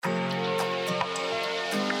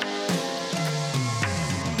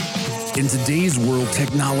In today's world,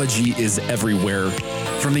 technology is everywhere.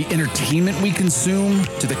 From the entertainment we consume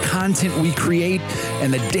to the content we create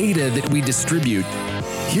and the data that we distribute.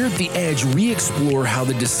 Here at The Edge, we explore how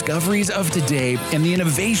the discoveries of today and the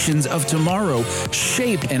innovations of tomorrow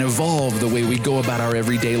shape and evolve the way we go about our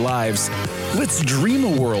everyday lives. Let's dream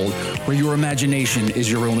a world where your imagination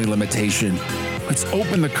is your only limitation. Let's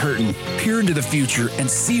open the curtain, peer into the future, and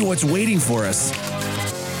see what's waiting for us.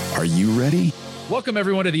 Are you ready? Welcome,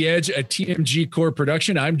 everyone, to The Edge, a TMG Core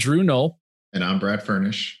production. I'm Drew Knoll. And I'm Brad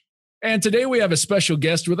Furnish. And today we have a special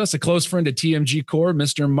guest with us, a close friend of TMG Core,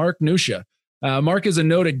 Mr. Mark Nausha. Mark is a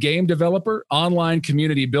noted game developer, online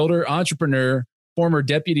community builder, entrepreneur, former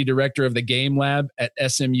deputy director of the Game Lab at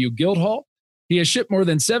SMU Guildhall. He has shipped more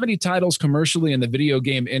than 70 titles commercially in the video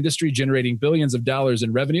game industry, generating billions of dollars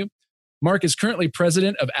in revenue. Mark is currently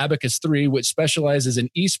president of Abacus 3, which specializes in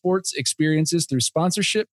esports experiences through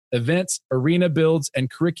sponsorship, events, arena builds,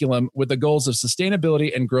 and curriculum with the goals of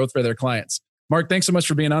sustainability and growth for their clients. Mark, thanks so much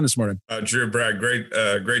for being on this morning. Drew, Brad, great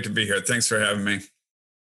to be here. Thanks for having me.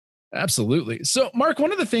 Absolutely. So, Mark,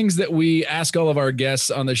 one of the things that we ask all of our guests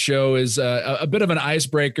on the show is a bit of an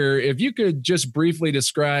icebreaker. If you could just briefly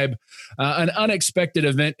describe an unexpected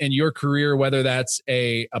event in your career, whether that's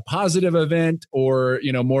a positive event or,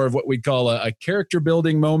 more of what we'd call a character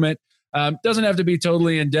building moment. Doesn't have to be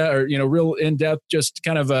totally in depth or, real in depth, just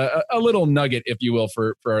kind of a little nugget, if you will,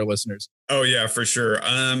 for our listeners. Oh, yeah, for sure.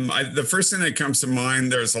 The first thing that comes to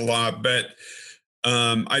mind, there's a lot, but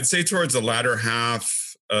I'd say towards the latter half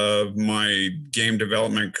of my game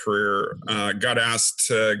development career, got asked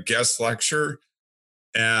to guest lecture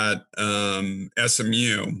at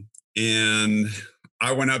SMU. And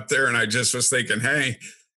I went up there and I just was thinking, hey,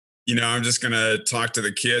 I'm just going to talk to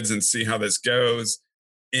the kids and see how this goes.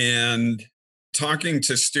 And talking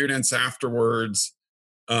to students afterwards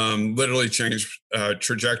literally changed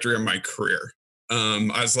trajectory of my career.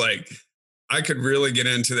 I was like, I could really get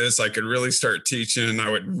into this. I could really start teaching. I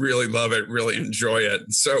would really love it, really enjoy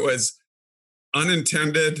it. So it was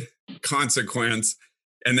unintended consequence,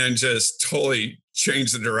 and then just totally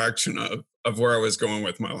changed the direction of where I was going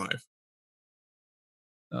with my life.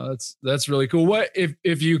 That's really cool. What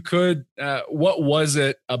if you could? What was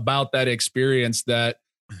it about that experience that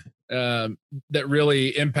really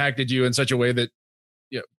impacted you in such a way that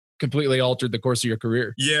completely altered the course of your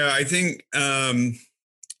career? Yeah, I think.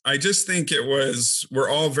 I just think we're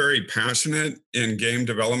all very passionate in game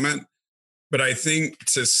development, but I think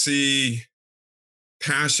to see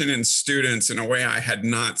passion in students in a way I had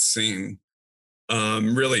not seen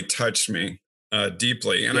really touched me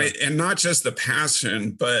deeply. And and not just the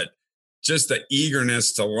passion, but just the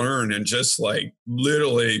eagerness to learn and just like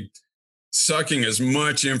literally sucking as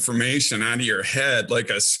much information out of your head like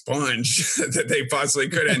a sponge that they possibly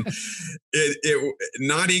could. And it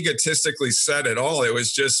not egotistically said at all. It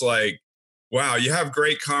was just like, wow, you have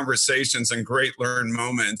great conversations and great learn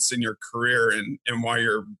moments in your career and while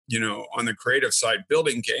you're, on the creative side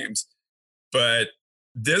building games. But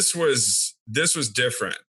this was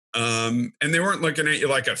different. And they weren't looking at you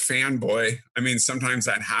like a fanboy. I mean, sometimes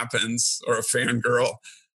that happens, or a fangirl.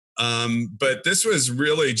 But this was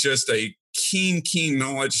really just a keen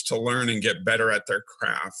knowledge to learn and get better at their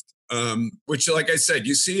craft, which, like I said,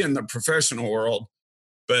 you see in the professional world,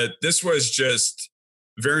 but this was just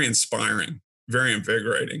very inspiring, very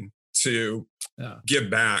invigorating to give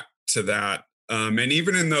back to that. And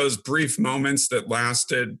even in those brief moments that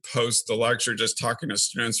lasted post the lecture, just talking to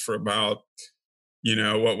students for about,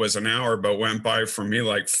 what was an hour, but went by for me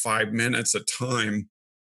like 5 minutes at a time.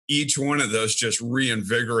 Each one of those just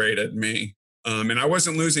reinvigorated me. And I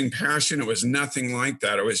wasn't losing passion. It was nothing like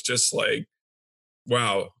that. It was just like,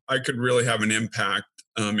 wow, I could really have an impact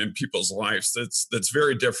in people's lives. That's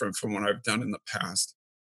very different from what I've done in the past.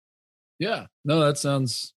 Yeah, no, that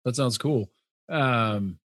sounds cool.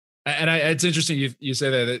 It's interesting you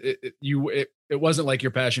say that it wasn't like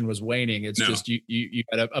your passion was waning. It's just you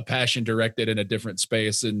had a passion directed in a different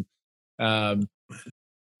space, and it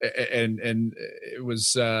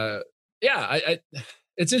was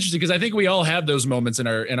it's interesting because I think we all have those moments in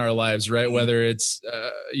our lives, right? Whether it's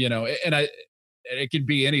it could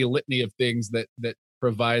be any litany of things that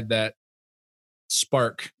provide that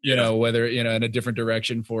spark, whether in a different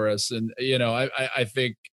direction for us. And I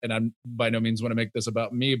think, and I'm by no means want to make this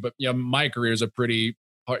about me, but my career is a pretty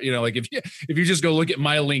hard, like if you just go look at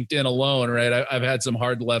my LinkedIn alone, right? I've had some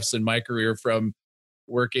hard lefts in my career, from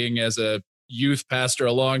working as a youth pastor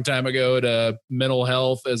a long time ago to mental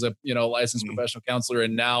health as a licensed professional counselor,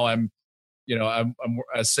 and now I'm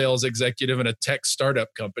a sales executive in a tech startup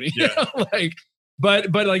company.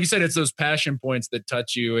 but like you said, it's those passion points that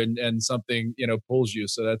touch you and something, pulls you.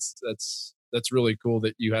 So that's really cool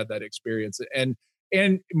that you had that experience, and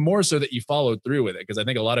more so that you followed through with it. Cause I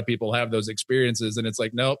think a lot of people have those experiences and it's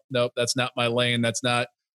like, nope, that's not my lane. That's not,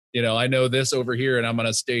 I know this over here and I'm going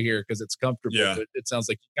to stay here because it's comfortable. Yeah. But it sounds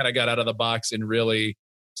like you kind of got out of the box and really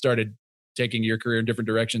started taking your career in different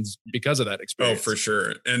directions because of that experience. Oh, for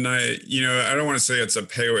sure. And I don't want to say it's a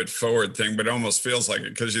pay it forward thing, but it almost feels like it,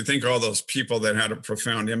 because you think all those people that had a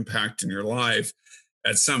profound impact in your life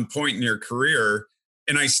at some point in your career,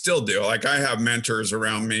 and I still do. Like, I have mentors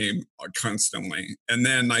around me constantly. And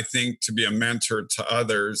then I think to be a mentor to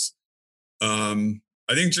others, I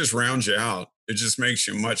think just rounds you out. It just makes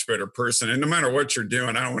you a much better person. And no matter what you're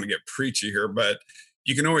doing, I don't want to get preachy here, but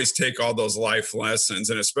you can always take all those life lessons,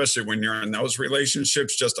 and especially when you're in those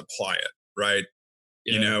relationships, just apply it, right?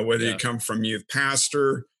 Yeah, Whether you come from youth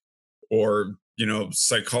pastor or,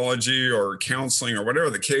 psychology or counseling or whatever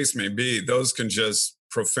the case may be, those can just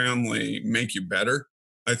profoundly make you better,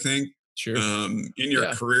 I think, sure. In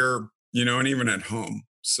your career, and even at home.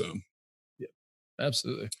 So, yeah,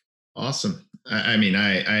 absolutely. Awesome. I mean,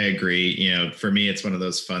 I agree. For me, it's one of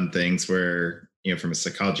those fun things where, from a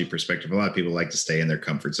psychology perspective, a lot of people like to stay in their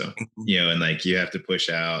comfort zone, and like you have to push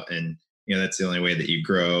out, and, that's the only way that you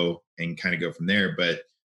grow and kind of go from there. But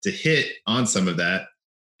to hit on some of that,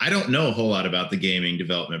 I don't know a whole lot about the gaming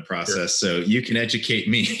development process. Sure. So you can educate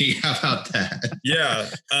me. How about that? Yeah.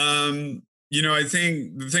 I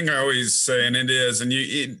think the thing I always say, and it is, and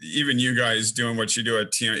even you guys doing what you do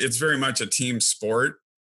at team, it's very much a team sport.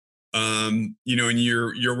 And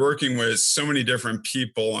you're working with so many different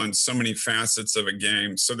people on so many facets of a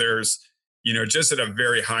game. So there's, just at a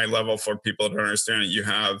very high level for people to understand it, you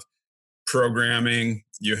have programming,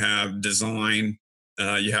 you have design,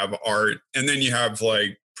 you have art, and then you have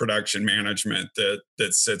like production management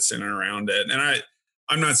that sits in and around it. And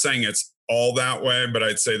I'm not saying it's all that way, but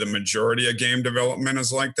I'd say the majority of game development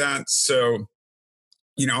is like that. So,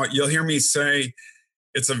 you'll hear me say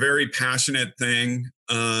it's a very passionate thing.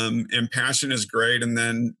 And passion is great. And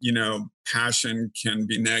then, passion can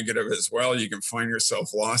be negative as well. You can find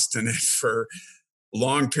yourself lost in it for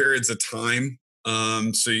long periods of time.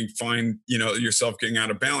 So you find, yourself getting out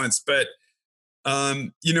of balance. But,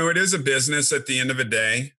 it is a business at the end of the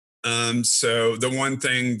day. So the one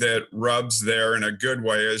thing that rubs there in a good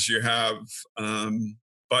way is you have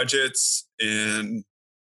budgets and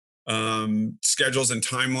schedules and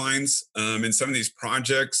timelines. And some of these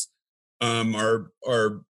projects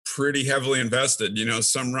are pretty heavily invested.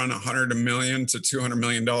 Some run $100 million to $200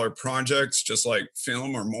 million projects, just like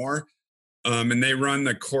film or more. And they run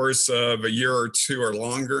the course of a year or two or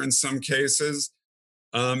longer in some cases.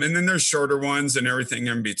 And then there's shorter ones and everything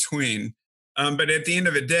in between. But at the end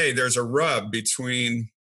of the day, there's a rub between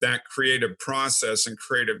that creative process and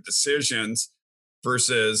creative decisions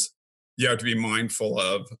versus you have to be mindful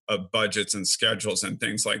of budgets and schedules and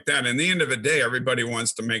things like that. And at the end of the day, everybody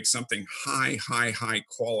wants to make something high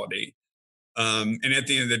quality. And at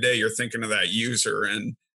the end of the day, you're thinking of that user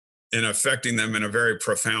and affecting them in a very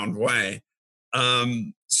profound way.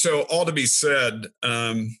 So all to be said,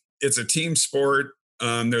 it's a team sport.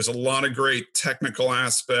 There's a lot of great technical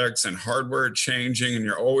aspects and hardware changing, and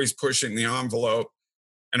you're always pushing the envelope.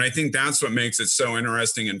 And I think that's what makes it so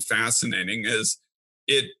interesting and fascinating is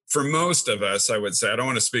it, for most of us, I would say, I don't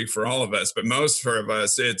want to speak for all of us, but most of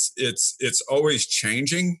us, it's always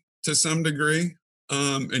changing to some degree.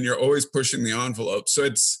 And you're always pushing the envelope. So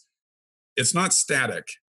it's not static,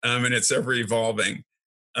 and it's ever evolving.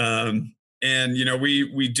 And,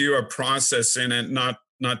 we do a process in it,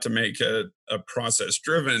 not to make a process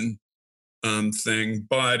driven thing,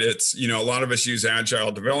 but it's, a lot of us use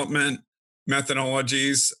agile development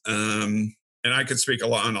methodologies. And I could speak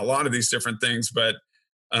on a lot of these different things, but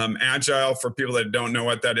agile, for people that don't know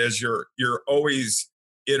what that is, you're always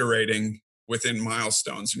iterating within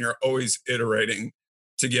milestones, and you're always iterating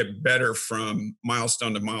to get better from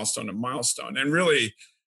milestone to milestone to milestone. And really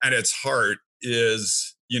at its heart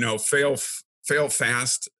is, fail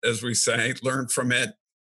fast, as we say, learn from it,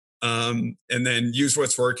 and then use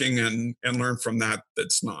what's working and learn from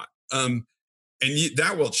that's not.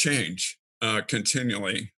 That will change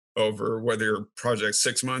continually over whether your project's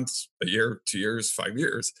 6 months, a year, 2 years, 5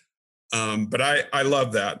 years. But I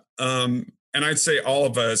love that. And I'd say all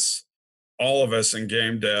of us in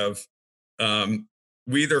game dev,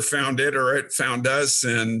 we either found it or it found us,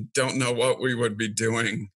 and don't know what we would be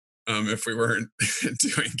doing if we weren't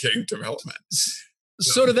doing game development.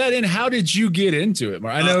 So to that end, how did you get into it,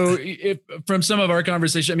 Mark? I know from some of our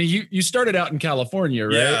conversation, I mean, you started out in California,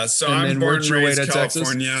 right? Yeah, so I'm born and raised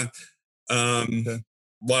California. Okay.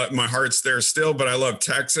 my heart's there still, but I love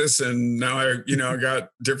Texas. And now I got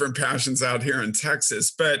different passions out here in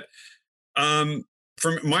Texas. But from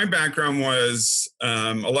my background was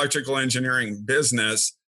electrical engineering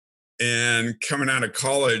business. And coming out of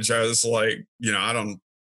college, I was like,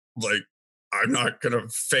 I'm not going to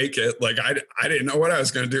fake it. Like I didn't know what I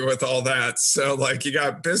was going to do with all that. So like you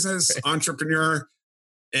got business, entrepreneur,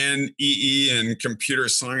 and EE and computer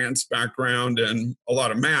science background and a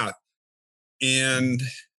lot of math. And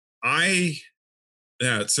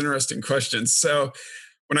it's an interesting question. So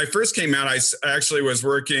when I first came out, I actually was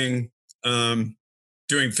working,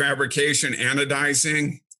 doing fabrication,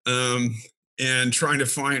 anodizing, and trying to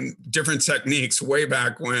find different techniques way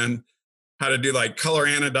back when, how to do like color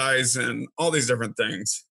anodize and all these different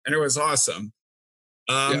things. And it was awesome,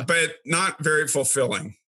 but not very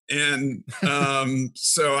fulfilling. And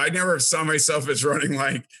so I never saw myself as running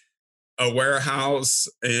like a warehouse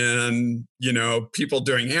and, people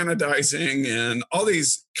doing anodizing and all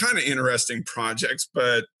these kind of interesting projects,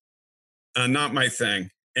 but not my thing.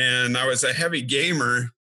 And I was a heavy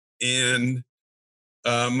gamer, and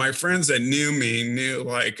my friends that knew me knew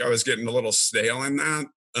like I was getting a little stale in that,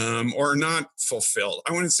 or not fulfilled.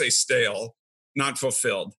 I wouldn't say stale, not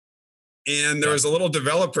fulfilled. And there was a little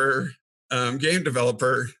developer, game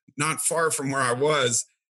developer, not far from where I was.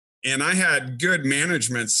 And I had good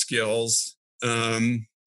management skills, and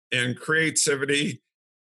creativity,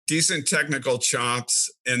 decent technical chops.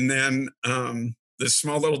 And then this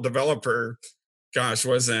small little developer,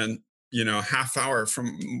 wasn't, half hour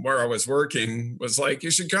from where I was working, was like,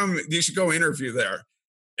 you should go interview there.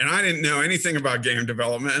 And I didn't know anything about game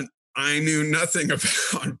development. I knew nothing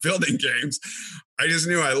about building games. I just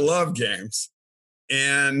knew I love games.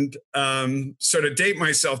 And so to date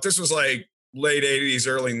myself, this was like late 80s,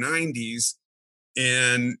 early 90s.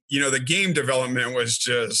 And, the game development was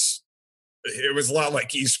it was a lot like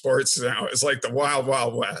esports now. It was like the wild,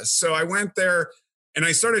 wild west. So I went there and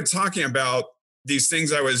I started talking about these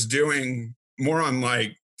things I was doing more on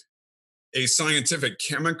like a scientific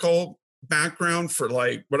chemical background for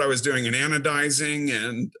like what I was doing in anodizing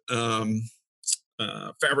and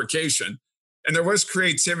fabrication. And there was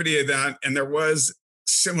creativity of that, and there was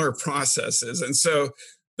similar processes. And so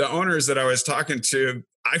the owners that I was talking to,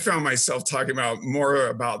 I found myself talking about more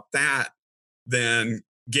about that than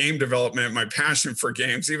game development, my passion for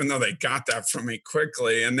games, even though they got that from me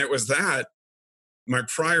quickly. And it was that my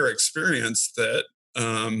prior experience that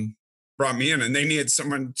brought me in, and they needed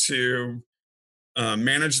someone to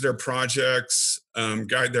manage their projects,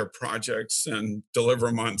 guide their projects, and deliver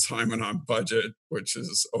them on time and on budget, which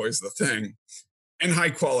is always the thing, and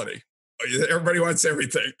high quality. Everybody wants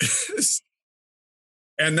everything.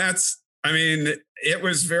 And it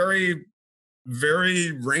was very,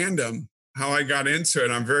 very random how I got into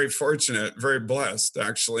it. I'm very fortunate, very blessed,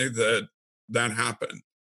 actually, that happened.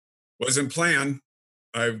 Wasn't planned.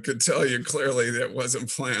 I could tell you clearly that wasn't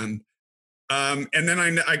planned. And then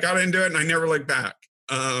I got into it, and I never looked back.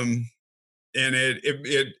 And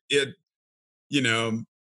it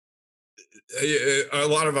a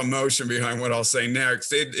lot of emotion behind what I'll say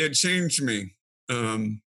next. It changed me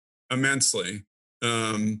immensely,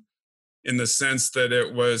 in the sense that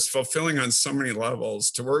it was fulfilling on so many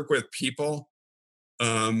levels to work with people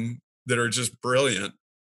that are just brilliant.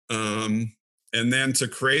 And then to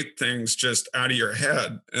create things just out of your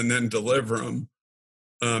head and then deliver them.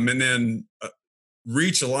 And then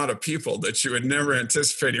reach a lot of people that you would never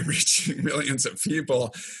anticipate reaching, millions of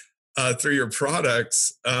people through your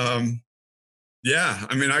products. I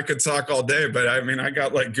could talk all day, but I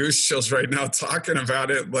got like goose chills right now talking about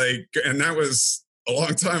it. And that was a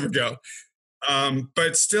long time ago.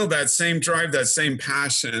 But still, that same drive, that same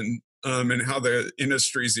passion, and how the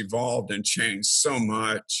industry's evolved and changed so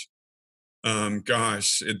much.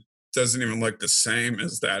 It doesn't even look the same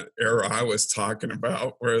as that era I was talking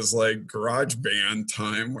about, whereas like garage band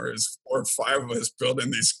time, whereas 4 or 5 of us building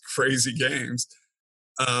these crazy games.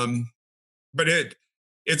 But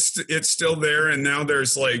it's still there. And now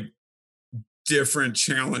there's like different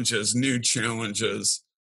challenges, new challenges,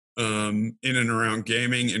 in and around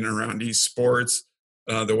gaming, in and around esports,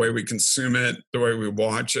 the way we consume it, the way we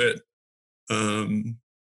watch it,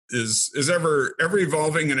 is ever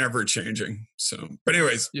evolving and ever changing. So, but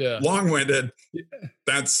anyways, long-winded.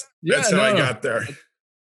 That's how I got there.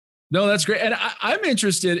 No, that's great. And I'm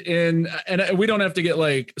interested in, and we don't have to get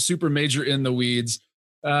like super major in the weeds,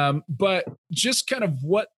 but just kind of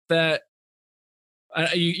what that,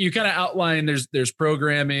 you kind of outline, there's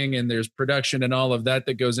programming and there's production and all of that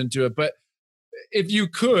goes into it. But if you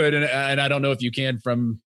could, and I don't know if you can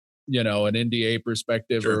from, an NDA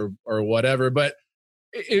perspective, sure, or whatever, but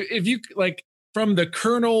if you like, from the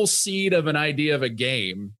kernel seed of an idea of a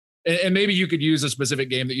game, and maybe you could use a specific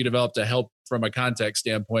game that you developed to help from a context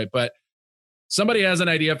standpoint, but somebody has an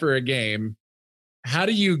idea for a game. How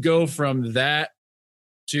do you go from that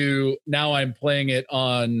to now I'm playing it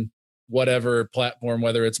on whatever platform,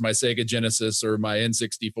 whether it's my Sega Genesis or my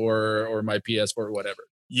N64 or my PS4 or whatever?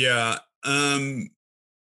 Yeah.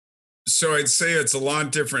 So I'd say it's a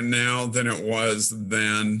lot different now than it was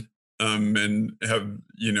then, and have,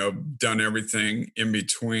 done everything in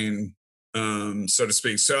between, so to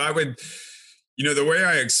speak. So I would, the way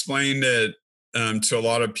I explained it to a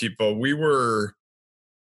lot of people, we were,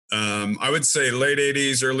 I would say late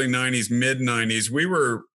 80s, early 90s, mid 90s, we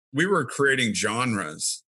were creating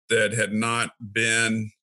genres that had not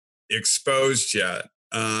been exposed yet.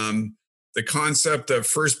 The concept of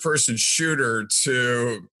first person shooter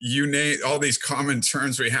to you name all these common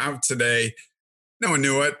terms we have today, no one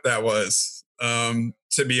knew what that was,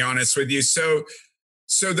 to be honest with you. So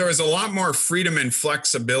there was a lot more freedom and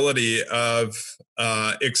flexibility of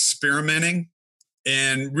experimenting,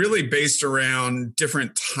 and really based around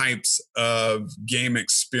different types of game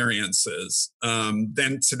experiences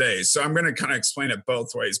than today. So I'm going to kind of explain it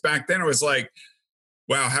both ways. Back then it was like,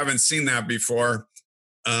 wow, haven't seen that before.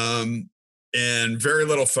 And very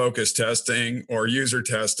little focus testing or user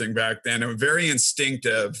testing back then. It was very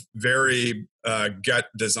instinctive, very gut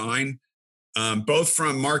design, both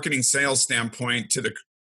from marketing sales standpoint to the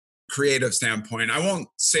creative standpoint. I won't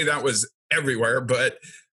say that was everywhere, but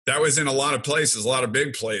that was in a lot of places, a lot of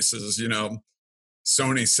big places,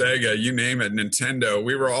 Sony, Sega, you name it, Nintendo.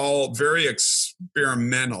 We were all very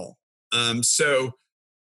experimental. So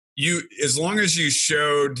as long as you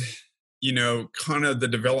showed, kind of the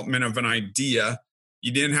development of an idea,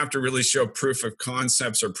 you didn't have to really show proof of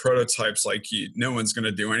concepts or prototypes. Like no one's going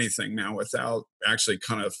to do anything now without actually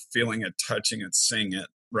kind of feeling it, touching it, seeing it,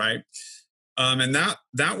 right? And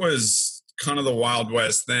that was kind of the Wild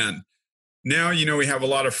West then. Now, we have a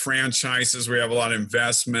lot of franchises. We have a lot of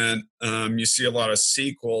investment. You see a lot of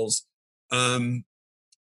sequels. At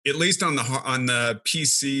least on the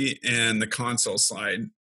PC and the console side,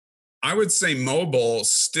 I would say mobile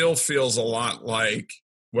still feels a lot like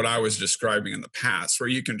what I was describing in the past, where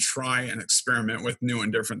you can try and experiment with new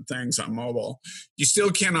and different things on mobile. You still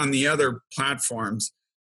can on the other platforms,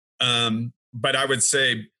 but I would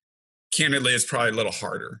say, candidly, it's probably a little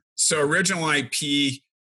harder. So original IP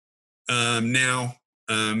now,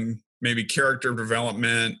 maybe character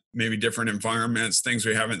development, maybe different environments, things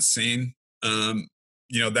we haven't seen.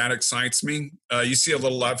 That excites me. You see a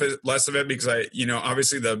little less of it because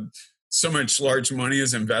obviously so much large money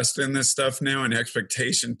is invested in this stuff now, and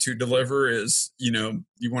expectation to deliver is, you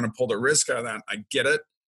want to pull the risk out of that. I get it.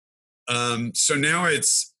 So now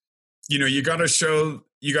it's, you got to show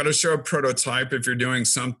a prototype if you're doing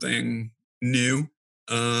something new.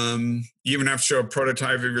 You even have to show a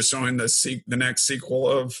prototype if you're showing the next sequel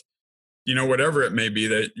of, whatever it may be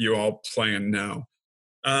that you all plan now.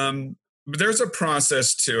 But there's a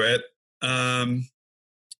process to it.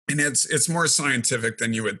 And it's more scientific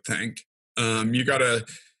than you would think. You gotta,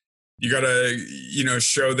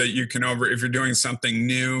 show that you can if you're doing something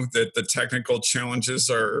new, that the technical challenges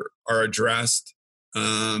are addressed,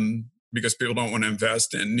 because people don't want to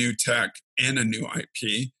invest in new tech and a new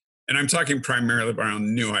IP. And I'm talking primarily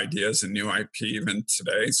around new ideas and new IP, even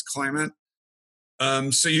today's climate.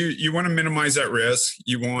 So you want to minimize that risk.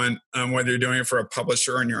 You want, whether you're doing it for a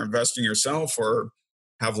publisher and you're investing yourself or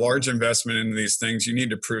have large investment into these things, you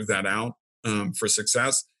need to prove that out for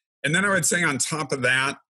success. And then I would say on top of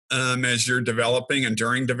that, as you're developing and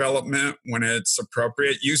during development, when it's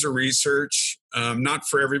appropriate, user research, not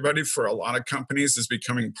for everybody, for a lot of companies, is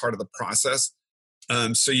becoming part of the process.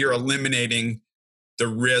 So you're eliminating the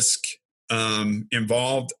risk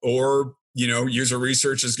involved, or user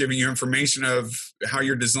research is giving you information of how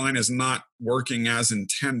your design is not working as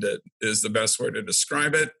intended, is the best way to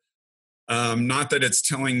describe it. Not that it's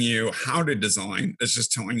telling you how to design, it's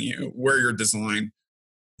just telling you where your design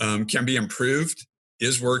can be improved,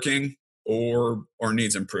 is working, or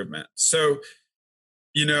needs improvement. So,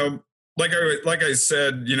 like I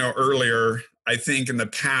said, earlier, I think in the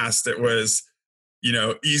past it was,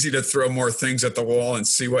 easy to throw more things at the wall and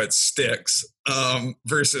see what sticks,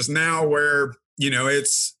 versus now where,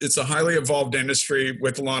 it's a highly evolved industry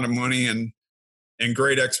with a lot of money and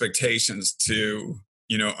great expectations to,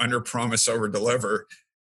 under promise, over deliver.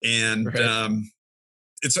 And right.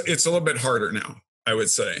 It's a little bit harder now, I would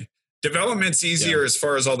say. Development's easier as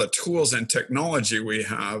far as all the tools and technology we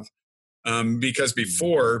have, because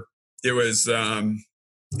before it was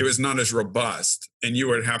not as robust, and you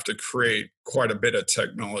would have to create quite a bit of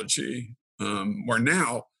technology. Where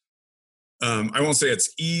now, I won't say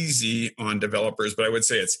it's easy on developers, but I would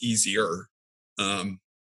say it's easier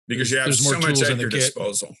because you have so much at your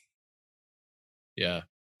disposal. Yeah.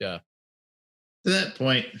 Yeah. To that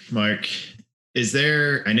point, Mark, is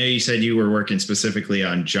there, I know you said you were working specifically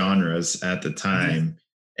on genres at the time,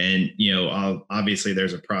 and, you know, obviously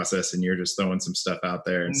there's a process and you're just throwing some stuff out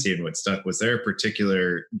there and seeing what stuck. Was there a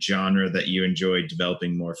particular genre that you enjoyed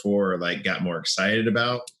developing more for, or like got more excited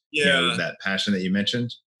about? Yeah. You know, that passion that you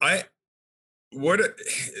mentioned? It's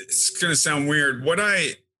going to sound weird. What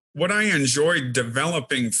I enjoyed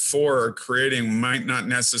developing for or creating might not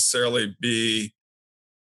necessarily be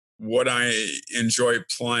what I enjoy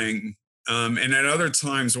playing. And at other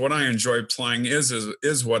times, what I enjoy playing is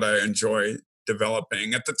what I enjoy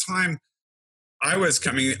developing. At the time I was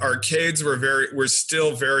coming, arcades were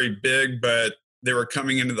still very big, but they were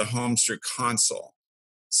coming into the homes through console.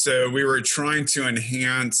 So we were trying to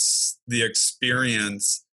enhance the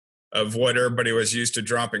experience of what everybody was used to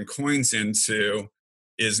dropping coins into.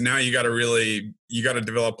 Is now you got to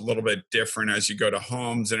develop a little bit different as you go to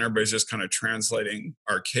homes, and everybody's just kind of translating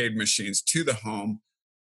arcade machines to the home.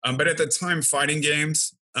 But at the time, fighting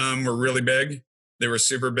games were really big. They were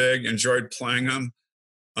super big. Enjoyed playing them.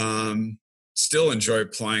 Still enjoy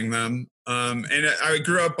playing them. And I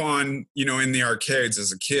grew up in the arcades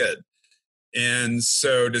as a kid. And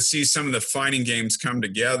so to see some of the fighting games come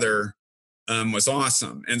together was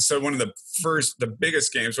awesome. And so one of the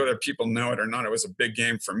biggest games, whether people know it or not, it was a big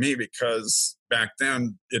game for me because back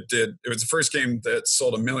then it was the first game that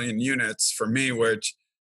sold 1 million units for me, which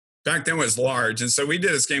back then was large. And so we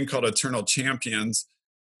did this game called Eternal Champions.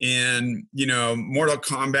 And, Mortal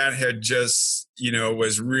Kombat had just,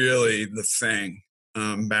 was really the thing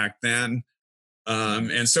back then.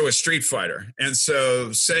 And so was Street Fighter. And so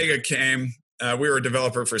Sega came, we were a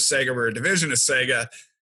developer for Sega. We were a division of Sega.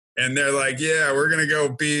 And they're like, yeah, we're going to go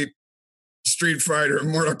beat Street Fighter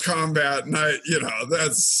and Mortal Kombat. And I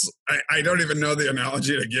don't even know the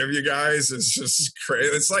analogy to give you guys. It's just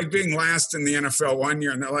crazy. It's like being last in the NFL one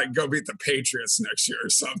year and they're like, go beat the Patriots next year or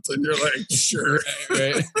something. You're like, sure.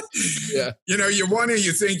 Right. Yeah. You want to,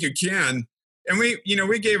 you think you can. And we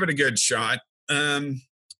gave it a good shot.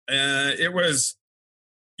 It was,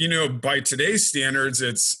 by today's standards,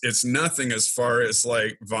 it's nothing as far as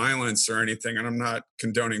like violence or anything. And I'm not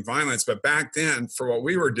condoning violence, but back then for what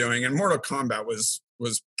we were doing, and Mortal Kombat was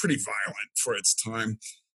pretty violent for its time.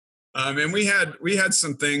 And we had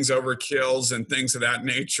some things, overkills and things of that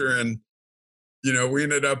nature. And, we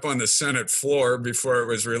ended up on the Senate floor before it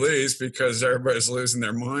was released because everybody's losing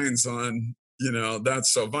their minds on,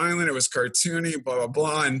 that's so violent. It was cartoony, blah, blah,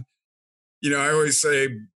 blah. And, I always say,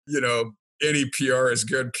 any PR is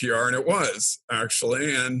good PR, and it was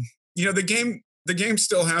actually. And the game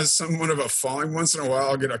still has somewhat of a following. Once in a while,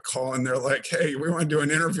 I'll get a call, and they're like, "Hey, we want to do an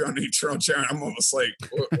interview on Eternal Champion." I'm almost like,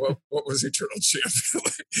 "What was Eternal Champion?"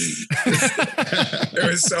 It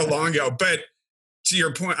was so long ago. But to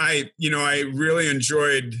your point, I really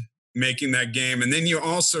enjoyed making that game, and then you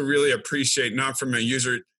also really appreciate, not from a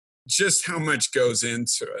user, just how much goes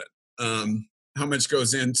into it. How much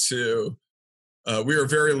goes into we were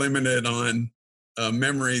very limited on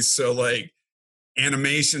memories. So like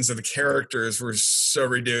animations of the characters were so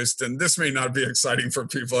reduced. And this may not be exciting for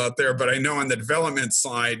people out there, but I know on the development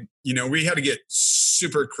side, we had to get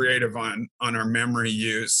super creative on our memory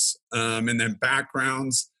use. And then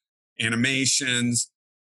backgrounds, animations,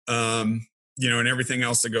 and everything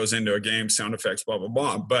else that goes into a game, sound effects, blah, blah,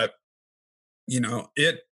 blah. But,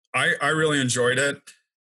 I really enjoyed it.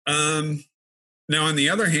 Now, on the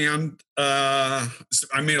other hand, I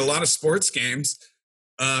made a lot of sports games,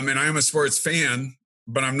 and I am a sports fan,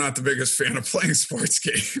 but I'm not the biggest fan of playing sports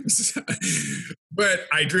games. But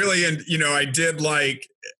I really, I did like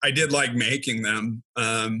making them.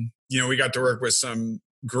 We got to work with some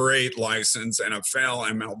great license,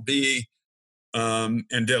 NFL, MLB,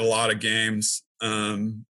 and did a lot of games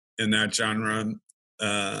in that genre.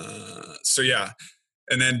 So yeah,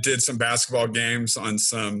 and then did some basketball games on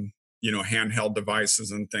some handheld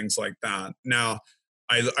devices and things like that. Now,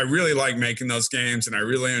 I really like making those games, and I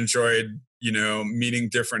really enjoyed, meeting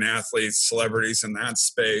different athletes, celebrities in that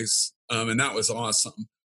space. And that was awesome.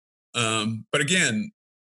 But again,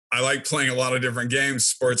 I like playing a lot of different games.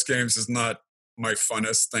 Sports games is not my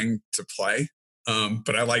funnest thing to play,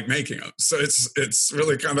 but I like making them. So it's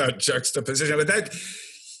really kind of a juxtaposition. But that,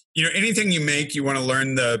 anything you make, you want to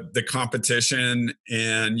learn the competition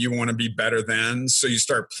and you want to be better than. So you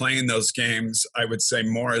start playing those games, I would say,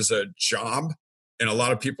 more as a job. And a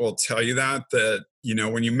lot of people will tell you that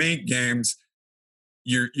when you make games,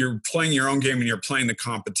 you're playing your own game and you're playing the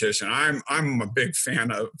competition. I'm a big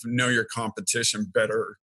fan of know your competition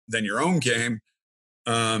better than your own game.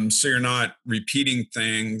 So you're not repeating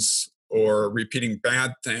things or repeating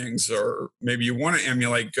bad things, or maybe you want to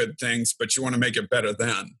emulate good things, but you want to make it better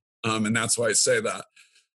than. And that's why I say that.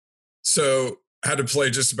 So I had to play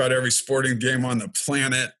just about every sporting game on the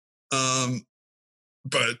planet,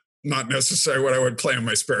 but not necessarily what I would play in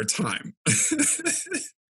my spare time.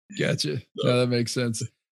 Gotcha. No, that makes sense.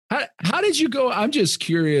 How did you go? I'm just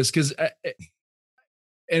curious because,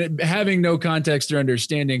 and having no context or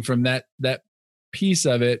understanding from that piece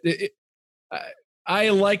of it, I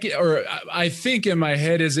like it, or I think in my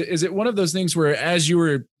head, is it one of those things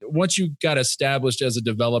where once you got established as a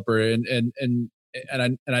developer, and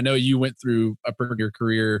I know you went through a part of your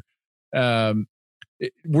career,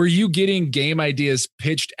 were you getting game ideas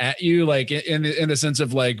pitched at you, like in the sense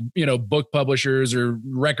of like, book publishers or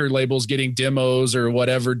record labels getting demos or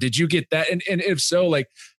whatever? Did you get that? And if so, like,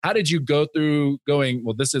 how did you go through going,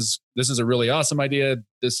 well, this is a really awesome idea.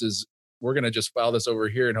 We're going to just file this over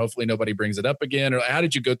here and hopefully nobody brings it up again? Or how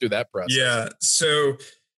did you go through that process? Yeah. So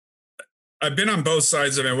I've been on both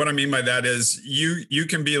sides of it. What I mean by that is you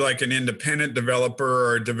can be like an independent developer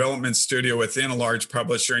or a development studio within a large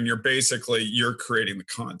publisher, and you're creating the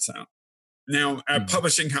content. Now at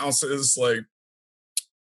publishing houses like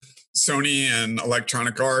Sony and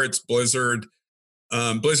Electronic Arts, Blizzard,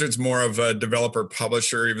 Blizzard's more of a developer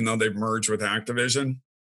publisher, even though they've merged with Activision.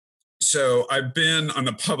 So I've been on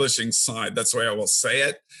the publishing side. That's the way I will say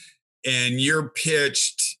it. And you're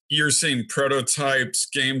seeing prototypes,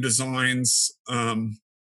 game designs. At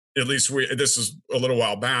least this was a little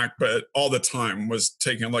while back, but all the time was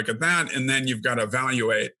taking a look at that. And then you've got to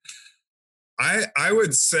evaluate. I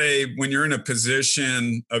would say when you're in a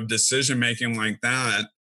position of decision-making like that,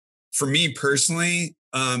 for me personally,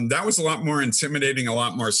 that was a lot more intimidating, a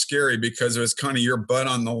lot more scary, because it was kind of your butt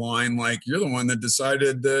on the line. Like, you're the one that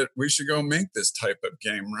decided that we should go make this type of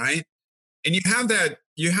game, right? And you have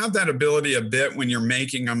that ability a bit when you're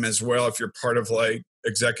making them as well, if you're part of like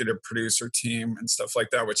executive producer team and stuff like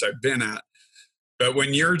that, which I've been at. But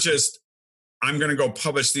when you're just, I'm going to go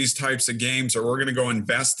publish these types of games, or we're going to go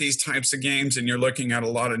invest these types of games, and you're looking at a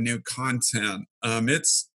lot of new content,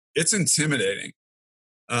 it's intimidating.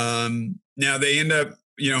 Now they end up,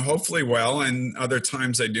 hopefully well, and other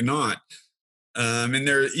times they do not. And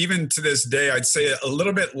they're, even to this day, I'd say a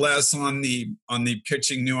little bit less on the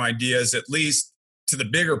pitching new ideas, at least to the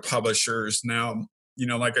bigger publishers. Now,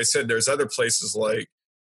 like I said, there's other places like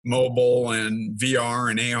mobile and VR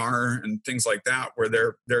and AR and things like that, where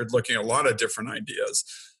they're looking at a lot of different ideas.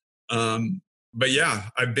 But yeah,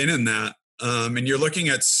 I've been in that. And you're looking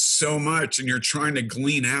at so much, and you're trying to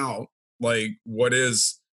glean out like what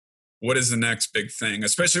is the next big thing,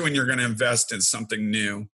 especially when you're going to invest in something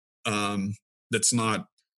new that's not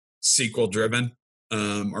sequel driven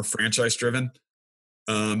or franchise driven.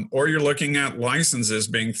 Or you're looking at licenses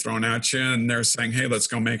being thrown at you, and they're saying, hey, let's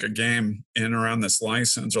go make a game in around this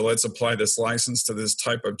license, or let's apply this license to this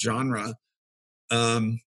type of genre.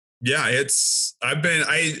 Yeah, I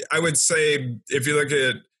would say, if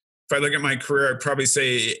I look at my career, I'd probably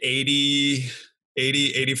say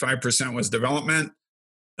 85% was development.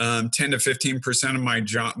 10 to 15% of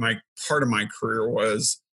my part of my career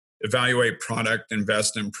was evaluate product,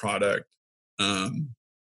 invest in product,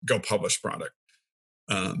 go publish product.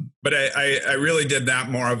 But I really did that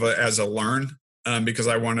more as a learn, because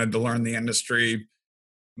I wanted to learn the industry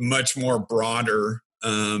much more broader,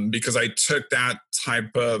 because I took that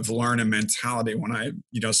type of learning mentality when I,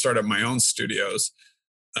 started my own studios,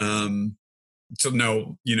 to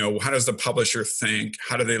know, how does the publisher think?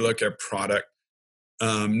 How do they look at product?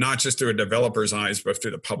 Not just through a developer's eyes, but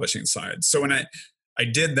through the publishing side. So when I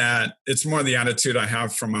did that, it's more the attitude I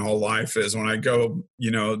have for my whole life is when I go,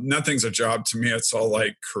 nothing's a job to me. It's all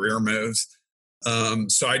like career moves.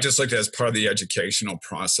 So I just looked at it as part of the educational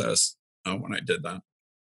process when I did that.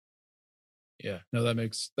 Yeah, no, that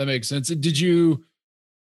makes sense.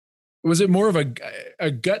 Was it more of a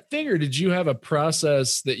gut thing, or did you have a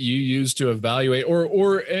process that you used to evaluate,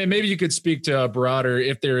 or and maybe you could speak to a broader,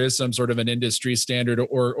 if there is some sort of an industry standard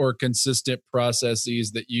or consistent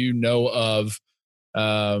processes that of,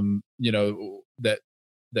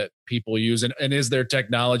 that people use, and is there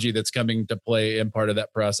technology that's coming to play in part of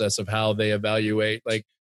that process of how they evaluate? Like,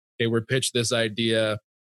 okay, we're pitched this idea,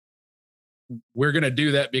 we're going to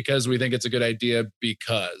do that because we think it's a good idea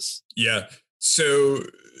because. Yeah. So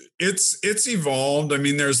it's evolved. I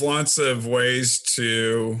mean, there's lots of ways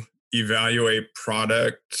to evaluate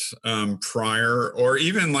product prior, or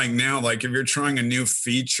even like now, like if you're trying a new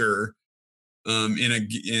feature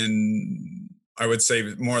in I would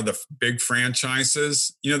say more of the big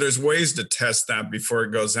franchises, there's ways to test that before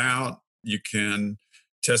it goes out. You can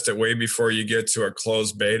test it way before you get to a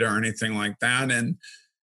closed beta or anything like that. And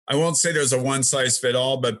I won't say there's a one size fit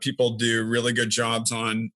all, but people do really good jobs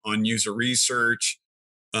on user research,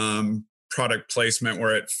 product placement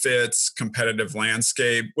where it fits, competitive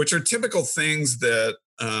landscape, which are typical things that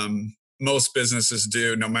most businesses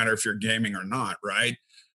do, no matter if you're gaming or not, right?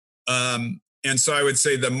 And so I would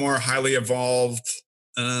say the more highly evolved,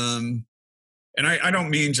 and I don't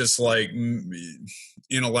mean just like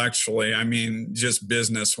intellectually, I mean just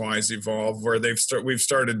business-wise evolved, where we've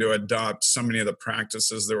started to adopt so many of the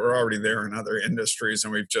practices that were already there in other industries,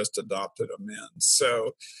 and we've just adopted them in.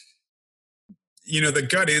 So, the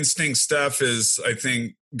gut instinct stuff is, I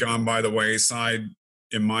think, gone by the wayside,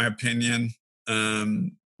 in my opinion.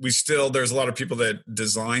 There's a lot of people that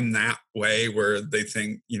design that way where they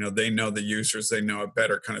think, they know the users, they know it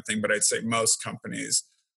better kind of thing. But I'd say most companies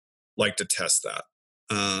like to test that.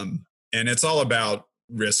 And it's all about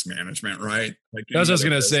risk management, right? Like that's what I was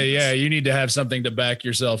going to say. Yeah. You need to have something to back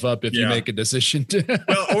yourself up if you make a decision to.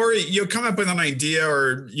 Well, or you'll come up with an idea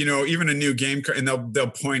or, even a new game and they'll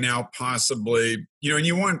point out possibly, and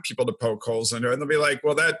you want people to poke holes into it and they'll be like,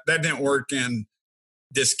 well, that didn't work in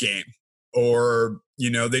this game. Or,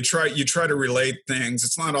 you try to relate things.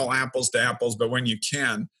 It's not all apples to apples, but when you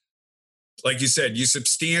can, like you said, you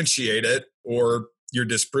substantiate it or you're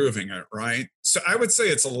disproving it, right? So I would say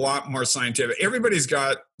it's a lot more scientific. Everybody's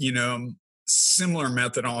got, similar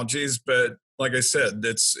methodologies, but like I said,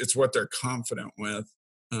 it's what they're confident with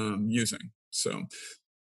using. So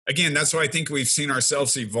again, that's why I think we've seen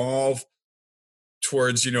ourselves evolve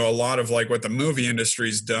towards, a lot of like what the movie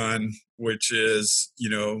industry's done, which is,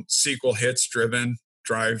 sequel hits driven,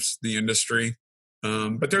 drives the industry.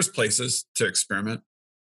 But there's places to experiment.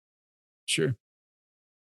 Sure.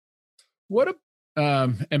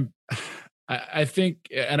 And I think,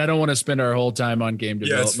 and I don't want to spend our whole time on game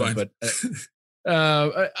development,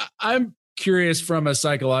 but I'm curious from a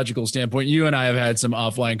psychological standpoint. You and I have had some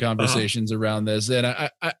offline conversations around this, and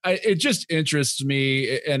it just interests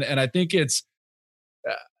me, and I think it's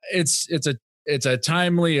a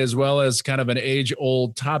timely as well as kind of an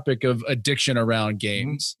age-old topic of addiction around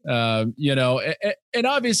games. Mm-hmm. And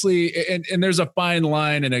obviously, and there's a fine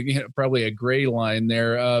line and probably a gray line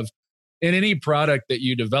there of in any product that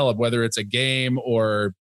you develop, whether it's a game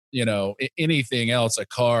or anything else, a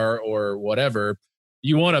car or whatever,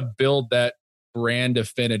 you want to build that brand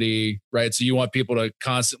affinity, right? So you want people to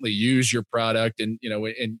constantly use your product, and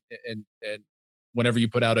and whenever you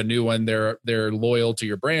put out a new one, they're loyal to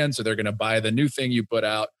your brand, so they're going to buy the new thing you put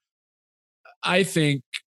out. I think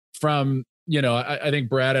I think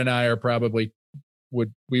Brad and I are probably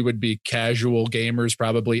would be casual gamers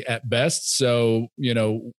probably at best. So,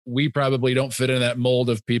 we probably don't fit in that mold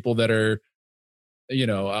of people that are,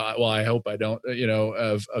 well, I hope I don't,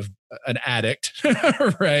 of an addict,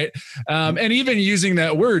 right? And even using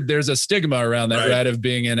that word, there's a stigma around that, right, of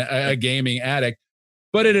being a gaming addict.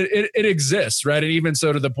 But it exists, right? And even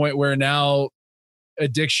so, to the point where now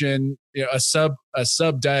addiction, a sub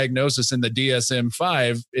diagnosis in the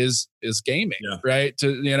DSM-5 is gaming, right?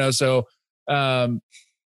 So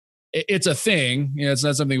it's a thing. It's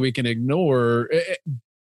not something we can ignore.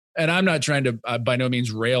 And I'm not trying to by no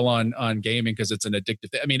means rail on gaming because it's an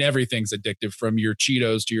addictive thing. I mean, everything's addictive, from your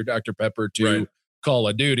Cheetos to your Dr. Pepper to Call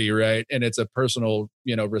of Duty, right? And it's a personal,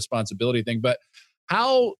 responsibility thing. But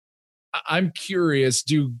how, I'm curious,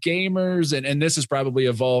 do gamers, and this has probably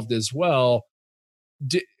evolved as well,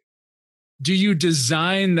 do you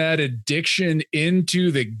design that addiction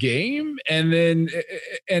into the game? And then,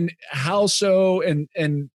 and how so? And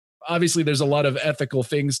obviously there's a lot of ethical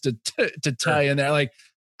things to tie in there. Like,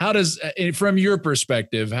 how does, from your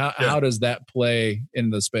perspective, how does that play in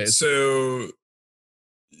the space? So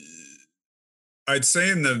I'd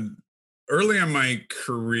say early in my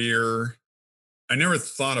career, I never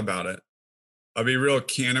thought about it. I'll be real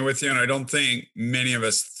candid with you, and I don't think many of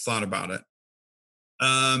us thought about it.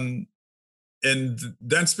 And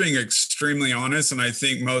that's being extremely honest. And I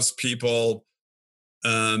think most people,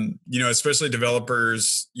 especially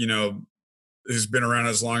developers, who's been around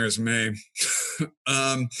as long as me,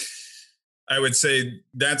 I would say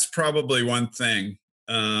that's probably one thing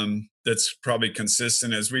that's probably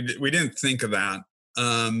consistent is we didn't think of that.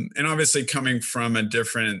 And obviously coming from a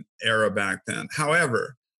different era back then.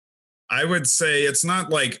 However, I would say it's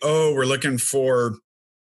not like, we're looking for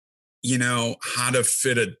how to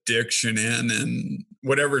fit addiction in and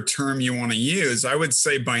whatever term you want to use. I would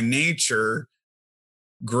say by nature,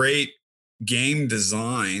 great game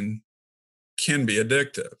design can be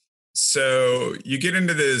addictive. So you get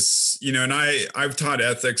into this, and I've taught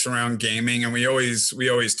ethics around gaming, and we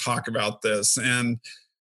always talk about this. And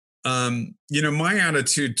My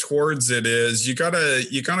attitude towards it is you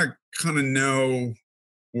gotta kind of know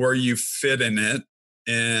where you fit in it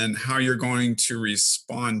and how you're going to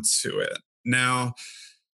respond to it. Now,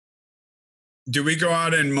 do we go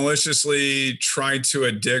out and maliciously try to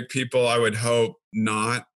addict people? I would hope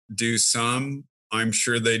not. Do some. I'm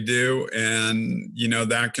sure they do. And,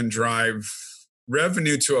 that can drive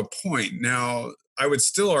revenue to a point. Now, I would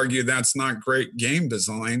still argue that's not great game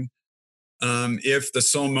design. If the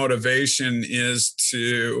sole motivation is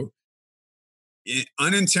to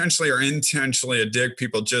unintentionally or intentionally addict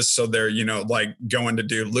people just so they're like going to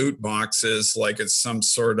do loot boxes like it's some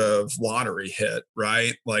sort of lottery hit,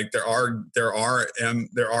 right? Like there are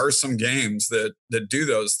some games that do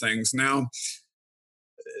those things. Now,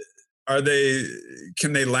 can they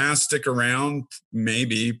stick around?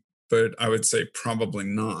 Maybe, but I would say probably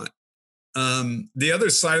not. The other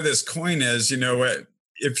side of this coin is,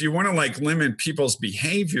 if you want to like limit people's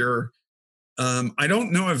behavior, I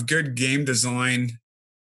don't know if good game design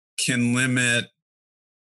can limit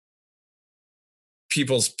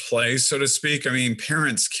people's play, so to speak. I mean,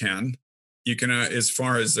 parents can. You can, as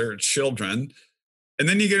far as their children. And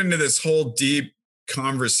then you get into this whole deep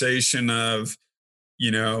conversation of,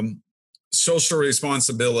 social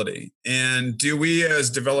responsibility. And do we as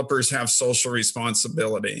developers have social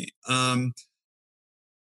responsibility? We're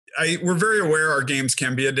very aware our games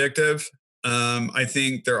can be addictive. I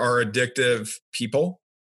think there are addictive people.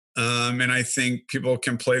 And I think people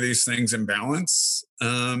can play these things in balance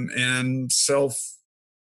and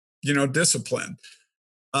discipline.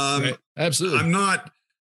 Right. Absolutely.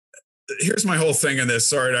 Here's my whole thing in this.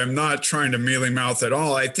 Sorry, I'm not trying to mealy mouth at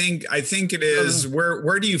all. I think it is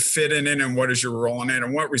where do you fit in it, and what is your role in it,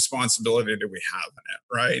 and what responsibility do we have in it,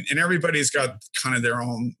 right? And everybody's got kind of their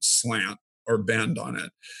own slant or bend on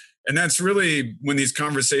it. And that's really when these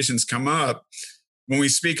conversations come up, when we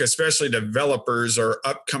speak, especially developers or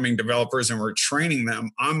upcoming developers, and we're training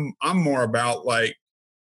them, I'm more about like,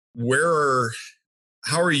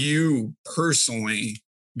 how are you personally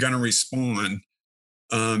going to respond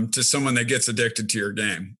to someone that gets addicted to your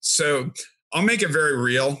game? So I'll make it very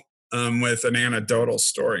real with an anecdotal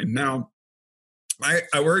story. Now,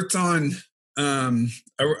 I worked on,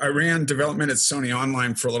 I ran development at Sony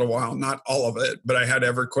Online for a little while, not all of it, but I had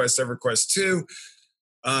EverQuest 2,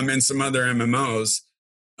 and some other MMOs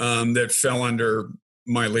that fell under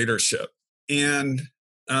my leadership. And,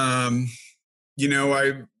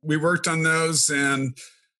 we worked on those, and,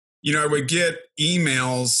 I would get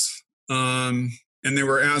emails, and they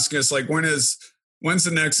were asking us like, when's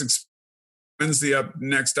the next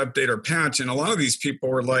next update or patch? And a lot of these people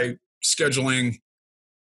were like scheduling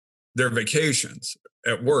their vacations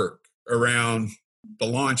at work around the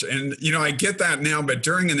launch. And, I get that now, but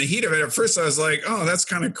in the heat of it, at first I was like, oh, that's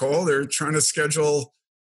kind of cool. They're trying to schedule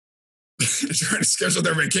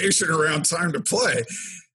their vacation around time to play.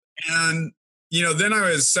 And, then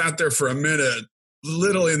I sat there for a minute,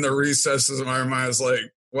 little in the recesses of my mind. I was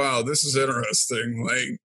like, wow, this is interesting.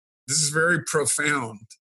 Like, this is very profound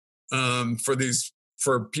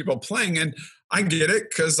for people playing. And I get it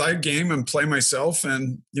because I game and play myself,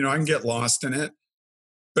 and, I can get lost in it.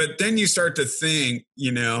 But then you start to think,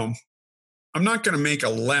 I'm not going to make a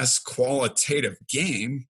less qualitative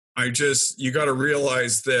game. You got to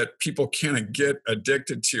realize that people can't get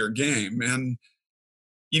addicted to your game. And,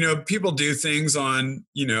 people do things on,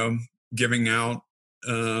 giving out,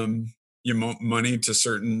 money to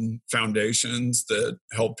certain foundations that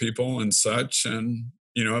help people and such. And,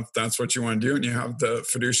 if that's what you want to do and you have the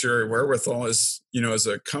fiduciary wherewithal as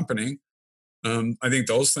a company, I think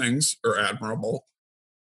those things are admirable.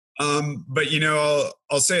 But,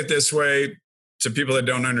 I'll say it this way to people that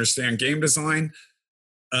don't understand game design.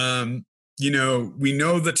 We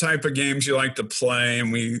know the type of games you like to play,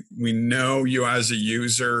 and we know you as a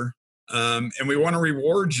user, and we want to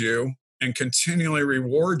reward you and continually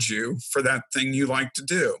reward you for that thing you like to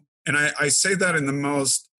do. And I say that in the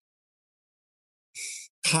most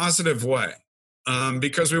positive way,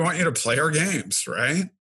 because we want you to play our games, right?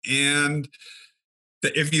 And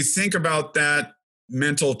if you think about that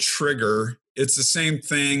mental trigger, it's the same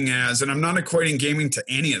thing as, and I'm not equating gaming to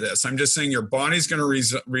any of this. I'm just saying your body's going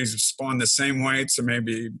to respond the same way to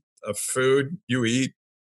maybe a food you eat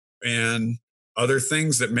and other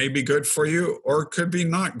things that may be good for you or could be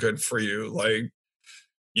not good for you, like,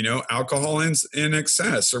 alcohol in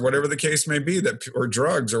excess or whatever the case may be, or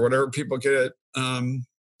drugs or whatever people get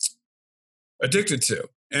addicted to.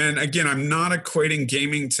 And again, I'm not equating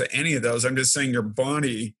gaming to any of those. I'm just saying your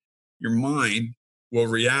body, your mind will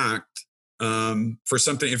react for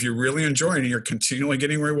something. If you really enjoy it and you're continually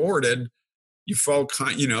getting rewarded, you fall,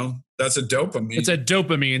 that's a dopamine. It's a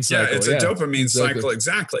dopamine cycle. Yeah, it's a dopamine cycle.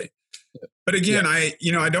 Exactly. But again, I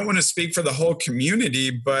don't want to speak for the whole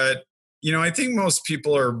community, but, I think most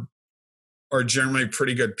people are generally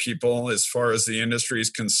pretty good people as far as the industry is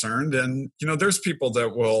concerned. And, there's people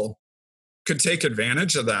that could take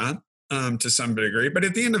advantage of that to some degree. But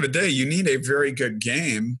at the end of the day, you need a very good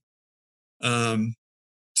game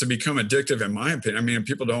to become addictive, in my opinion. I mean,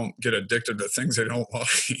 people don't get addicted to things they don't like.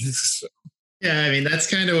 So. Yeah, I mean, that's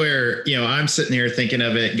kind of where, I'm sitting here thinking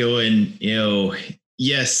of it going,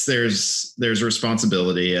 yes, there's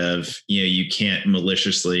responsibility of, you can't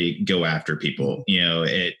maliciously go after people.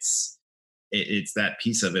 It's that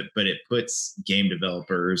piece of it, but it puts game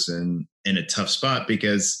developers in a tough spot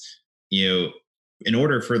because, in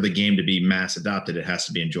order for the game to be mass adopted, it has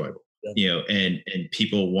to be enjoyable, and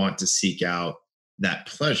people want to seek out that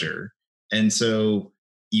pleasure. And so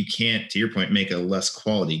you can't, to your point, make a less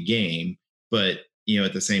quality game, but,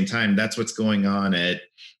 at the same time, that's what's going on at,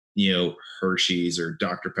 Hershey's or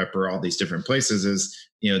Dr. Pepper, all these different places is,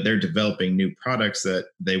 they're developing new products that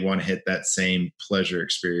they want to hit that same pleasure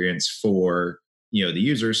experience for, the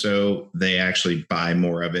user. So they actually buy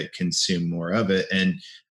more of it, consume more of it. And,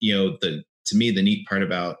 to me, the neat part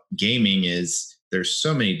about gaming is there's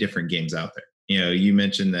so many different games out there. You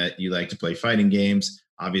mentioned that you like to play fighting games.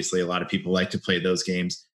 Obviously, a lot of people like to play those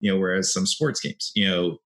games, whereas some sports games,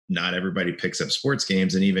 not everybody picks up sports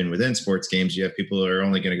games. And even within sports games, you have people that are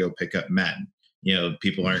only going to go pick up Madden.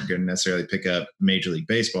 People aren't going to necessarily pick up Major League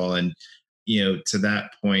Baseball. And, to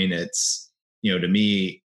that point, it's, to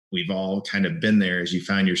me, we've all kind of been there as you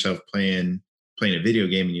find yourself playing a video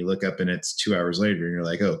game and you look up and it's 2 hours later and you're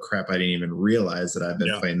like, oh crap, I didn't even realize that I've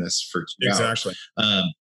been playing this for 2 hours. Exactly.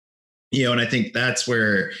 And I think that's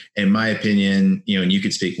where, in my opinion, and you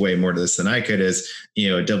could speak way more to this than I could, is,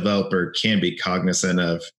 a developer can be cognizant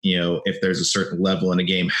of, if there's a certain level in a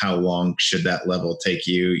game, how long should that level take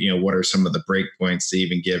you? What are some of the break points to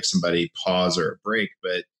even give somebody pause or a break?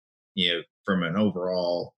 But, from an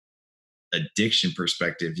overall addiction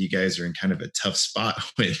perspective, you guys are in kind of a tough spot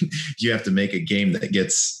when you have to make a game that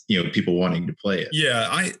gets, people wanting to play it.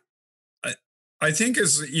 Yeah. I think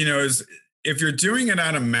if you're doing it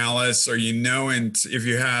out of malice or, and if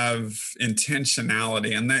you have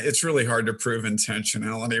intentionality, and that it's really hard to prove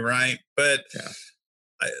intentionality, right? But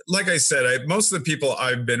like I said, most of the people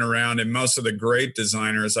I've been around and most of the great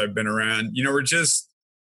designers I've been around,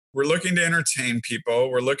 we're looking to entertain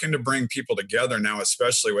people. We're looking to bring people together now,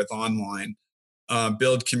 especially with online,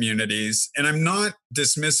 build communities. And I'm not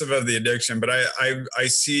dismissive of the addiction, but I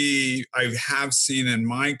have seen in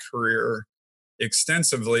my career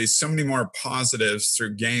extensively so many more positives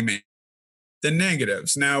through gaming than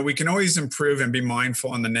negatives. Now we can always improve and be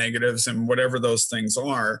mindful on the negatives and whatever those things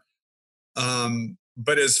are.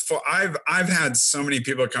 But as for I've had so many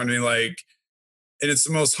people come to me like, and it's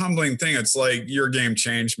the most humbling thing. It's like, your game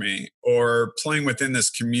changed me, or playing within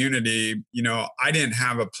this community, I didn't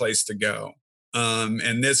have a place to go.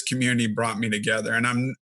 And this community brought me together, and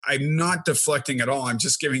I'm not deflecting at all. I'm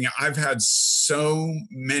just I've had so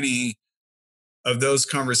many of those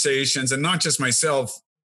conversations, and not just myself,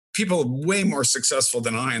 people way more successful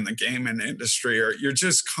than I in the gaming industry, you're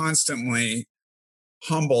just constantly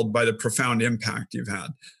humbled by the profound impact you've had.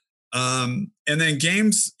 And then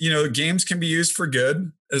games can be used for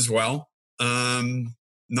good as well.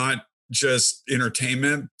 Not just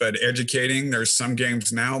entertainment, but educating. There's some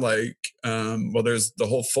games now like, there's the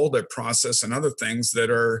whole fold-it process and other things that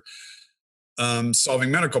are solving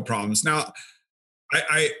medical problems. Now,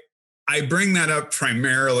 I bring that up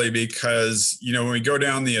primarily because, when we go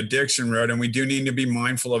down the addiction road, and we do need to be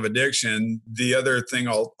mindful of addiction, the other thing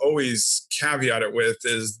I'll always caveat it with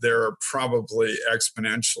is there are probably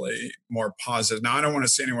exponentially more positive. Now, I don't want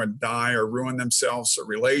to see anyone die or ruin themselves or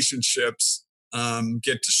relationships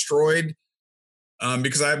get destroyed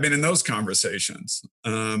because I've been in those conversations.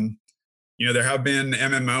 There have been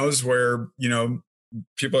MMOs where,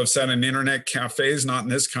 people have sat in internet cafes, not in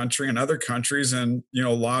this country, in other countries, and,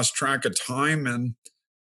 lost track of time and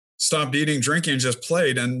stopped eating, drinking, and just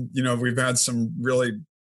played. And, we've had some really,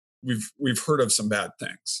 we've heard of some bad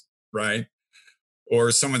things, right?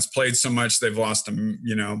 Or someone's played so much they've lost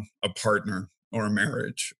a partner or a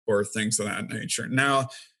marriage or things of that nature. Now,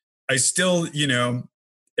 I still,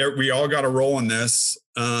 we all got a role in this.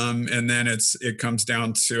 And then it comes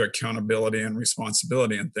down to accountability and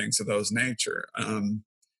responsibility and things of those nature.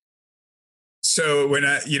 So when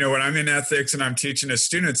I'm in ethics and I'm teaching to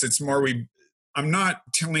students, it's more, I'm not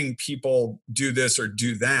telling people do this or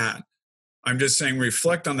do that. I'm just saying,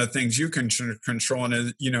 reflect on the things you can control.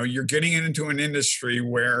 And, you're getting into an industry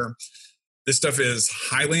where this stuff is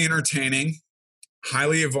highly entertaining.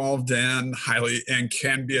 highly evolved in, and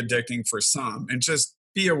can be addicting for some. And just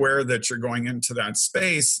be aware that you're going into that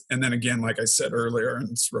space. And then again, like I said earlier, and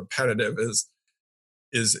it's repetitive,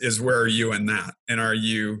 is where are you in that? And are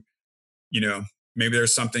you, maybe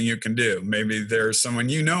there's something you can do. Maybe there's someone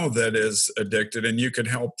that is addicted and you could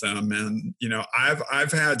help them. And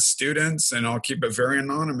I've had students, and I'll keep it very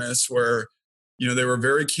anonymous, where they were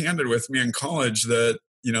very candid with me in college that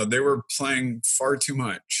they were playing far too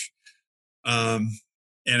much.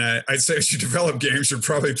 And I'd say as you develop games, you're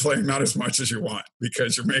probably playing not as much as you want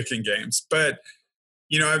because you're making games. But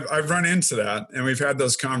I've run into that, and we've had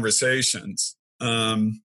those conversations.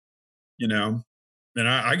 And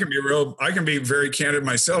I can be very candid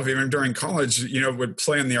myself. Even during college, would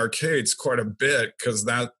play in the arcades quite a bit because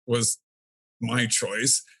that was my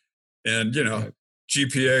choice. And,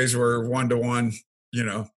 GPAs were 1-to-1,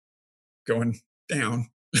 going down.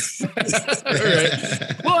 Right.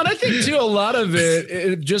 Well, and I think too, a lot of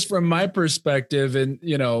it, just from my perspective, and,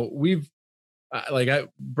 we've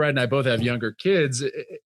Brad and I both have younger kids.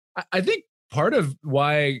 I think part of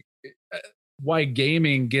why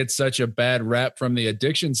gaming gets such a bad rap from the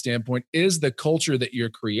addiction standpoint is the culture that you're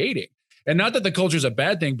creating. And not that the culture is a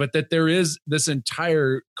bad thing, but that there is this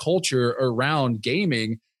entire culture around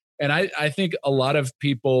gaming. And I think a lot of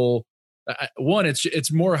people, one,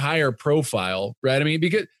 it's more higher profile, right? I mean,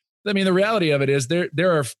 the reality of it is there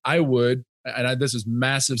are, this is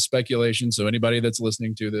massive speculation, so anybody that's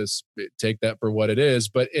listening to this, take that for what it is.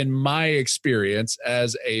 But in my experience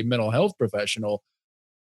as a mental health professional,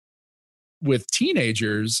 with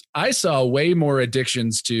teenagers, I saw way more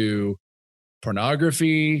addictions to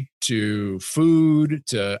pornography, to food,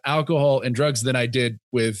 to alcohol and drugs than I did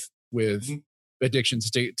with addictions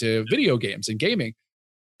to video games and gaming.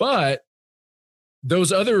 But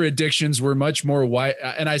those other addictions were much more wide,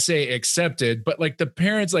 and I say accepted, but like the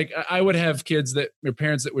parents, like I would have parents that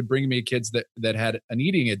would bring me kids that had an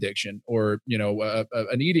eating addiction or,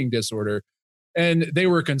 an eating disorder, and they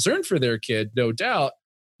were concerned for their kid, no doubt.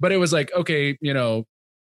 But it was like, okay,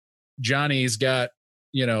 Johnny's got,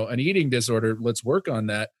 an eating disorder. Let's work on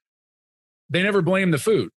that. They never blamed the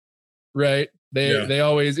food, right? They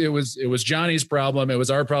always, it was Johnny's problem. It was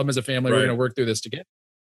our problem as a family. Right. We're going to work through this together.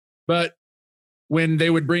 But when they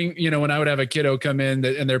would bring, when I would have a kiddo come in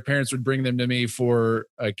and their parents would bring them to me for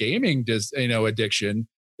a gaming, addiction,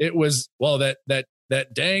 it was, well, that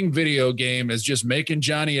dang video game is just making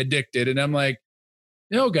Johnny addicted. And I'm like,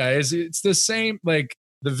 no, guys, it's the same. Like,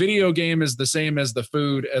 the video game is the same as the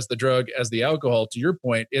food, as the drug, as the alcohol. To your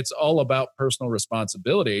point, it's all about personal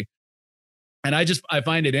responsibility. And I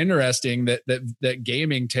find it interesting that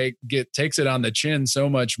gaming takes it on the chin so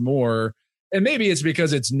much more. And maybe it's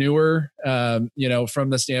because it's newer, from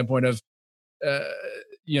the standpoint of,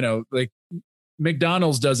 like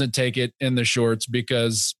McDonald's doesn't take it in the shorts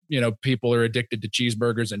because, people are addicted to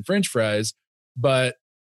cheeseburgers and French fries, but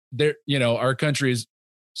our country's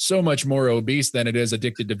so much more obese than it is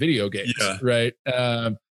addicted to video games. Yeah. Right.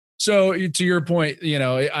 So to your point,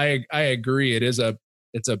 I agree. It's at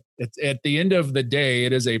the end of the day,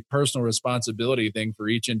 it is a personal responsibility thing for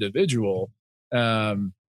each individual.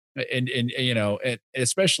 And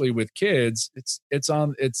especially with kids, if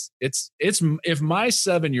my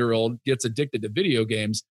 7-year-old gets addicted to video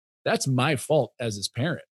games, that's my fault as his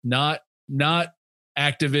parent, not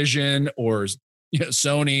Activision or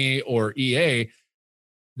Sony or EA.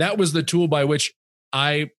 That was the tool by which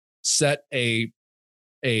I set a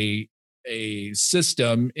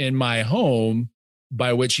system in my home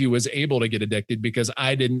by which he was able to get addicted, because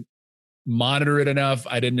I didn't monitor it enough.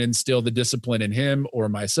 I didn't instill the discipline in him or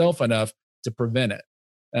myself enough to prevent it.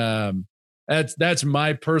 That's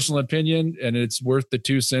my personal opinion, and it's worth the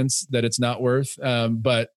 2 cents that it's not worth.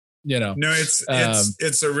 But no,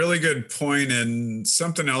 it's a really good point, and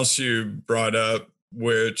something else you brought up,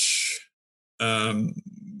 which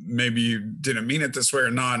maybe you didn't mean it this way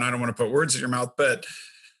or not, and I don't want to put words in your mouth, but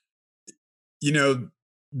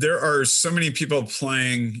there are so many people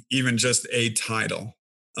playing even just a title,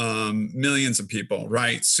 millions of people,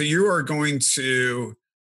 right? So you are going to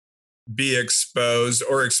be exposed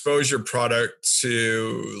or expose your product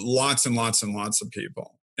to lots and lots and lots of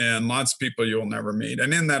people, and lots of people you will never meet.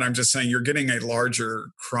 And in that, I'm just saying you're getting a larger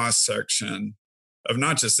cross section of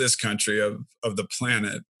not just this country, of the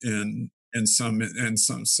planet in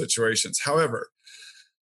some situations. However,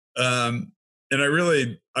 and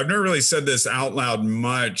I've never really said this out loud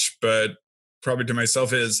much, but probably to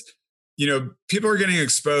myself is, people are getting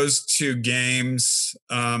exposed to games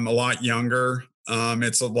a lot younger.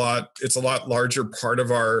 It's a lot larger part of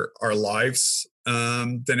our lives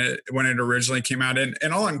than when it originally came out.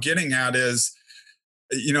 And all I'm getting at is,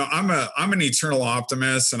 I'm an eternal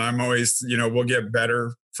optimist, and I'm always, we'll get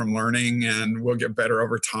better from learning, and we'll get better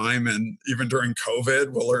over time. And even during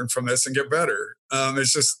COVID, we'll learn from this and get better.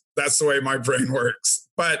 It's just, that's the way my brain works.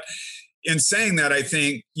 But in saying that, I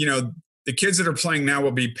think, the kids that are playing now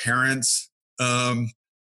will be parents.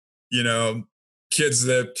 You know, kids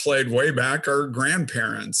that played way back are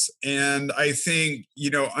grandparents. And I think,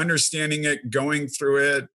 understanding it, going through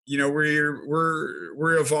it,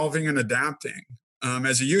 we're evolving and adapting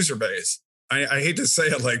as a user base. I hate to say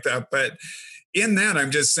it like that, but in that,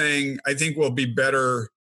 I'm just saying, I think we'll be better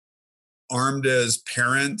armed as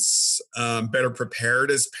parents, better prepared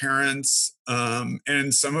as parents.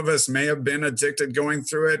 And some of us may have been addicted going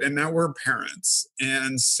through it, and now we're parents.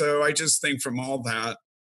 And so I just think from all that,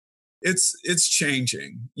 it's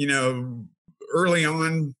changing. Early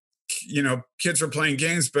on, kids were playing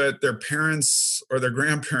games, but their parents or their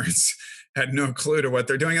grandparents had no clue to what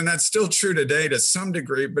they're doing. And that's still true today to some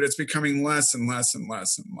degree, but it's becoming less and less and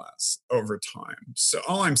less and less over time. So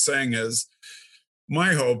all I'm saying is,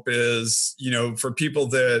 my hope is, for people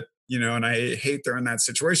that, and I hate they're in that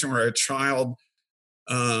situation where a child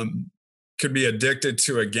could be addicted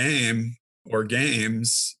to a game or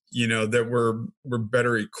games, that we're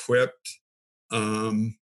better equipped,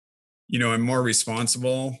 and more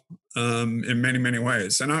responsible in many, many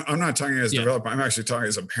ways. And I'm not talking as a developer, I'm actually talking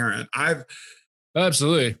as a parent.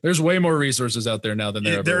 Absolutely. There's way more resources out there now than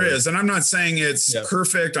there is. And I'm not saying it's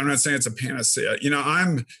perfect. I'm not saying it's a panacea.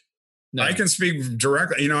 I can speak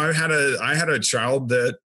directly. I had a child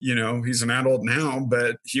that, he's an adult now,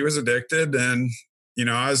 but he was addicted, and,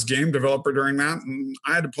 I was game developer during that, and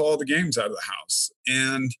I had to pull all the games out of the house.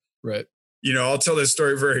 And, right. I'll tell this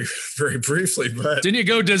story very, very briefly, but didn't you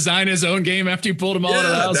go design his own game after you pulled him all out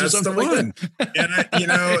of the house? That's or something the one. Like that?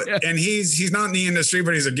 And and he's not in the industry,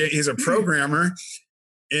 but he's a programmer.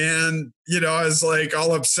 And, I was like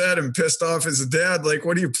all upset and pissed off as a dad, like,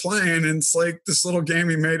 what are you playing? And it's like this little game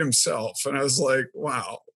he made himself. And I was like,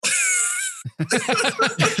 wow.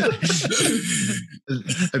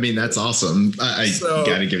 I mean, that's awesome. I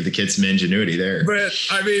got to give the kids some ingenuity there. But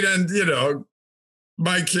I mean, and,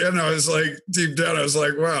 my kid, I was like, deep down, I was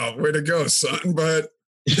like, wow, way to go, son. But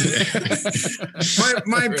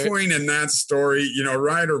my point in that story,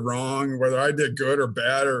 right or wrong, whether I did good or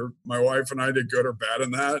bad, or my wife and I did good or bad in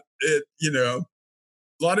that, a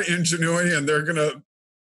lot of ingenuity, and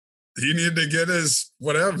he needed to get his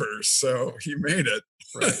whatever. So he made it.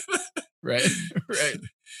 Right.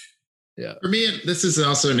 Yeah. For me, this is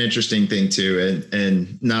also an interesting thing too.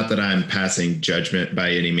 And not that I'm passing judgment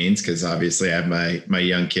by any means, because obviously I have my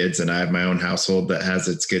young kids, and I have my own household that has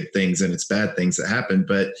its good things and its bad things that happen.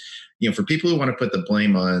 But, for people who want to put the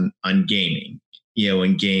blame on gaming,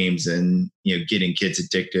 and games, and, getting kids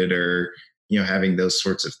addicted, or, having those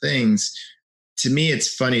sorts of things, to me,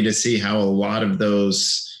 it's funny to see how a lot of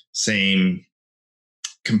those same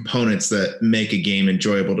components that make a game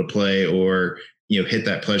enjoyable to play, or hit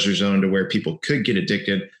that pleasure zone to where people could get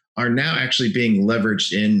addicted, are now actually being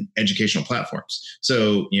leveraged in educational platforms.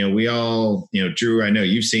 So, we all, Drew, I know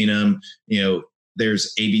you've seen them,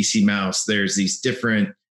 there's ABC Mouse, there's these different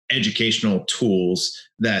educational tools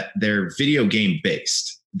that they're video game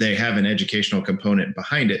based. They have an educational component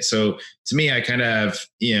behind it. So to me, I kind of have,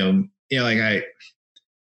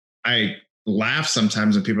 I laugh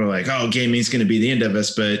sometimes when people are like, oh, gaming is going to be the end of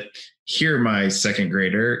us. But here, my second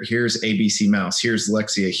grader, here's ABC Mouse, here's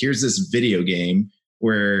Lexia, here's this video game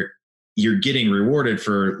where you're getting rewarded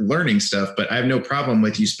for learning stuff. But I have no problem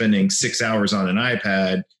with you spending 6 hours on an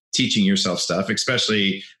iPad teaching yourself stuff,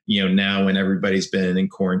 especially, now when everybody's been in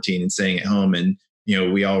quarantine and staying at home. And,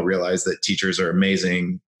 we all realize that teachers are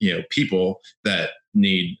amazing, people that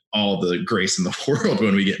need all the grace in the world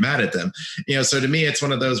when we get mad at them. So to me, it's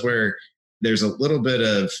one of those where there's a little bit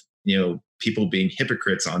of, people being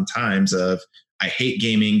hypocrites on times of, I hate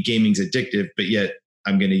gaming, gaming's addictive, but yet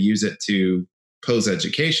I'm going to use it to pose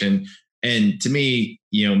education. And to me,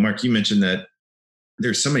 Mark, you mentioned that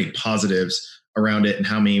there's so many positives around it and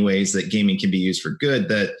how many ways that gaming can be used for good,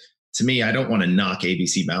 that to me, I don't want to knock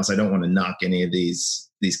ABC Mouse. I don't want to knock any of these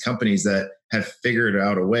companies that have figured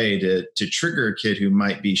out a way to trigger a kid who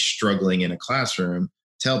might be struggling in a classroom,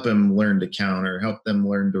 to help him learn to count or help them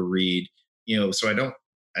learn to read. So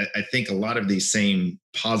I think a lot of these same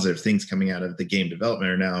positive things coming out of the game development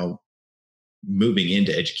are now moving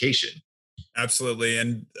into education. Absolutely.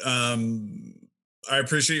 And I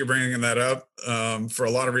appreciate you bringing that up for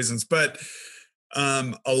a lot of reasons, but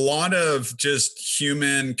a lot of just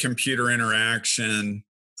human computer interaction,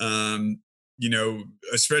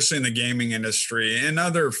 especially in the gaming industry and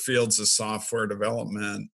other fields of software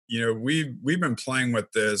development, we've been playing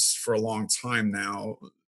with this for a long time now,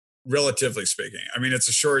 relatively speaking. I mean, it's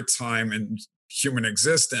a short time in human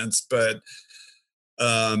existence, but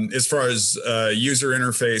as far as user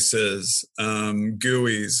interfaces,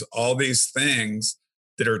 GUIs, all these things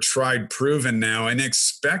that are tried, proven now, and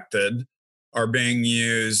expected are being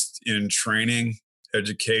used in training,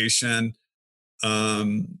 education.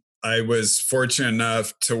 I was fortunate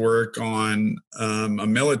enough to work on a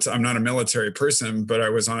military. I'm not a military person, but I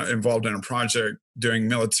was involved in a project doing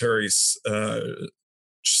military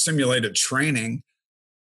simulated training,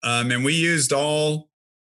 and we used all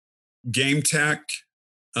game tech.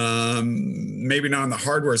 Maybe not on the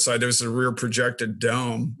hardware side. There was a rear projected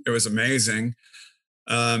dome. It was amazing,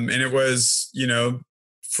 and it was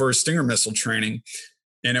for Stinger missile training,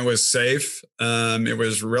 and it was safe. It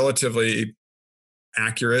was relatively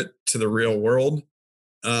accurate to the real world.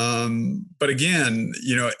 But again,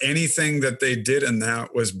 anything that they did in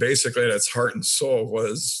that was basically at its heart and soul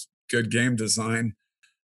was good game design.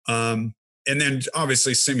 And then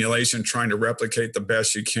obviously simulation, trying to replicate the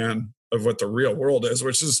best you can of what the real world is,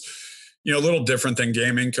 which is, a little different than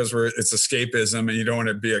gaming because it's escapism and you don't want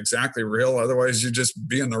to be exactly real. Otherwise you just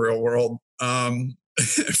be in the real world.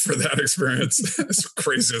 For that experience, as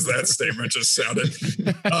crazy as that statement just sounded.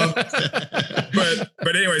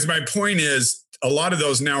 But anyways, my point is a lot of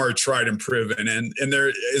those now are tried and proven. And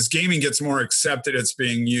there, as gaming gets more accepted, it's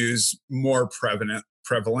being used more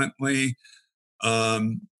prevalently.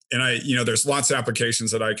 And there's lots of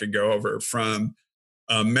applications that I could go over, from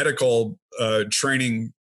medical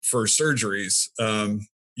training for surgeries,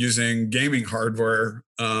 using gaming hardware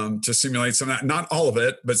to simulate some of that. Not all of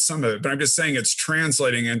it, but some of it. But I'm just saying it's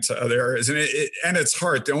translating into other areas. And and it's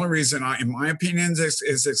hard. The only reason in my opinion,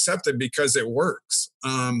 is accepted because it works.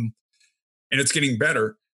 And it's getting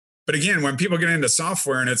better. But again, when people get into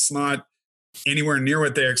software and it's not anywhere near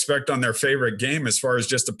what they expect on their favorite game as far as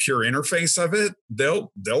just a pure interface of it,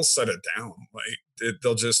 they'll set it down. Like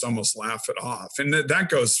they'll just almost laugh it off. And that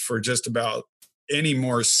goes for just about any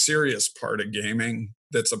more serious part of gaming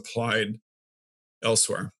that's applied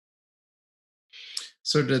elsewhere.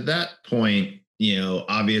 So to that point,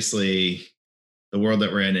 obviously the world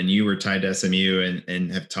that we're in, and you were tied to SMU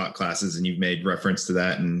and have taught classes, and you've made reference to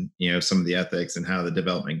that and, some of the ethics and how the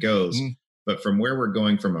development goes. Mm. But from where we're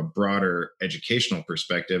going from a broader educational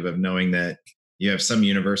perspective of knowing that you have some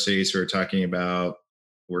universities who are talking about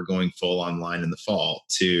we're going full online in the fall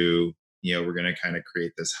to, we're going to kind of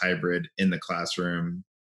create this hybrid in the classroom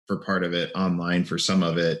for part of it, online for some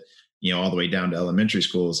of it, all the way down to elementary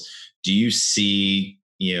schools. Do you see,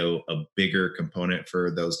 a bigger component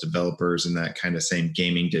for those developers and that kind of same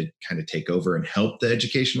gaming to kind of take over and help the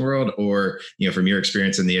education world? Or, from your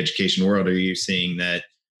experience in the education world, are you seeing that,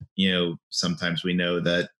 sometimes we know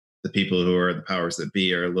that the people who are the powers that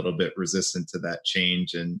be are a little bit resistant to that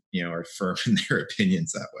change and, are firm in their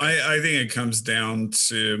opinions that way? I think it comes down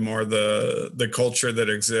to more the culture that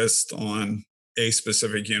exists on a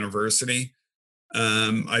specific university.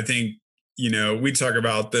 I think, we talk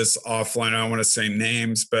about this offline. I don't want to say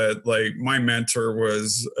names, but like my mentor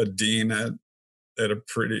was a dean at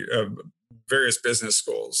various business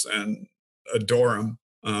schools, and adore him.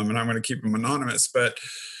 And I'm going to keep him anonymous, but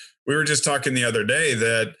we were just talking the other day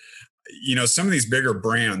that, some of these bigger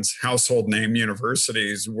brands, household name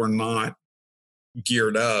universities, were not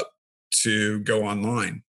geared up to go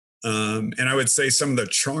online. And I would say some of the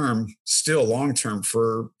charm still long-term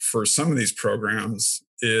for some of these programs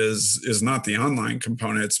is not the online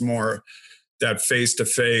component. It's more that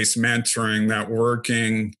face-to-face mentoring, that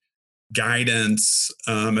working guidance,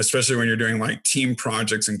 especially when you're doing like team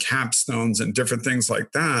projects and capstones and different things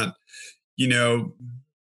like that.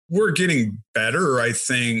 We're getting better, I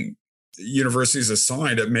think, universities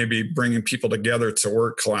aside, at maybe bringing people together to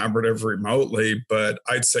work collaborative remotely. But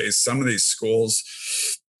I'd say some of these schools,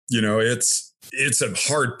 it's a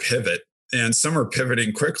hard pivot, and some are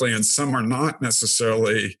pivoting quickly and some are not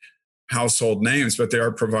necessarily household names, but they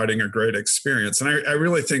are providing a great experience. And I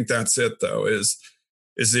really think that's it, though, is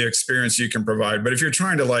the experience you can provide. But if you're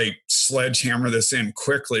trying to like sledgehammer this in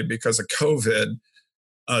quickly because of COVID,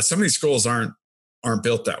 some of these schools aren't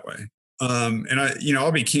built that way. And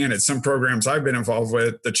I'll be candid. Some programs I've been involved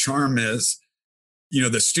with, the charm is,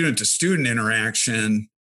 the student to student interaction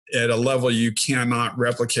at a level you cannot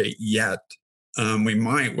replicate yet. We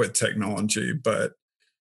might with technology, but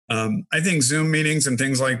I think Zoom meetings and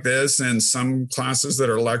things like this and some classes that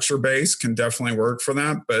are lecture based can definitely work for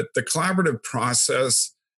that. But the collaborative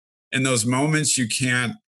process and those moments you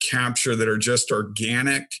can't capture that are just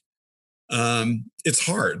organic, it's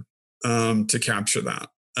hard to capture that.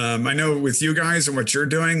 I know with you guys and what you're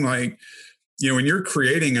doing, like when you're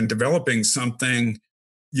creating and developing something,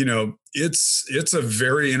 it's a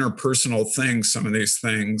very interpersonal thing, some of these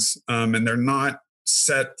things, and they're not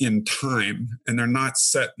set in time and they're not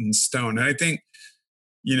set in stone. And I think,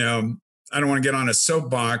 I don't want to get on a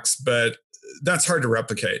soapbox, but that's hard to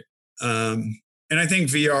replicate. And I think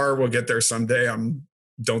VR will get there someday.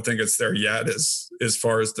 Don't think it's there yet as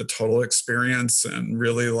far as the total experience and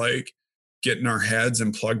really like getting our heads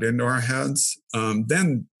and plugged into our heads.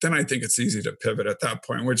 Then I think it's easy to pivot at that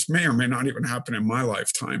point, which may or may not even happen in my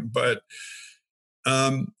lifetime. But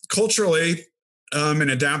culturally and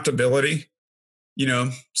adaptability,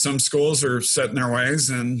 some schools are set in their ways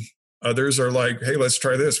and others are like, hey, let's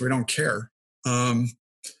try this. We don't care.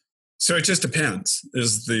 So it just depends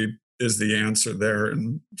is the answer there.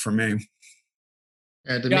 And for me.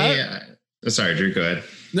 Sorry, Drew, go ahead.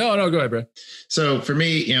 No, go ahead, bro. So for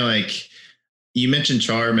me, like you mentioned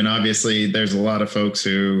charm, and obviously there's a lot of folks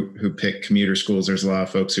who pick commuter schools. There's a lot of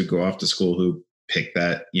folks who go off to school who pick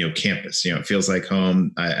that, campus, it feels like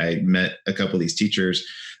home. I met a couple of these teachers,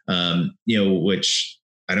 which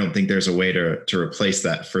I don't think there's a way to replace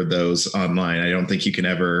that for those online. I don't think you can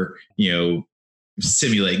ever,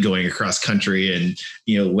 simulate going across country and,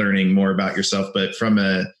 learning more about yourself. But from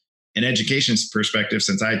an education perspective,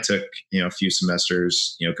 since I took, a few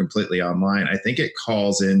semesters, completely online, I think it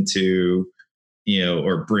calls into,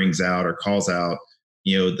 or brings out or calls out,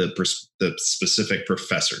 the specific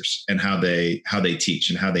professors and how they teach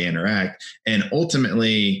and how they interact. And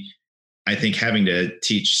ultimately, I think having to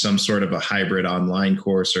teach some sort of a hybrid online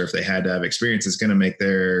course, or if they had to have experience, is going to make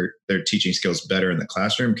their teaching skills better in the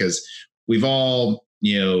classroom, because we've all,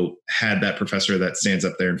 had that professor that stands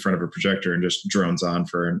up there in front of a projector and just drones on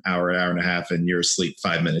for an hour and a half, and you're asleep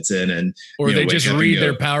 5 minutes in, and or they just read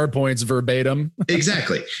their PowerPoints verbatim.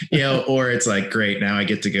 Exactly. Or it's like, great, now I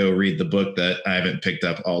get to go read the book that I haven't picked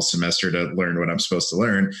up all semester to learn what I'm supposed to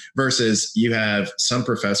learn, versus you have some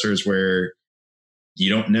professors where you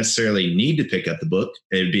don't necessarily need to pick up the book.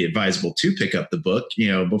 It would be advisable to pick up the book,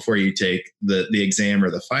 before you take the exam or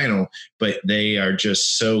the final, but they are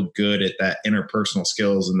just so good at that interpersonal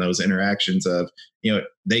skills and those interactions of,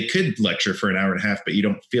 they could lecture for an hour and a half, but you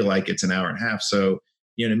don't feel like it's an hour and a half. So,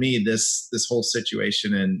 to me, this whole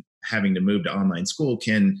situation and having to move to online school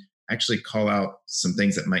can actually call out some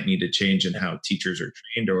things that might need to change in how teachers are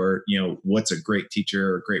trained, or, what's a great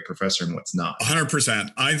teacher or great professor and what's not. 100%.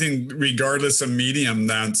 I think regardless of medium,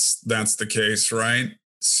 that's the case, right?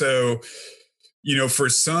 So, for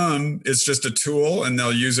some, it's just a tool and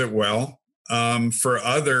they'll use it well. For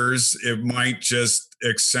others, it might just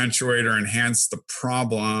accentuate or enhance the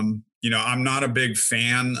problem. I'm not a big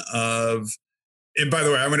fan of, and by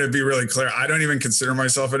the way, I'm going to be really clear. I don't even consider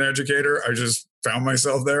myself an educator. I just found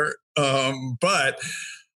myself there. But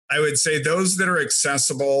I would say those that are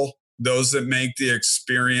accessible, those that make the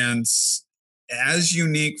experience as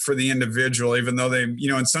unique for the individual, even though they,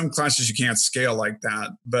 in some classes you can't scale like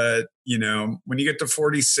that. But, when you get to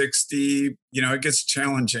 40, 60, it gets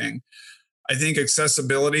challenging. I think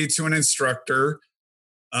accessibility to an instructor,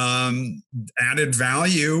 added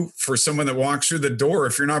value for someone that walks through the door.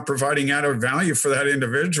 If you're not providing added value for that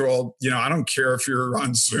individual, I don't care if you're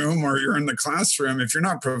on Zoom or you're in the classroom. If you're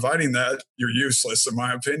not providing that, you're useless, in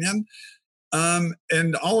my opinion.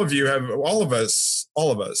 And all of us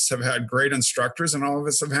have had great instructors, and all of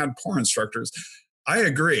us have had poor instructors. I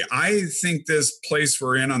agree. I think this place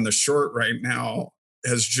we're in on the short right now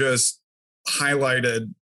has just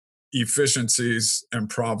highlighted efficiencies and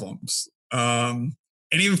problems. And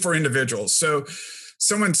even for individuals. So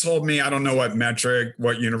someone told me, I don't know what metric,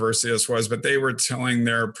 what university this was, but they were telling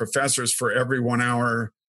their professors for every 1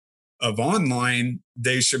 hour of online,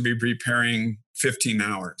 they should be preparing 15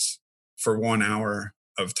 hours for 1 hour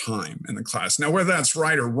of time in the class. Now, whether that's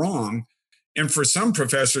right or wrong, and for some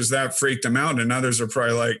professors that freaked them out, and others are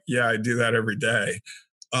probably like, yeah, I do that every day.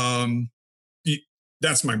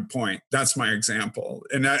 That's my point. That's my example.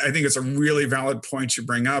 And I think it's a really valid point you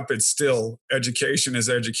bring up. It's still, education is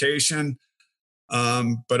education.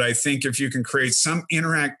 But I think if you can create some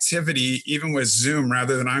interactivity, even with Zoom,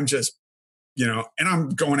 rather than I'm just, and I'm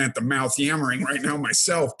going at the mouth yammering right now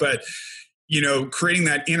myself, but, creating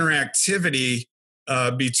that interactivity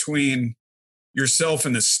between yourself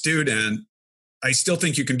and the student, I still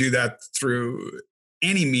think you can do that through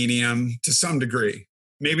any medium to some degree.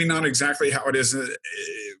 Maybe not exactly how it is,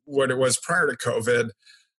 what it was prior to COVID,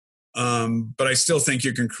 but I still think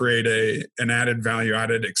you can create an added value,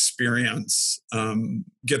 added experience,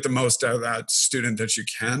 get the most out of that student that you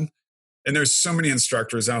can. And there's so many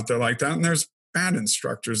instructors out there like that, and there's bad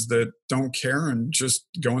instructors that don't care and just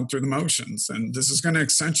going through the motions. And this is going to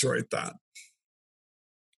accentuate that.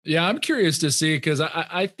 Yeah, I'm curious to see, because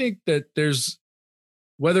I think that there's,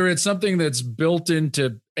 whether it's something that's built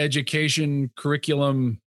into education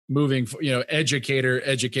curriculum educator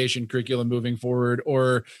education curriculum moving forward,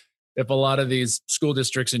 or if a lot of these school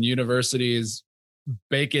districts and universities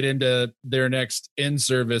bake it into their next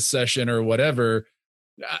in-service session or whatever.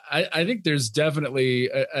 I think there's definitely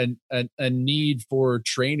a need for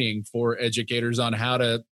training for educators on how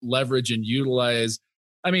to leverage and utilize.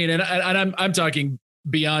 I mean, and I'm talking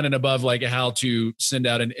beyond and above like how to send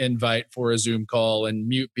out an invite for a Zoom call and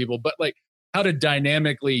mute people, but like how to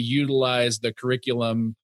dynamically utilize the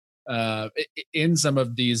curriculum in some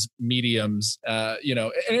of these mediums.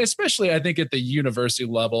 And especially I think at the university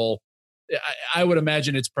level, I would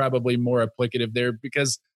imagine it's probably more applicative there,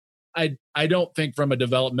 because I don't think from a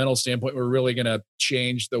developmental standpoint we're really going to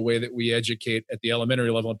change the way that we educate at the elementary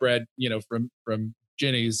level. And Brad, from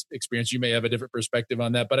Jenny's experience, you may have a different perspective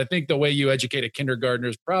on that, but I think the way you educate a kindergartner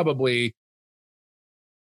is probably,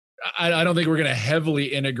 I don't think we're going to heavily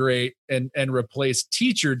integrate and replace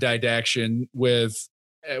teacher didaction with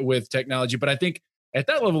technology. But I think at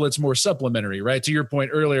that level, it's more supplementary, right? To your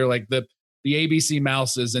point earlier, like the ABC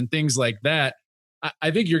mouses and things like that. I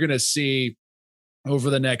think you're going to see over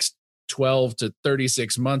the next 12 to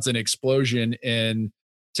 36 months an explosion in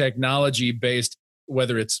technology based,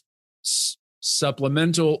 whether it's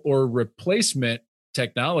supplemental or replacement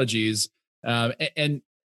technologies. And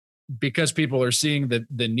because people are seeing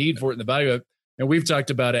the need for it and the value of it. And we've talked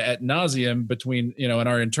about it ad nauseum between, in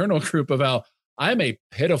our internal group of how I'm a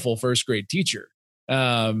pitiful first grade teacher.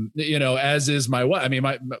 As is my wife. I mean,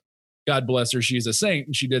 my God bless her, she's a saint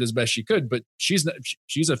and she did as best she could, but she's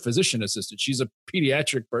a physician assistant. She's a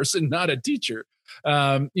pediatric person, not a teacher.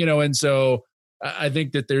 And so I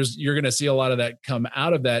think that you're going to see a lot of that come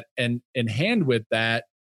out of that, and in hand with that,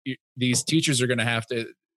 these teachers are going to have to,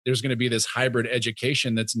 there's going to be this hybrid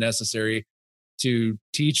education that's necessary to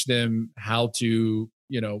teach them how to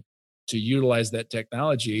utilize that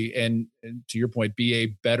technology and to your point, be a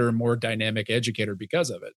better, more dynamic educator because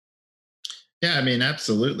of it. Yeah, I mean,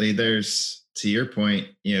 absolutely. To your point,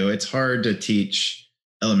 it's hard to teach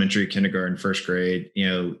elementary, kindergarten, first grade.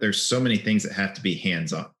 There's so many things that have to be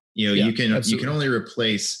hands-on. Yeah, you can absolutely. only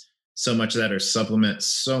replace so much of that or supplement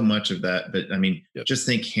so much of that. But I mean, Yep. Just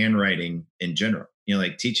think handwriting in general.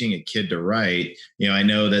 Like teaching a kid to write. I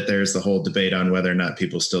know that there's the whole debate on whether or not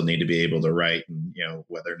people still need to be able to write, and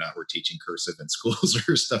whether or not we're teaching cursive in schools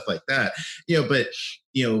or stuff like that. But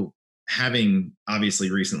having obviously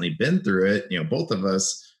recently been through it, both of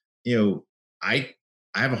us, I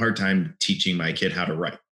have a hard time teaching my kid how to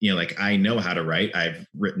write. Like I know how to write. I've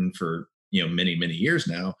written for many, many years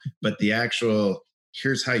now, but the actual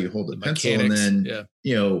here's how you hold a pencil, mechanics, and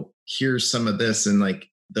then here's some of this, and like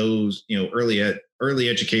those early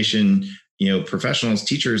education professionals,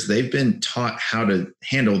 teachers, they've been taught how to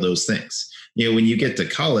handle those things. When you get to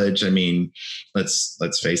college, I mean, let's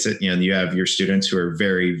face it, you have your students who are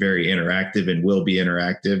very, very interactive and will be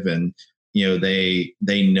interactive, and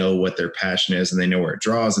they know what their passion is and they know where it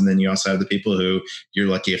draws. And then you also have the people who you're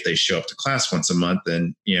lucky if they show up to class once a month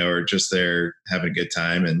and are just there having a good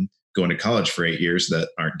time and going to college for 8 years that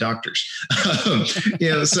aren't doctors.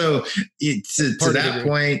 So to that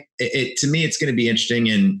point, to me, it's going to be interesting.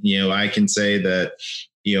 And, I can say that,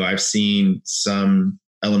 I've seen some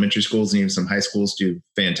elementary schools and even some high schools do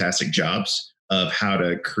fantastic jobs of how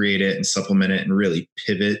to create it and supplement it and really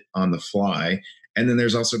pivot on the fly. And then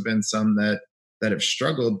there's also been some that have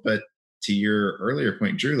struggled. But to your earlier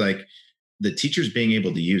point, Drew, like the teachers being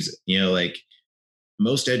able to use it, like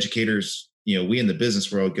most educators, we in the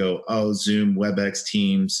business world go, oh, Zoom, WebEx,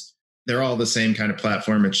 Teams, they're all the same kind of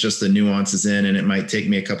platform. It's just the nuances in, and it might take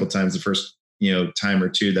me a couple of times the first, time or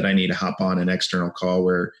two that I need to hop on an external call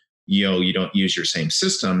where, you don't use your same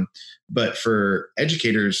system. But for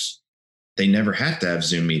educators, they never have to have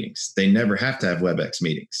Zoom meetings. They never have to have WebEx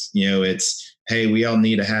meetings. It's, hey, we all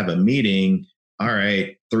need to have a meeting. All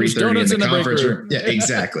right, 3:30 in the conference room. Yeah,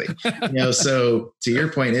 exactly. So to your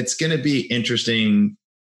point, it's going to be interesting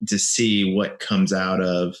to see what comes out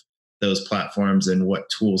of those platforms and what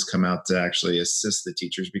tools come out to actually assist the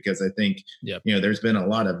teachers, because I think, there's been a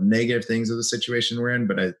lot of negative things of the situation we're in,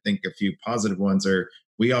 but I think a few positive ones are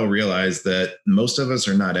we all realize that most of us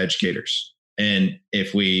are not educators. And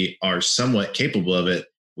if we are somewhat capable of it,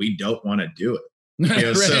 we don't want to do it.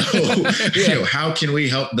 So, how can we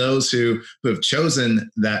help those who have chosen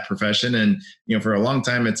that profession? And, for a long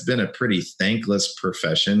time, it's been a pretty thankless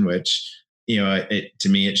profession, which, to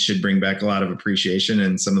me, it should bring back a lot of appreciation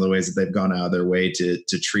and some of the ways that they've gone out of their way to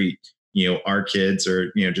treat, our kids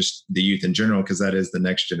or, just the youth in general, because that is the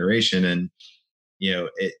next generation. And,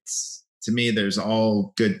 to me, there's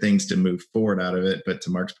all good things to move forward out of it. But to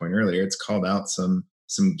Mark's point earlier, it's called out some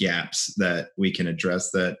gaps that we can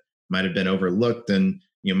address that might have been overlooked, and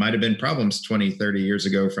might have been problems 20, 30 years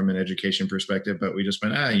ago from an education perspective, but we just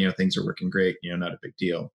went, things are working great, not a big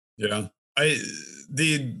deal. Yeah.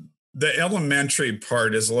 The elementary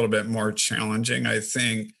part is a little bit more challenging, I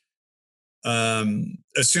think.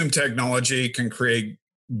 Assume technology can create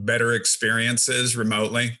better experiences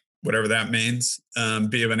remotely, whatever that means.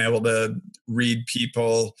 Being able to read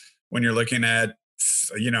people when you're looking at,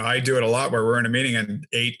 I do it a lot where we're in a meeting and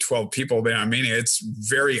 8, 12 people will be on a meeting. It's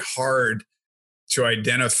very hard to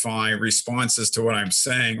identify responses to what I'm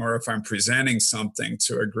saying, or if I'm presenting something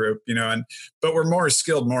to a group, but we're more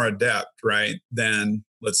skilled, more adept, right? Than,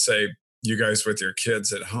 let's say, you guys with your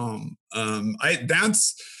kids at home.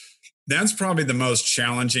 That's probably the most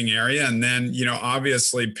challenging area. And then,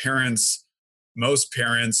 obviously most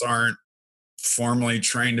parents aren't formally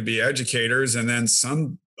trained to be educators. And then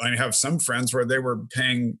I have some friends where they were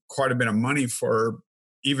paying quite a bit of money for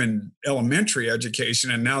even elementary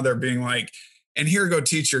education. And now they're being like, and here, go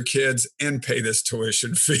teach your kids and pay this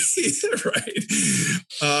tuition fee, right?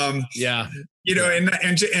 Yeah.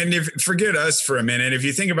 And if forget us for a minute, if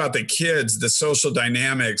you think about the kids, the social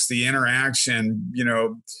dynamics, the interaction,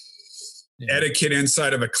 etiquette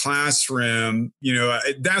inside of a classroom,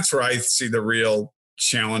 that's where I see the real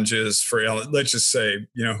challenges for, let's just say,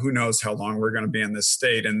 who knows how long we're going to be in this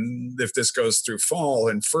state. And if this goes through fall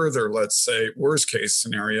and further, let's say worst case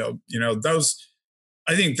scenario,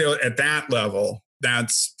 I think at that level,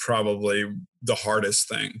 that's probably the hardest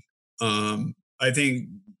thing. I think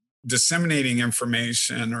disseminating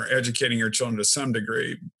information or educating your children to some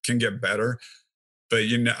degree can get better. But,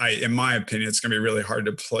 in my opinion, it's going to be really hard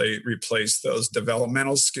to replace those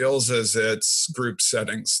developmental skills as it's group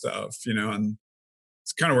setting stuff, and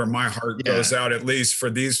it's kind of where my heart goes out, at least for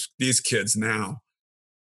these kids now.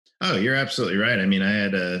 Oh, you're absolutely right. I mean, I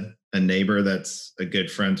had a neighbor that's a good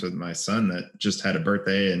friend with my son that just had a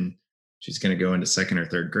birthday, and she's going to go into 2nd or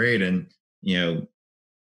 3rd grade. And,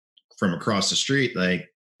 from across the street, like,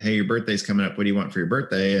 hey, your birthday's coming up. What do you want for your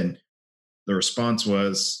birthday? And the response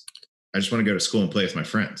was, I just want to go to school and play with my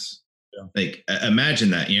friends. Yeah. Like, imagine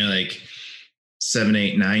that, like 7,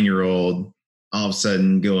 8, 9-year-old all of a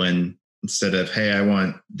sudden going, instead of, hey, I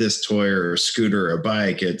want this toy or a scooter or a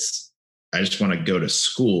bike, it's, I just want to go to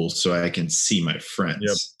school so I can see my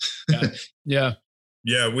friends. Yep. Yeah.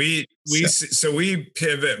 Yeah. We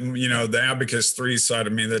pivot, the Abacus 3 side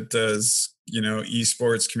of me that does,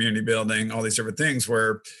 esports, community building, all these different things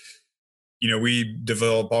where, we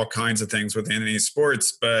develop all kinds of things within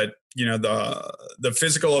esports, but, the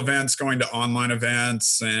physical events going to online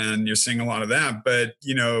events, and you're seeing a lot of that. But,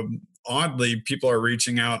 oddly, people are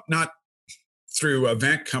reaching out, not through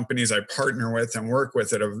event companies I partner with and work with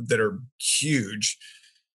that are huge.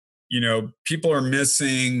 People are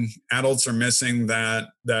missing, adults are missing that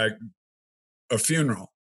a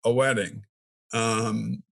funeral, a wedding,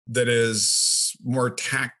 that is more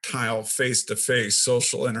tactile, face-to-face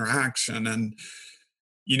social interaction. And,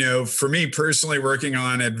 for me personally, working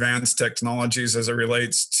on advanced technologies as it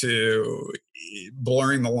relates to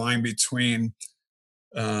blurring the line between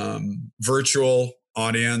virtual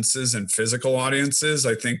audiences and physical audiences,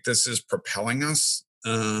 I think this is propelling us.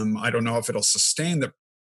 I don't know if it'll sustain the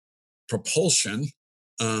propulsion,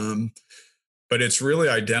 but it's really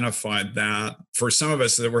identified that for some of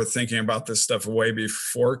us that were thinking about this stuff way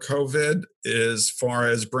before COVID, as far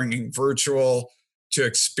as bringing virtual to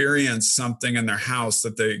experience something in their house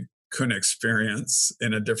that they couldn't experience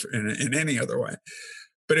in any other way.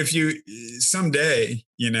 But if you someday,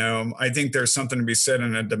 I think there's something to be said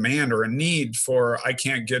in a demand or a need for, I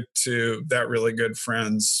can't get to that really good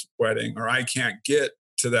friend's wedding, or I can't get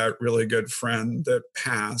to that really good friend that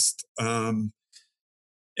passed. And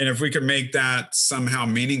if we could make that somehow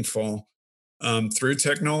meaningful through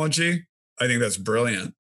technology, I think that's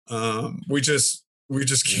brilliant. We just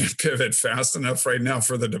can't pivot fast enough right now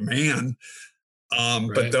for the demand. Right.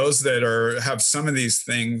 But those that have some of these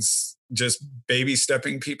things, just baby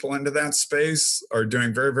stepping people into that space, are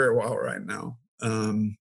doing very, very well right now.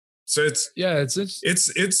 So it's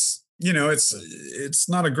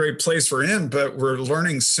not a great place we're in, but we're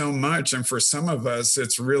learning so much. And for some of us,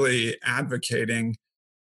 it's really advocating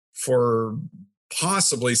for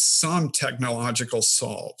possibly some technological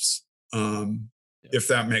solves, if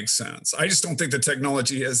that makes sense. I just don't think the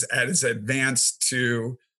technology is as advanced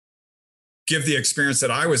to give the experience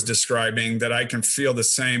that I was describing, that I can feel the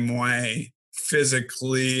same way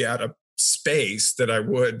physically at a space that I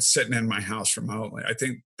would sitting in my house remotely. I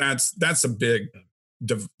think that's a big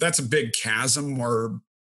chasm we're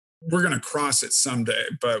we're going to cross it someday,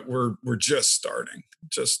 but we're just starting.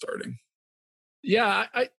 Yeah,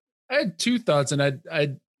 I had two thoughts, and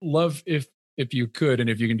I'd love if you could, and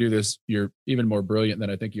if you can do this, you're even more brilliant than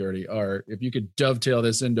I think you already are. If you could dovetail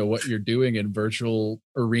this into what you're doing in virtual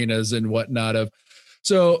arenas and whatnot.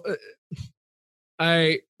 So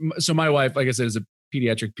so my wife, like I said, is a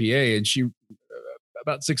pediatric PA, and she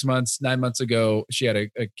about 9 months ago, she had a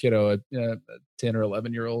kiddo, a 10 or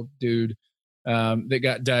 11-year-old dude that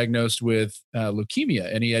got diagnosed with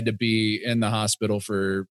leukemia, and he had to be in the hospital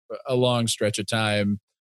for a long stretch of time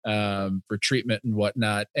for treatment and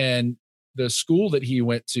whatnot. And the school that he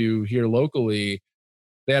went to here locally,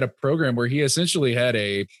 they had a program where he essentially had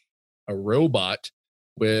a robot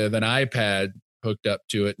with an iPad hooked up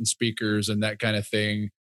to it and speakers and that kind of thing,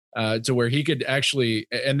 to where he could actually,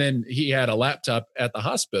 and then he had a laptop at the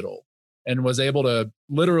hospital and was able to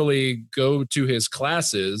literally go to his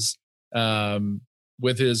classes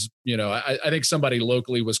with his, I think somebody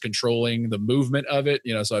locally was controlling the movement of it,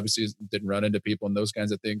 so obviously he didn't run into people and those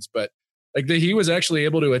kinds of things, but like he was actually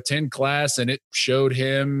able to attend class, and it showed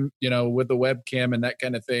him, with the webcam and that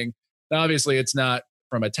kind of thing. Now, obviously it's not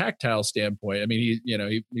from a tactile standpoint. I mean,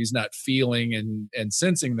 he's not feeling and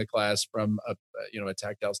sensing the class from a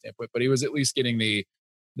tactile standpoint, but he was at least getting the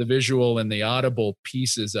visual and the audible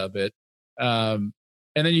pieces of it. And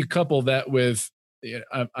then you couple that with,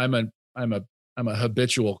 I'm a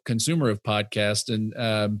habitual consumer of podcasts,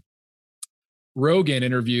 and Rogan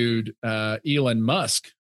interviewed Elon Musk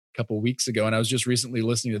a couple of weeks ago, and I was just recently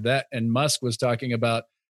listening to that, and Musk was talking about,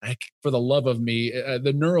 for the love of me,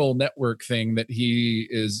 the neural network thing that he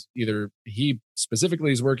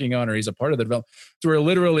specifically is working on, or he's a part of the development, to where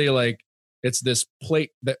literally like it's this plate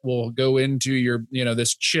that will go into your,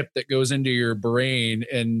 this chip that goes into your brain,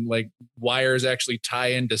 and like wires actually tie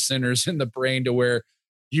into centers in the brain to where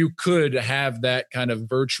you could have that kind of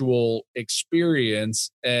virtual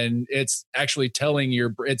experience. And it's actually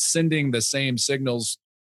it's sending the same signals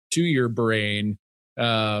to your brain,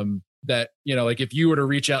 that, like if you were to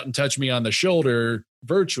reach out and touch me on the shoulder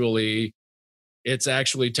virtually, it's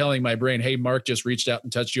actually telling my brain, hey, Mark just reached out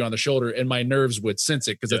and touched you on the shoulder, and my nerves would sense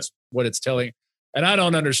it because it's what it's telling. And I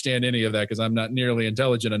don't understand any of that because I'm not nearly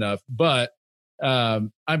intelligent enough, but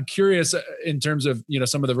I'm curious in terms of,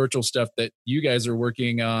 some of the virtual stuff that you guys are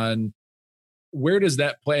working on, where does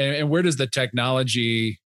that play, and where does the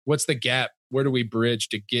technology, what's the gap? Where do we bridge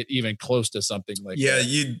to get even close to something like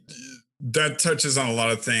that? That touches on a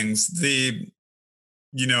lot of things. I've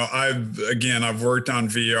worked on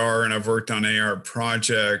VR and I've worked on AR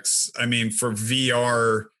projects. I mean, for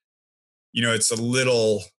VR, it's a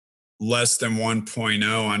little less than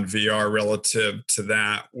 1.0 on VR relative to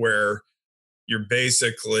that, where you're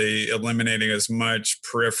basically eliminating as much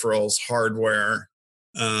peripherals, hardware,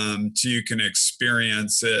 so you can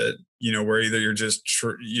experience it, where either you're just,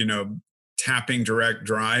 tapping direct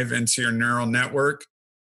drive into your neural network.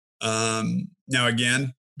 Now,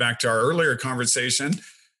 again, back to our earlier conversation,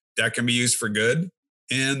 that can be used for good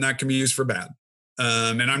and that can be used for bad.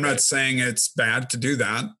 And I'm not saying it's bad to do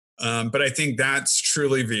that, but I think that's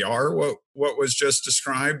truly VR, what was just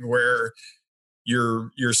described, where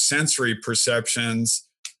your sensory perceptions,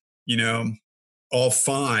 all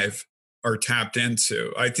five are tapped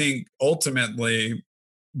into. I think ultimately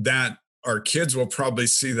that our kids will probably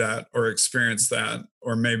see that or experience that,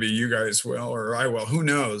 or maybe you guys will, or I will, who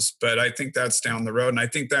knows? But I think that's down the road. And I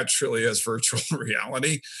think that truly is virtual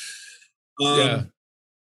reality. Yeah.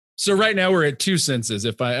 So right now we're at two senses.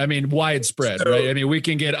 Widespread, right? I mean, we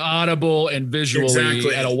can get audible and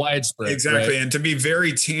visually at a widespread. Exactly. Right? And to be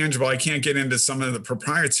very tangible, I can't get into some of the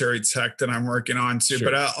proprietary tech that I'm working on too,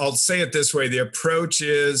 but I'll say it this way. The approach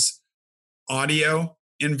is audio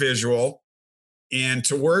and visual, and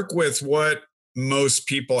to work with what most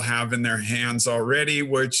people have in their hands already,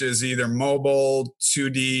 which is either mobile,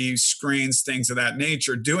 2D screens, things of that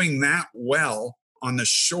nature. Doing that well on the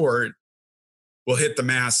short will hit the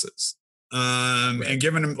masses. And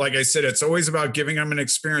giving them, like I said, it's always about giving them an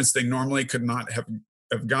experience they normally could not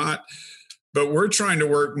have got. But we're trying to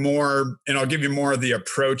work more, and I'll give you more of the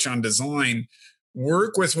approach on design.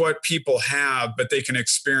 Work with what people have, but they can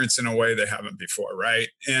experience in a way they haven't before, right?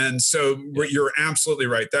 And so you're absolutely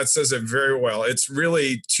right. That says it very well. It's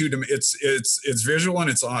really it's visual and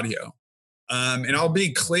it's audio. And I'll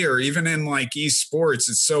be clear, even in like esports,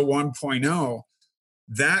 it's so 1.0,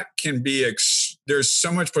 that can be, there's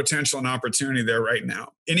so much potential and opportunity there right now.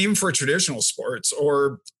 And even for traditional sports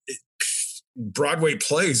or Broadway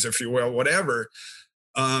plays, if you will, whatever,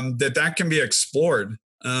 that can be explored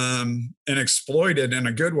and exploited in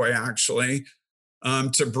a good way, actually,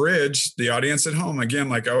 to bridge the audience at home. Again,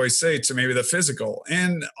 like I always say, to maybe the physical.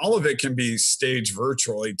 And all of it can be staged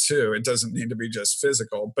virtually too. It doesn't need to be just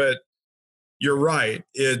physical, but you're right.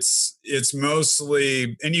 It's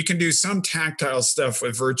mostly, and you can do some tactile stuff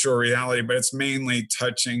with virtual reality, but it's mainly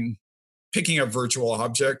touching, picking up virtual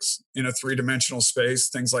objects in a 3-dimensional space,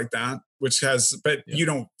 things like that, but you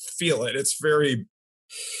don't feel it. It's very,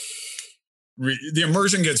 the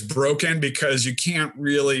immersion gets broken because you can't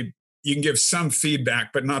really, you can give some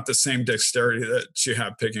feedback, but not the same dexterity that you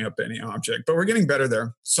have picking up any object. But we're getting better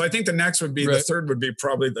there. So I think the next would be, the third would be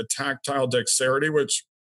probably the tactile dexterity, which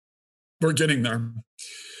we're getting there.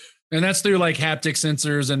 And that's through like haptic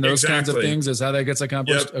sensors and those kinds of things is how that gets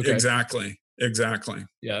accomplished? Yep, okay. Exactly.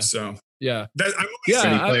 Yeah. So yeah.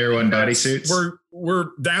 Ready Player One bodysuits.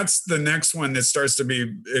 That's the next one that starts to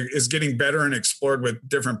be, is getting better and explored with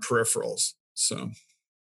different peripherals. So.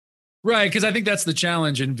 Right. Because I think that's the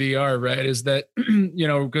challenge in VR, right? Is that,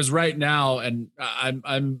 because right now, and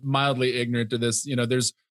I'm mildly ignorant to this,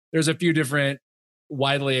 there's a few different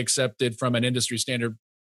widely accepted from an industry standard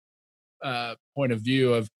point of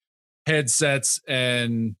view of headsets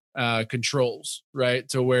and controls, right?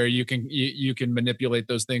 To where you can manipulate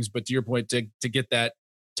those things. But to your point, to get that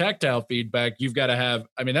tactile feedback, you've got to have,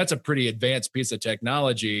 that's a pretty advanced piece of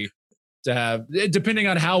technology to have, depending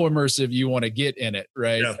on how immersive you want to get in it,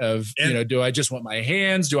 right? Yeah. Do I just want my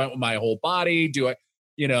hands? Do I want my whole body? Do I,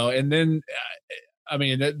 and then,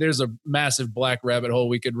 there's a massive black rabbit hole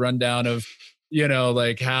we could run down of,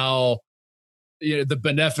 like how, the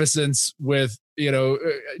beneficence with,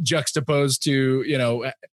 juxtaposed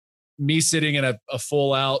to, me sitting in a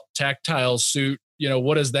full out tactile suit,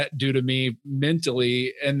 what does that do to me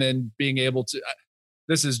mentally? And then being able to,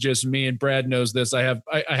 this is just me, and Brad knows this. I have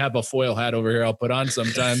a foil hat over here I'll put on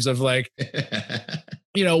sometimes of like,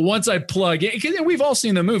 once I plug in, we've all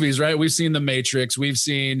seen the movies, right? We've seen The Matrix. We've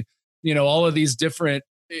seen, all of these different,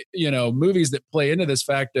 movies that play into this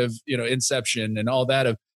fact of, Inception and all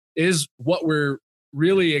that is what we're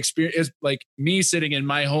really experiencing. Is like me sitting in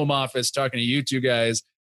my home office talking to you two guys.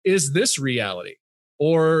 Is this reality?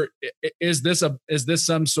 Or is this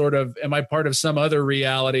some sort of, am I part of some other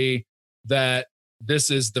reality that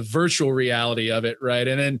this is the virtual reality of it, right?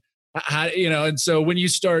 And then, and so when you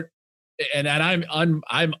start, and I'm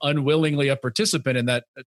unwillingly a participant in that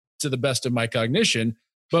to the best of my cognition,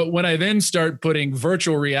 but when I then start putting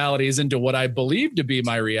virtual realities into what I believe to be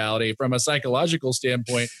my reality from a psychological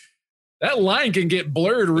standpoint, that line can get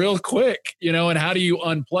blurred real quick, and how do you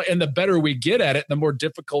unplug? And the better we get at it, the more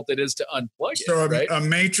difficult it is to unplug it. So right? a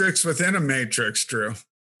matrix within a matrix, Drew.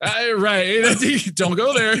 Right. Don't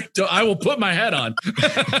go there. I will put my hat on.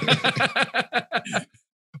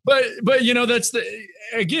 but that's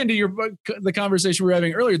again, to the conversation we were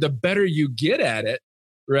having earlier, the better you get at it,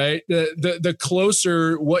 right? The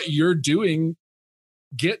closer what you're doing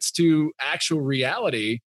gets to actual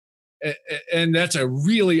reality. And that's a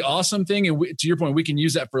really awesome thing. And to your point, we can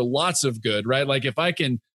use that for lots of good, right? Like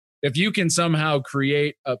if you can somehow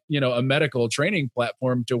create a medical training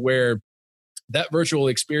platform to where that virtual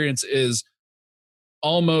experience is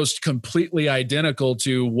almost completely identical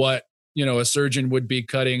to what, a surgeon would be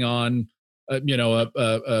cutting on,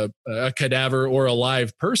 a cadaver or a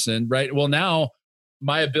live person, right? Well, now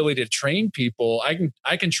my ability to train people,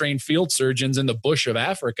 I can train field surgeons in the bush of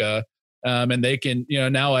Africa, and they can,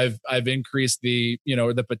 now I've increased the,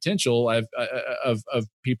 the potential of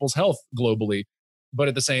people's health globally. But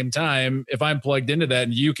at the same time, if I'm plugged into that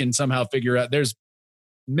and you can somehow figure out, there's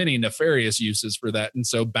many nefarious uses for that. And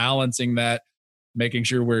so balancing that, making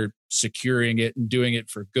sure we're securing it and doing it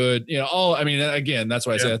for good, again, that's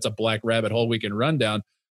why I say that's a black rabbit hole we can run down.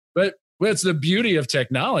 But it's the beauty of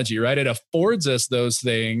technology, right? It affords us those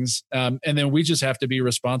things. And then we just have to be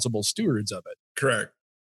responsible stewards of it. Correct.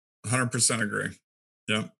 100% agree.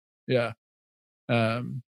 Yeah. Yeah.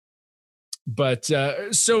 But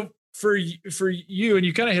so for you, and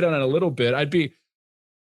you kind of hit on it a little bit,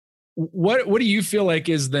 what do you feel like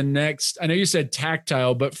is the next? I know you said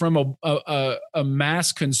tactile, but from a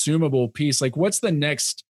mass consumable piece, like what's the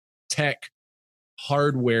next tech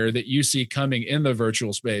hardware that you see coming in the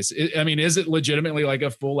virtual space? Is it legitimately like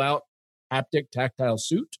a full out haptic tactile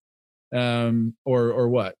suit, or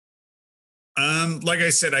what? Like I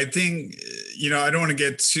said, I think, I don't want to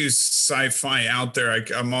get too sci-fi out there.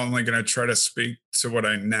 I'm only going to try to speak to what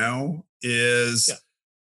I know is. Yeah.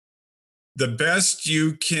 The best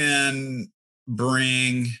you can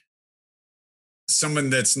bring someone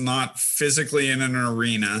that's not physically in an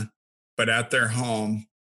arena, but at their home,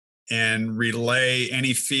 and relay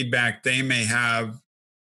any feedback they may have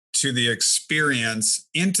to the experience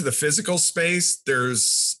into the physical space,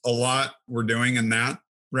 there's a lot we're doing in that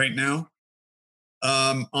right now.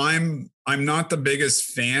 I'm not the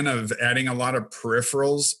biggest fan of adding a lot of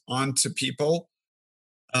peripherals onto people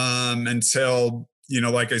until,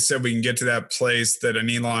 like I said, we can get to that place that an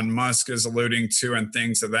Elon Musk is alluding to and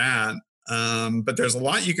things of that. But there's a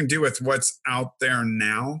lot you can do with what's out there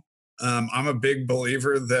now. I'm a big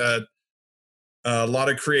believer that a lot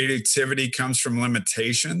of creativity comes from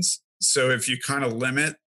limitations. So if you kind of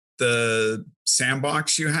limit the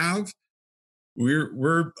sandbox you have,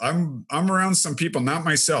 I'm around some people, not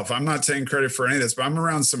myself. I'm not taking credit for any of this, but I'm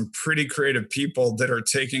around some pretty creative people that are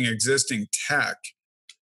taking existing tech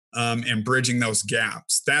and bridging those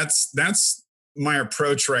gaps. That's my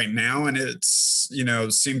approach right now, and it's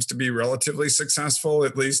seems to be relatively successful,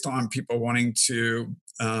 at least on people wanting to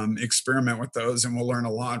experiment with those, and we'll learn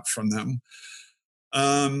a lot from them.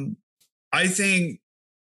 I think,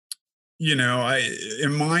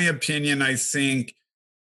 in my opinion, I think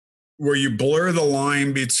where you blur the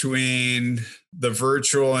line between the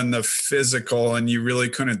virtual and the physical, and you really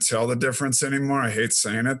couldn't tell the difference anymore. I hate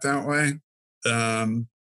saying it that way.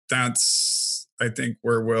 That's, I think,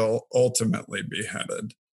 where we'll ultimately be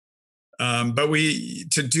headed. But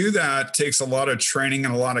to do that takes a lot of training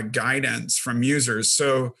and a lot of guidance from users.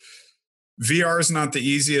 So VR is not the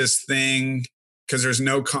easiest thing because there's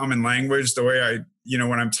no common language. The way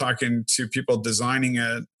when I'm talking to people designing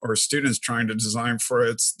it or students trying to design for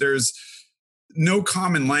it, there's no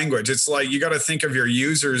common language. It's like you got to think of your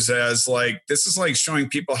users as like, this is like showing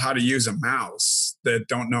people how to use a mouse that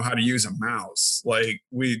don't know how to use a mouse. Like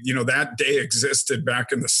that day existed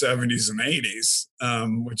back in the 70s and 80s,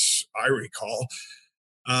 which I recall.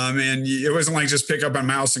 And it wasn't like just pick up a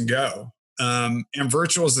mouse and go. And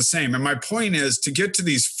virtual is the same. And my point is, to get to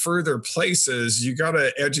these further places, you got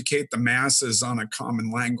to educate the masses on a common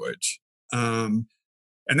language.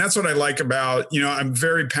 And that's what I like about, I'm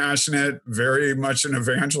very passionate, very much an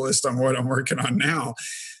evangelist on what I'm working on now.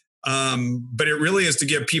 But it really is to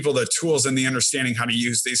give people the tools and the understanding how to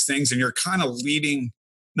use these things. And you're kind of leading,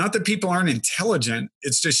 not that people aren't intelligent,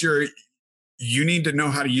 it's just you need to know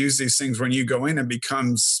how to use these things when you go in. It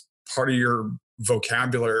becomes part of your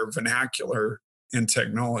vocabulary, vernacular in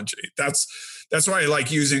technology. That's why I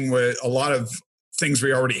like using with a lot of things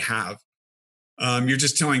we already have. You're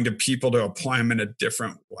just telling the people to apply them in a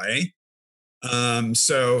different way.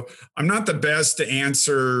 So I'm not the best to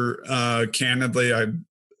answer candidly. I'm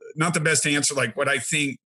not the best to answer like what I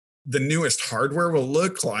think the newest hardware will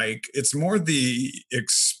look like. It's more the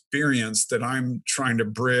experience that I'm trying to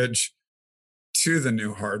bridge to the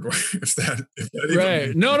new hardware. if that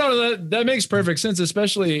right. No, that makes perfect sense,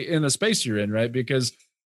 especially in the space you're in, right? Because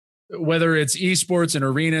whether it's esports and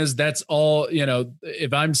arenas, that's all,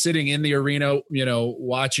 if I'm sitting in the arena,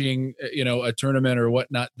 watching, a tournament or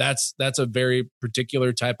whatnot, that's a very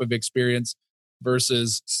particular type of experience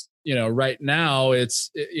versus, right now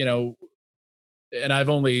it's, and I've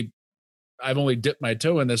only dipped my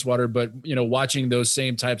toe in this water, but, watching those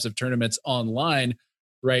same types of tournaments online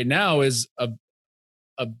right now is a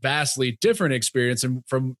vastly different experience. And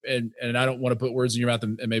I don't want to put words in your mouth,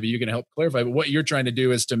 and maybe you can help clarify, but what you're trying to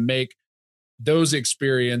do is to make those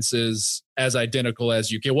experiences as identical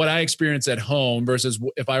as you can. What I experience at home versus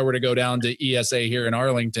if I were to go down to ESA here in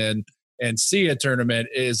Arlington and see a tournament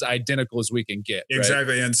is identical as we can get.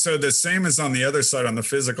 Exactly. Right? And so the same is on the other side, on the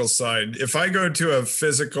physical side. If I go to a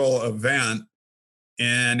physical event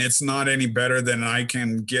and it's not any better than I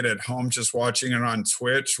can get at home just watching it on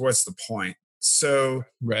Twitch, what's the point? So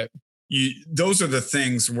right. Those are the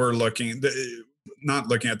things we're not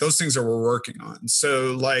looking at, those things that we're working on.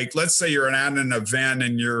 So like, let's say you're at an event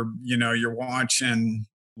and you're watching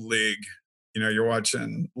League, you're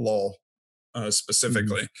watching LOL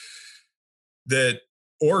specifically.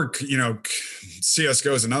 Or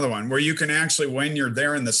CSGO is another one where you can actually, when you're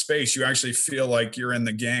there in the space, you actually feel like you're in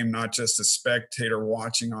the game, not just a spectator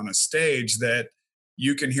watching on a stage, that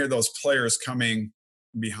you can hear those players coming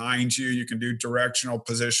behind you. You can do directional,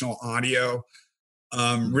 positional audio.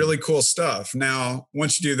 Really cool stuff. Now,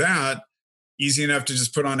 once you do that, easy enough to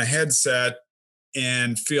just put on a headset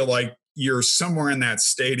and feel like you're somewhere in that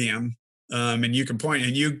stadium, and you can point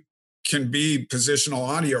and you can be positional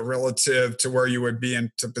audio relative to where you would be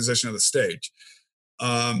into position of the stage.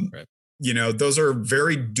 Right. Those are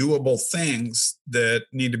very doable things that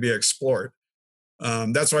need to be explored.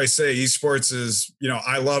 That's why I say esports is,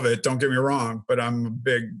 I love it. Don't get me wrong, but I'm a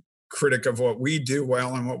big critic of what we do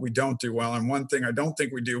well and what we don't do well. And one thing I don't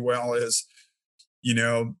think we do well is,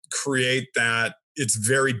 create that. It's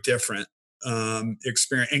very different.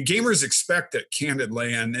 experience, and gamers expect it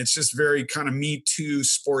candidly, and it's just very kind of Me Too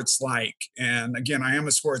sports like. And again, I am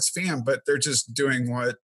a sports fan, but they're just doing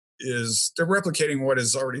they're replicating what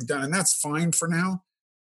is already done, and that's fine for now.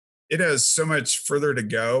 It has so much further to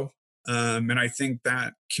go, and I think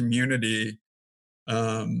that community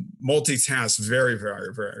multitasks very,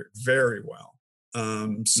 very, very, very well.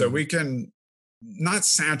 So we can not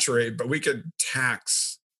saturate, but we could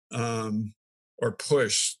tax or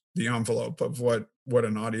push the envelope of what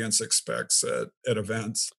an audience expects at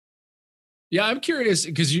events. Yeah, I'm curious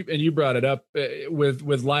because you brought it up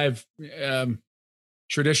with live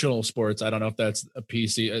traditional sports. I don't know if that's a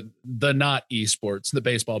PC, the not esports, the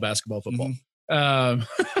baseball, basketball, football.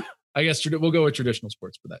 I guess we'll go with traditional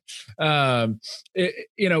sports for that.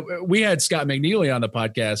 We had Scott McNeely on the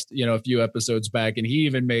podcast, a few episodes back, and he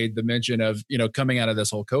even made the mention of, coming out of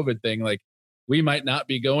this whole COVID thing, like we might not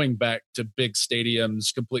be going back to big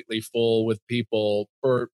stadiums completely full with people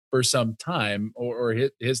for some time, or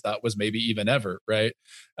his thought was maybe even ever. Right.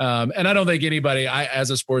 And I don't think anybody, as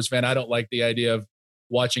a sports fan, I don't like the idea of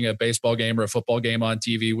watching a baseball game or a football game on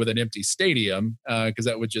TV with an empty stadium, because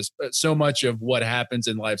that would just, so much of what happens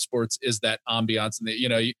in live sports is that ambiance, and you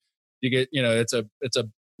get, it's a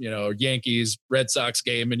Yankees Red Sox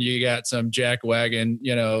game, and you got some jackwagon,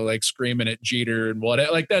 like screaming at Jeter and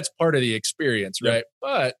whatever, like that's part of the experience, right? Yep.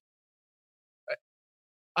 But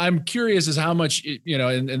I'm curious as how much,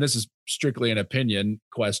 and this is strictly an opinion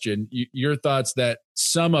question, your thoughts that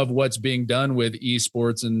some of what's being done with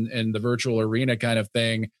esports and the virtual arena kind of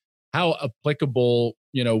thing, how applicable,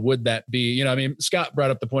 would that be? I mean, Scott brought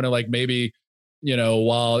up the point of like, maybe,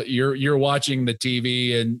 while you're watching the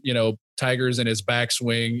TV and, Tiger's in his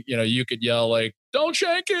backswing, you could yell like, don't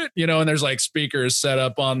shank it, and there's like speakers set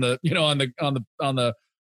up on the, on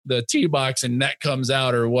the tee box, and that comes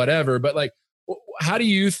out or whatever. But like, how do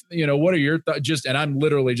you, what are your thoughts? And I'm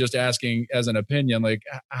literally just asking as an opinion, like,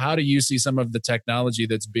 how do you see some of the technology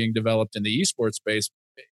that's being developed in the esports space?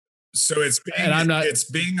 So it's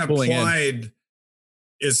being applied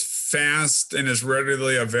as fast and as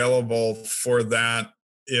readily available for that.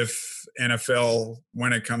 If NFL,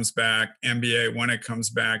 when it comes back, NBA, when it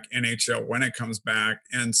comes back, NHL, when it comes back,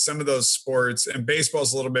 and some of those sports, and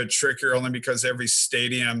baseball's a little bit trickier only because every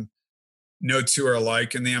stadium, no two are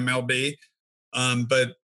alike in the MLB.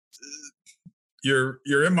 But you're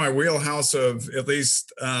in my wheelhouse of at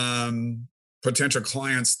least potential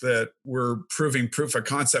clients that we're proving proof of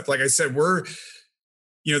concept. Like I said,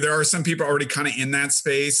 there are some people already kind of in that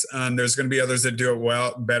space. There's going to be others that do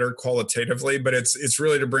it better qualitatively, but it's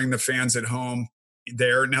really to bring the fans at home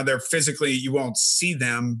there. Now they're physically, you won't see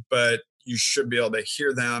them, but you should be able to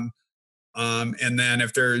hear them. And then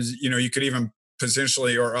if there's, you could even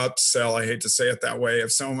potentially, or upsell, I hate to say it that way,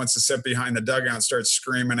 if someone wants to sit behind the dugout and start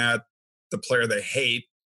screaming at the player they hate,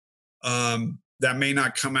 that may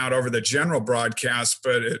not come out over the general broadcast,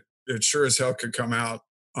 but it sure as hell could come out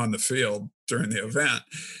on the field during the event.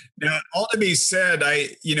 Now, all to be said,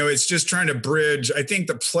 it's just trying to bridge. I think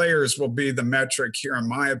the players will be the metric here, in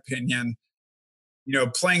my opinion.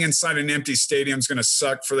 Playing inside an empty stadium is going to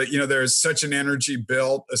suck for the, there's such an energy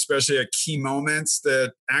built, especially at key moments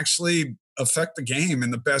that actually affect the game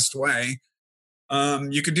in the best way.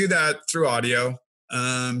 You could do that through audio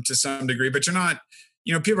to some degree, but you're not,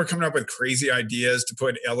 people are coming up with crazy ideas to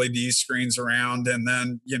put LED screens around, and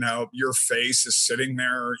then, your face is sitting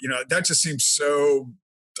there, that just seems so,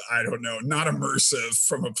 I don't know, not immersive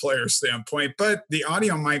from a player standpoint, but the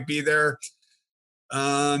audio might be there.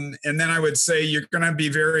 And then I would say you're going to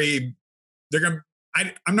be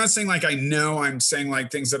I'm not saying like I know, I'm saying like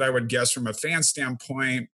things that I would guess from a fan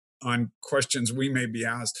standpoint on questions we may be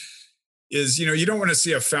asked is, you don't want to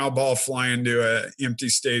see a foul ball fly into an empty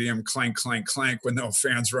stadium, clank, clank, clank, with no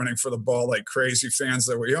fans running for the ball like crazy fans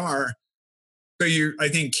that we are. So I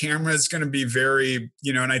think camera is going to be very,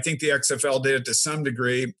 and I think the XFL did it to some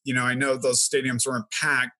degree. I know those stadiums weren't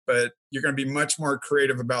packed, but you're going to be much more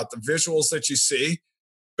creative about the visuals that you see.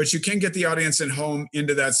 But you can get the audience at home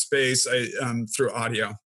into that space through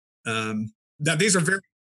audio. Now, these are very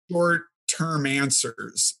short-term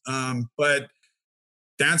answers, but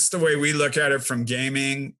that's the way we look at it from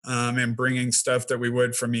gaming and bringing stuff that we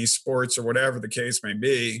would from esports or whatever the case may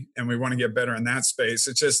be. And we want to get better in that space.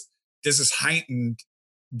 It's just, this has heightened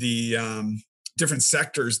the different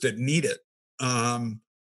sectors that need it.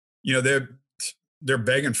 They're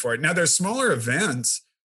begging for it. Now there's smaller events,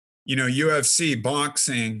 UFC,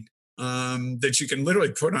 boxing, that you can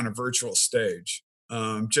literally put on a virtual stage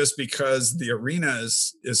just because the arena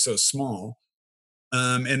is so small.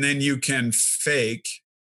 And then you can fake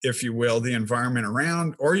if you will, the environment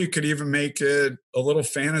around, or you could even make it a little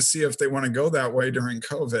fantasy if they want to go that way during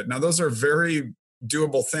COVID. Now, those are very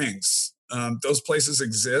doable things. Those places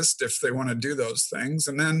exist if they want to do those things,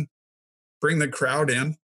 and then bring the crowd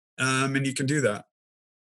in, and you can do that.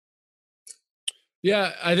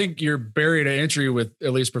 Yeah, I think your barrier to entry with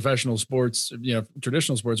at least professional sports,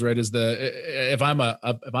 traditional sports, right? Is if I'm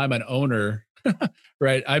an owner,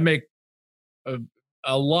 right? I make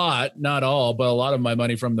a lot, not all, but a lot of my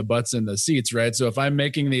money from the butts in the seats, right? So if I'm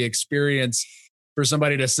making the experience for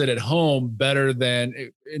somebody to sit at home better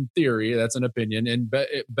than, in theory, that's an opinion, and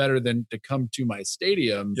better than to come to my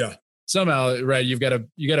stadium, yeah, somehow, right? You got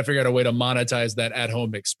to figure out a way to monetize that at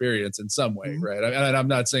home experience in some way, right? And I'm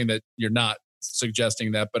not saying that you're not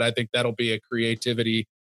suggesting that, but I think that'll be a creativity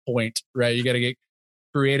point, right? You got to get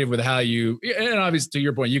creative with how you, and obviously to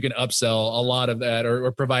your point, you can upsell a lot of that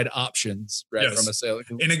or provide options, right? Yes. From a sale.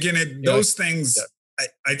 And again, those things,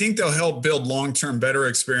 I think they'll help build long-term better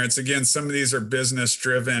experience. Again, some of these are business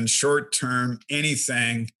driven, short-term,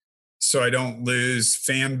 anything. So I don't lose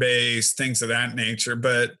fan base, things of that nature.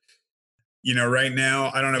 But, right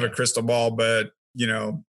now I don't have a crystal ball, but,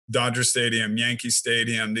 Dodger Stadium, Yankee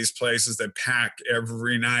Stadium, these places that pack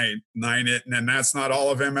every night, and that's not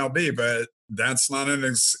all of MLB, but that's not an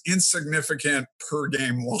insignificant per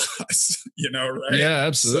game loss, right? Yeah,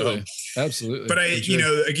 absolutely. So, absolutely. But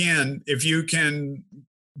again, if you can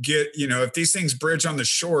get, if these things bridge on the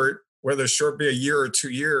short, whether short be a year or 2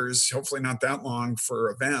 years, hopefully not that long for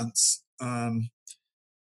events. I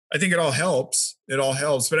think it all helps.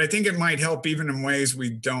 But I think it might help even in ways we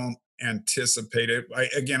don't anticipate it.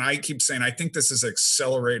 I keep saying, I think this is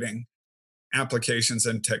accelerating applications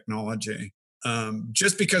and technology,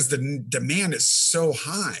 just because the demand is so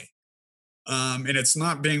high, and it's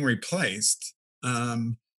not being replaced.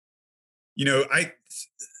 I'm not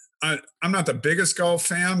the biggest golf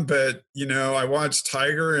fan, but I watched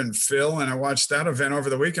Tiger and Phil, and I watched that event over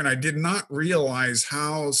the weekend. I did not realize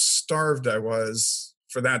how starved I was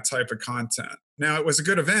for that type of content. Now, it was a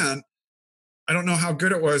good event. I don't know how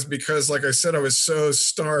good it was because, like I said, I was so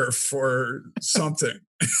starved for something.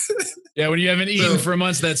 Yeah, when you haven't eaten for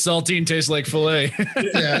months, that saltine tastes like filet.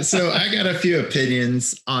 Yeah, so I got a few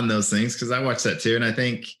opinions on those things because I watched that too. And I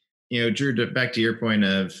think, Drew, back to your point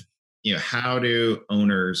of, how do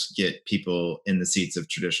owners get people in the seats of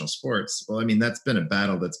traditional sports? Well, I mean, that's been a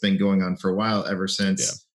battle that's been going on for a while, ever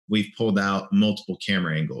since we've pulled out multiple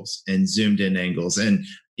camera angles and zoomed in angles. And,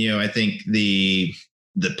 I think the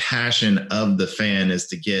passion of the fan is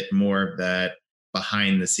to get more of that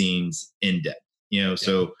behind the scenes in depth,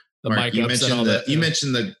 so Mark, you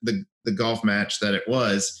mentioned the golf match that it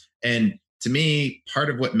was. And to me, part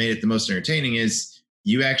of what made it the most entertaining is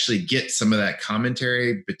you actually get some of that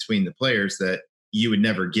commentary between the players that you would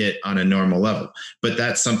never get on a normal level. But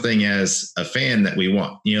that's something as a fan that we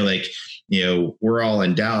want, we're all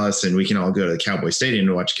in Dallas and we can all go to the Cowboy Stadium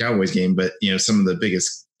to watch a Cowboys game. But, some of the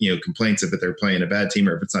biggest, complaints if they're playing a bad team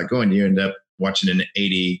or if it's not going, you end up watching an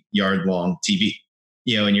 80-yard long TV,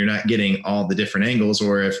 and you're not getting all the different angles.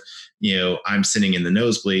 Or if, I'm sitting in the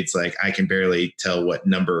nosebleeds, like I can barely tell what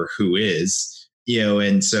number who is,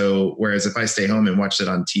 and so whereas if I stay home and watch it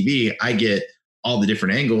on TV, I get all the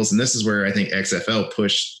different angles. And this is where I think XFL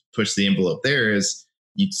pushed the envelope there is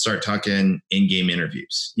you start talking in-game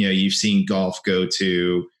interviews. You've seen golf go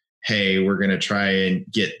to, hey, we're going to try and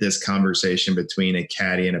get this conversation between a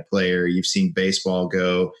caddy and a player. You've seen baseball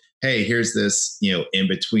go, hey, here's this, in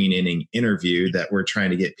between inning interview that we're trying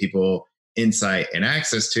to get people insight and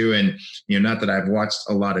access to. And, not that I've watched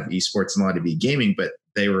a lot of esports and a lot of e-gaming, but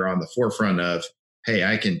they were on the forefront of, hey,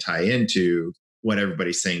 I can tie into what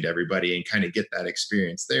everybody's saying to everybody and kind of get that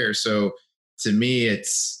experience there. So to me,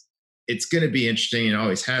 it's going to be interesting and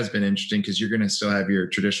always has been interesting because you're going to still have your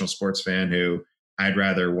traditional sports fan who I'd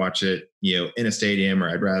rather watch it, in a stadium, or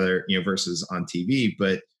I'd rather, versus on TV.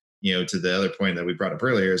 But, to the other point that we brought up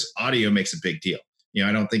earlier is audio makes a big deal.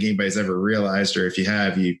 I don't think anybody's ever realized, or if you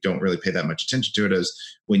have, you don't really pay that much attention to it, as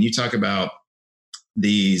when you talk about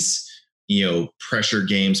these, pressure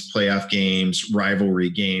games, playoff games, rivalry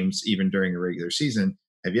games, even during a regular season.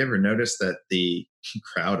 Have you ever noticed that the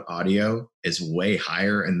crowd audio is way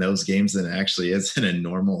higher in those games than it actually is in a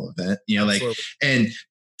normal event? And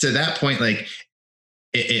to that point,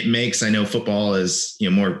 it makes, I know football is,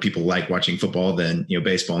 more people like watching football than,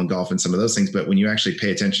 baseball and golf and some of those things. But when you actually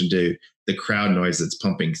pay attention to the crowd noise that's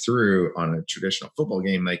pumping through on a traditional football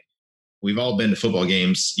game, we've all been to football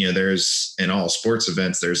games, there's in all sports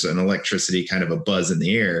events, there's an electricity, kind of a buzz in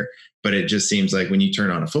the air, but it just seems like when you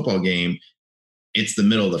turn on a football game, it's the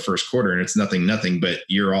middle of the first quarter and it's nothing, but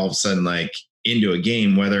you're all of a sudden into a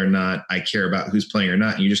game, whether or not I care about who's playing or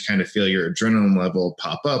not. And you just kind of feel your adrenaline level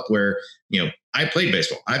pop up where, I played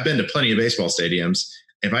baseball. I've been to plenty of baseball stadiums.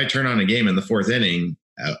 If I turn on a game in the fourth inning,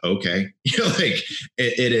 okay, like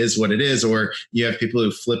it is what it is. Or you have people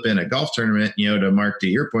who flip in a golf tournament, to Mark, to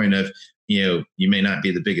your point of, you may not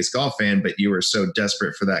be the biggest golf fan, but you were so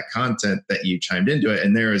desperate for that content that you chimed into it.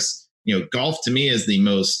 And there is, golf to me is the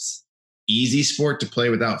most easy sport to play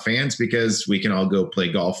without fans because we can all go play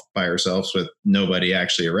golf by ourselves with nobody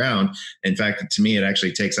actually around. In fact, to me, it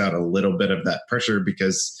actually takes out a little bit of that pressure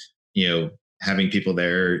because, having people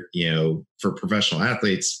there, for professional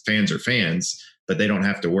athletes, fans are fans, but they don't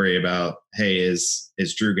have to worry about, hey, is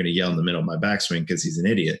Drew going to yell in the middle of my backswing because he's an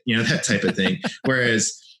idiot, that type of thing.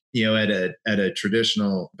 Whereas, at a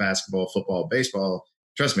traditional basketball, football, baseball,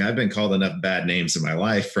 trust me, I've been called enough bad names in my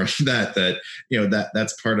life from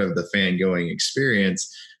that's part of the fan going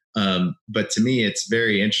experience. But to me, it's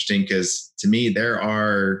very interesting because to me, there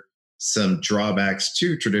are some drawbacks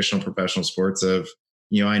to traditional professional sports of,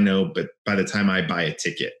 I know, but by the time I buy a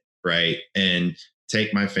ticket, right, and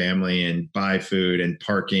take my family and buy food and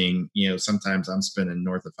parking, sometimes I'm spending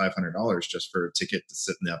north of $500 just for a ticket to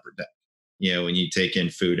sit in the upper deck. When you take in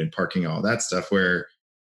food and parking, all that stuff where,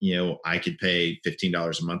 I could pay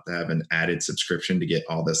 $15 a month to have an added subscription to get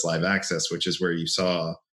all this live access, which is where you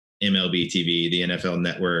saw MLB TV, the NFL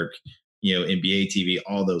Network, NBA TV,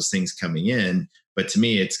 all those things coming in. But to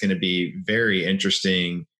me, it's going to be very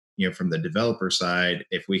interesting, from the developer side,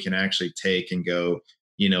 if we can actually take and go,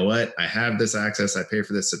 you know what, I have this access, I pay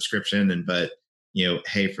for this subscription, but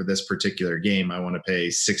hey, for this particular game, I want to pay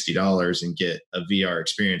 $60 and get a VR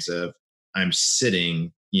experience of I'm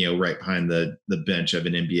sitting, right behind the bench of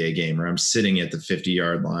an NBA game, or I'm sitting at the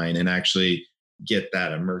 50-yard line and actually get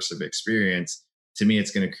that immersive experience. To me,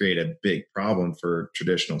 it's going to create a big problem for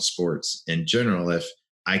traditional sports in general if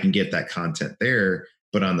I can get that content there.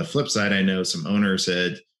 But on the flip side, I know some owners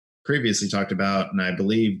had previously talked about, and I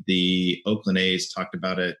believe the Oakland A's talked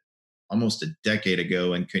about it almost a decade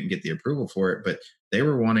ago and couldn't get the approval for it, but they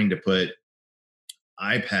were wanting to put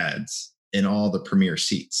iPads in all the premier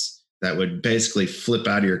seats that would basically flip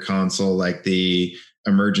out of your console like the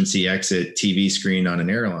emergency exit TV screen on an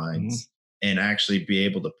airlines, and actually be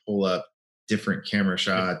able to pull up different camera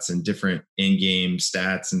shots and different in-game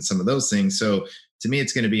stats and some of those things. So to me,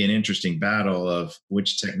 it's going to be an interesting battle of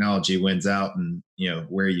which technology wins out and,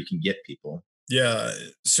 where you can get people. Yeah.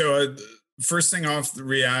 So first thing I'll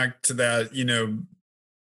react to that,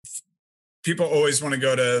 people always want to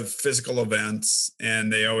go to physical events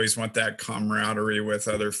and they always want that camaraderie with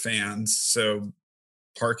other fans. So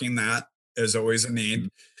parking that is always a need.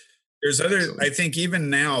 There's other, I think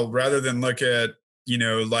even now, rather than look at,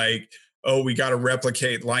 like, oh, we got to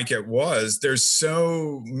replicate like it was, there's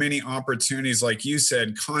so many opportunities, like you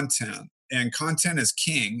said, content, and content is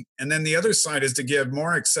king. And then the other side is to give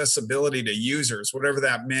more accessibility to users, whatever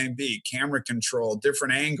that may be, camera control,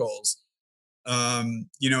 different angles, and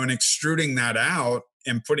extruding that out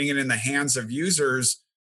and putting it in the hands of users.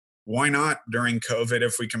 Why not during COVID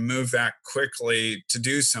if we can move that quickly to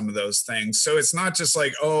do some of those things? So it's not just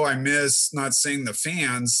like, oh, I miss not seeing the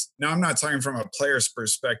fans. Now, I'm not talking from a player's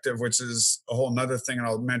perspective, which is a whole nother thing, and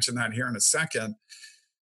I'll mention that here in a second.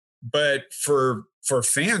 But for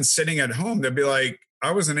fans sitting at home, they'll be like,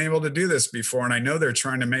 I wasn't able to do this before, and I know they're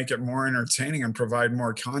trying to make it more entertaining and provide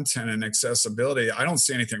more content and accessibility. I don't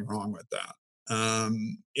see anything wrong with that.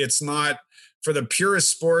 It's not for the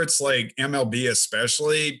purest sports like MLB,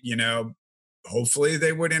 especially, hopefully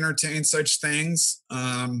they would entertain such things.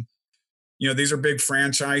 These are big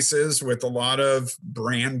franchises with a lot of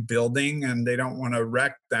brand building and they don't want to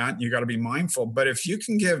wreck that. You got to be mindful. But if you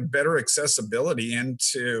can give better accessibility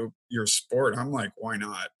into your sport, I'm like, why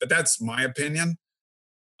not? But that's my opinion.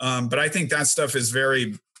 But I think that stuff is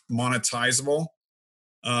very monetizable.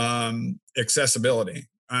 Accessibility.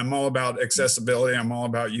 I'm all about accessibility. I'm all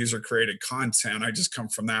about user created content. I just come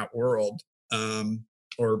from that world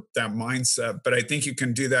or that mindset. But I think you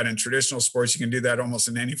can do that in traditional sports. You can do that almost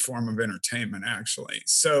in any form of entertainment, actually.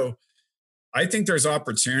 So I think there's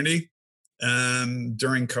opportunity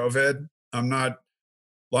during COVID.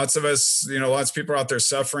 Lots of us, lots of people are out there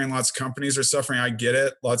suffering. Lots of companies are suffering. I get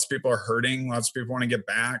it. Lots of people are hurting. Lots of people want to get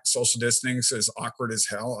back. Social distancing is awkward as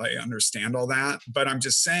hell. I understand all that. But I'm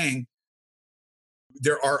just saying,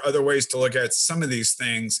 there are other ways to look at some of these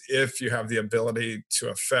things if you have the ability to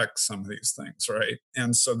affect some of these things, right?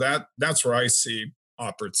 And so that's where I see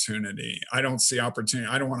opportunity. I don't see opportunity.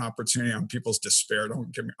 I don't want opportunity on people's despair.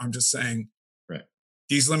 Don't get me. I'm just saying, right,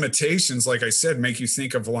 these limitations, like I said, make you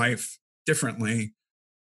think of life differently,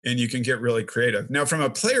 and you can get really creative. Now, from a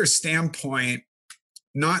player standpoint,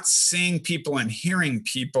 not seeing people and hearing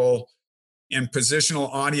people and positional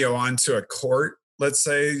audio onto a court, let's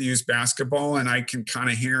say, use basketball, and I can kind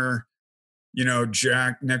of hear,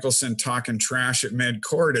 Jack Nicholson talking trash at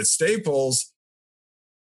mid-court at Staples.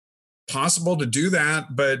 Possible to do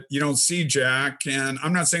that, but you don't see Jack. And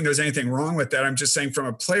I'm not saying there's anything wrong with that. I'm just saying from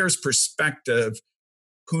a player's perspective,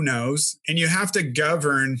 who knows? And you have to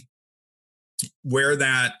govern where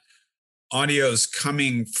that audio is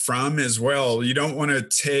coming from as well. You don't want to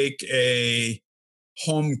take a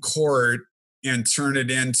home court and turn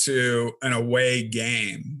it into an away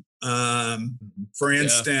game. For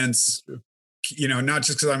instance, not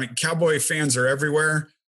just because Cowboy fans are everywhere.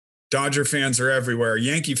 Dodger fans are everywhere.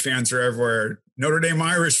 Yankee fans are everywhere. Notre Dame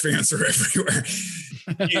Irish fans are everywhere.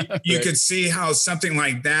 You could see how something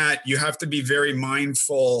like that, you have to be very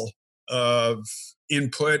mindful of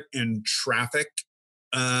input and traffic.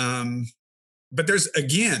 But this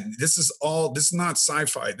is not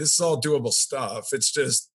sci-fi. This is all doable stuff. It's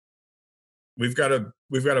just, we've got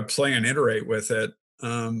to play and iterate with it.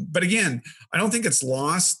 But again, I don't think it's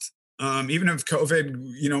lost. Even if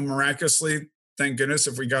COVID, miraculously, thank goodness,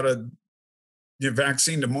 if we got a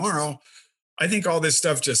vaccine tomorrow, I think all this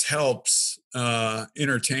stuff just helps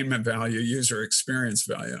entertainment value, user experience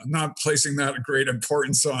value. I'm not placing that great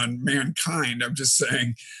importance on mankind. I'm just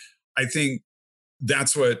saying, I think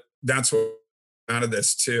that's what out of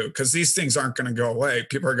this too, because these things aren't going to go away.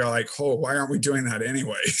 People are going why aren't we doing that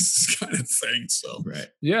anyways? Kind of thing. So right,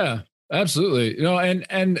 yeah, absolutely.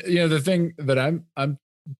 And the thing that I'm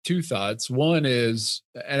two thoughts. One is,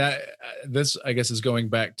 and this I guess is going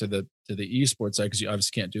back to the esports side, because you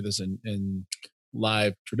obviously can't do this in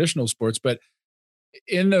live traditional sports, but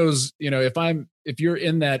in those, if you're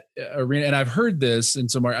in that arena, and I've heard this in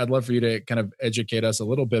somewhere, I'd love for you to kind of educate us a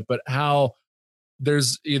little bit, but how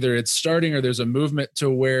there's either it's starting or there's a movement to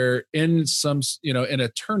where in some, in a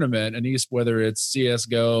tournament, whether it's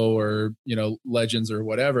CSGO or, Legends or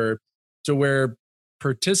whatever, to where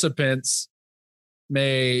participants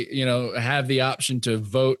may, have the option to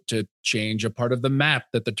vote to change a part of the map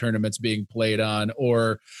that the tournament's being played on,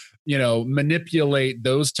 or, manipulate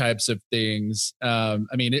those types of things.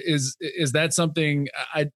 Is that something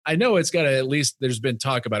I know it's got to, at least there's been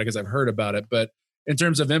talk about it because I've heard about it, but in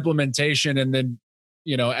terms of implementation and then,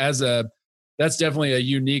 that's definitely a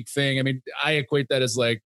unique thing. I equate that as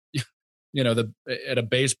like, at a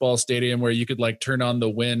baseball stadium where you could like turn on the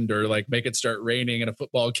wind or like make it start raining in a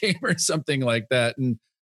football game or something like that. And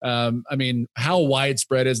how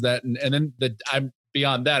widespread is that? And then I'm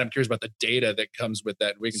beyond that, I'm curious about the data that comes with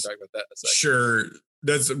that. We can talk about that in a second. Sure.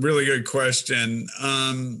 That's a really good question.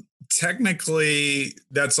 Technically,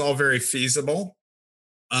 that's all very feasible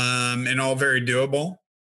and all very doable.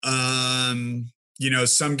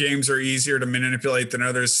 Some games are easier to manipulate than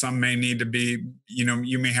others. Some may need to be,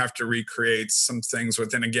 you may have to recreate some things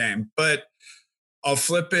within a game. But I'll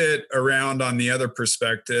flip it around on the other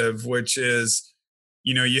perspective, which is,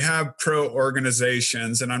 you have pro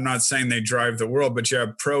organizations, and I'm not saying they drive the world, but you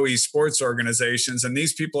have pro esports organizations, and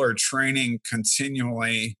these people are training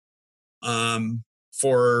continually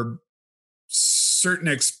for certain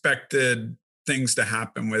expected things to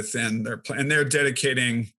happen within their plan. And they're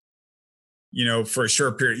dedicating, for a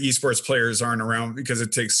short period. Esports players aren't around because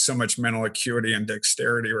it takes so much mental acuity and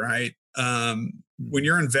dexterity, right? When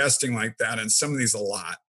you're investing like that, and some of these a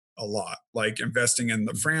lot, like investing in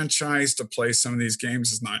the franchise to play some of these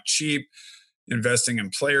games is not cheap. Investing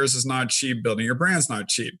in players is not cheap. Building your brand's not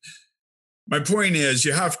cheap. My point is,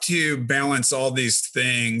 you have to balance all these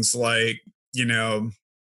things, like,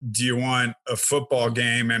 do you want a football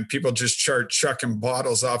game and people just chucking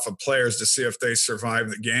bottles off of players to see if they survive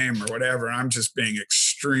the game or whatever? I'm just being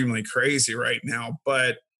extremely crazy right now,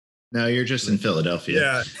 but no, you're just in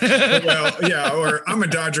Philadelphia. Yeah. Well, yeah. Or I'm a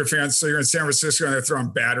Dodger fan, so you're in San Francisco and they're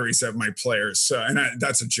throwing batteries at my players. So,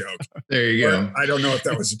 that's a joke. There you go. I don't know if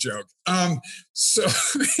that was a joke. So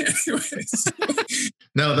anyways.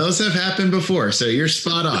 No, those have happened before. So you're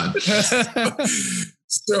spot on.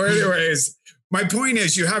 So anyways, my point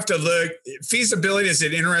is, you have to look, feasibility, is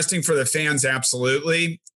it interesting for the fans?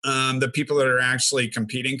 Absolutely. The people that are actually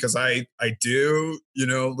competing, because I do,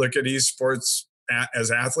 look at esports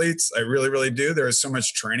as athletes. I really, really do. There is so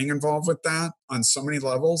much training involved with that on so many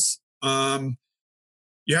levels. You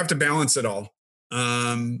have to balance it all.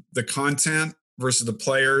 The content versus the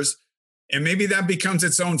players. And maybe that becomes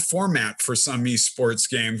its own format for some esports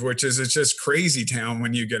games, which is, it's just crazy town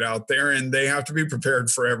when you get out there, and they have to be prepared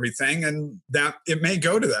for everything. And that it may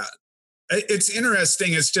go to that. It's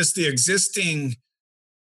interesting. It's just the existing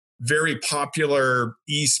very popular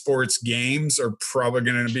esports games are probably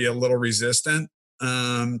going to be a little resistant.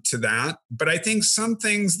 to that. But I think some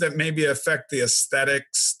things that maybe affect the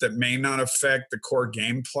aesthetics that may not affect the core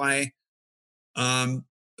gameplay,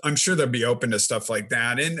 I'm sure they'll be open to stuff like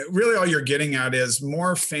that. And really all you're getting at is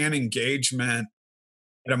more fan engagement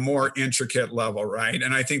at a more intricate level, right?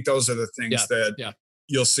 And I think those are the things that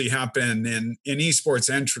you'll see happen in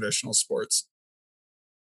esports and traditional sports.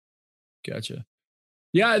 Gotcha.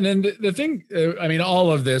 Yeah. And then the thing, I mean,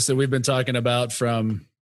 all of this that we've been talking about, from,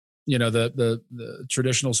 you know, the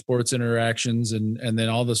traditional sports interactions and then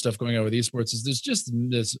all the stuff going on with esports, is there's just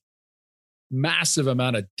this massive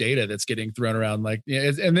amount of data that's getting thrown around. Like,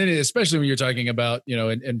 and then especially when you're talking about, you know,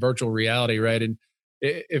 in virtual reality, right? And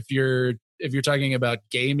if you're talking about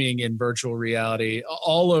gaming in virtual reality,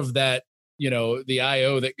 all of that, you know, the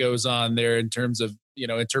IO that goes on there in terms of, you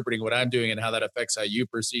know, interpreting what I'm doing and how that affects how you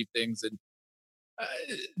perceive things. And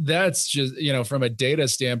that's just, you know, from a data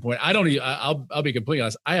standpoint, I'll be completely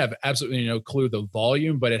honest, I have absolutely no clue the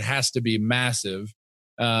volume, but it has to be massive.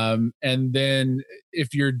 And then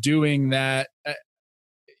if you're doing that,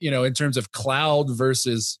 you know, in terms of cloud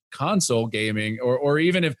versus console gaming, or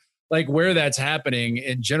even if, like, where that's happening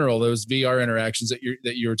in general, those VR interactions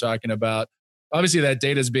that you were talking about, obviously that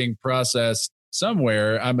data is being processed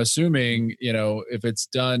somewhere. I'm assuming, you know, if it's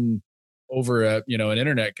done over a, you know, an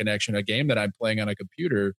internet connection, a game that I'm playing on a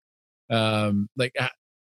computer, like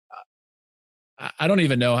I don't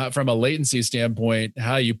even know how, from a latency standpoint,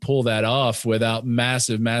 how you pull that off without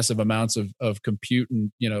massive amounts of compute,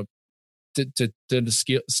 and, you know, to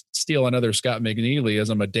steal another Scott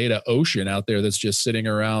McNeelyism, a data ocean out there that's just sitting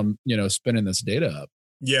around, you know, spinning this data up.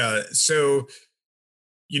 Yeah. So,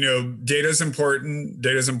 you know, data is important.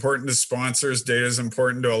 Data is important to sponsors. Data is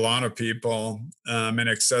important to a lot of people, and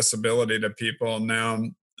accessibility to people. Now,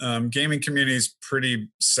 gaming community is pretty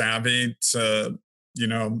savvy to, you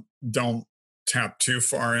know, don't tap too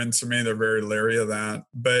far into me. They're very leery of that.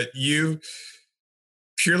 But you,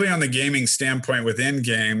 purely on the gaming standpoint within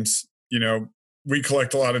games, you know, we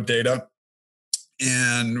collect a lot of data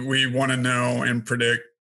and we want to know and predict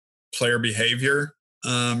player behavior,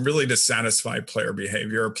 really to satisfy player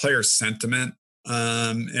behavior or player sentiment,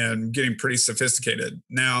 and getting pretty sophisticated.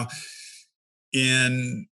 Now,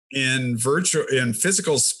 in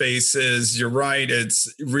physical spaces, you're right,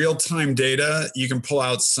 it's real-time data. You can pull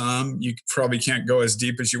out some. You probably can't go as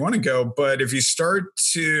deep as you want to go, but if you start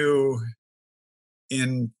to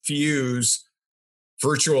infuse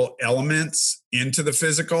virtual elements into the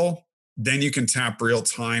physical, then you can tap real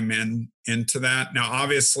time into that. Now,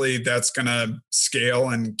 obviously, that's going to scale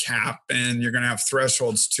and cap, and you're going to have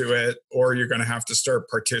thresholds to it, or you're going to have to start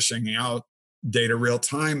partitioning out data real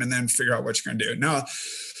time and then figure out what you're going to do. Now,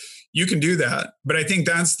 you can do that, but I think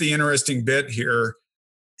that's the interesting bit here,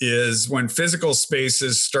 is when physical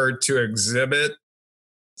spaces start to exhibit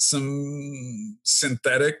some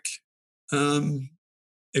synthetic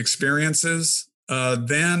experiences,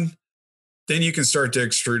 then you can start to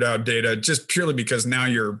extrude out data, just purely because now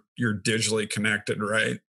you're digitally connected,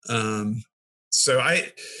 right? So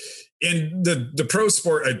in the pro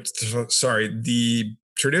sport, the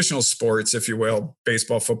traditional sports, if you will,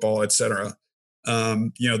 baseball, football, etc.,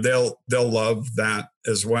 you know, they'll love that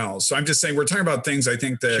as well. So I'm just saying, we're talking about things I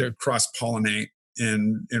think that cross pollinate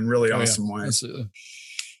in really awesome ways. Absolutely.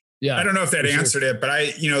 Yeah, I don't know if that answered it, but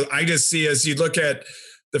I just see, as you look at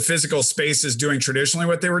the physical spaces doing traditionally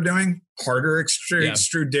what they were doing, harder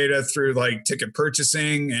extrude data through like ticket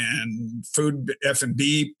purchasing and food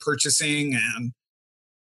F&B purchasing,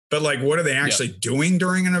 but like, what are they actually doing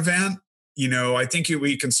during an event? You know, I think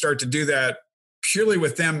we can start to do that purely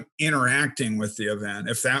with them interacting with the event,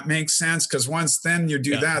 if that makes sense. Because once then you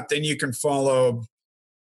do that, then you can follow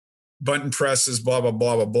button presses, blah, blah,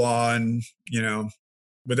 blah, blah, blah. And, you know,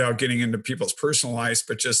 without getting into people's personal lives,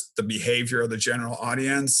 but just the behavior of the general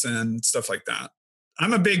audience and stuff like that.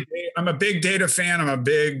 I'm a big data fan.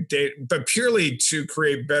 But purely to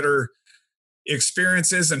create better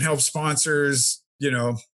experiences and help sponsors, you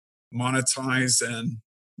know, monetize, and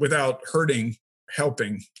without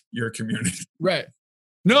helping your community. Right.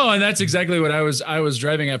 No, and that's exactly what I was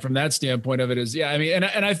driving at from that standpoint of it. Is, I mean,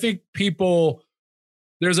 and I think people,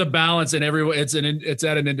 there's a balance in everyone. It's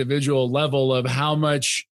at an individual level of how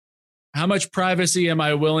much privacy am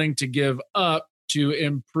I willing to give up to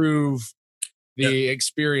improve the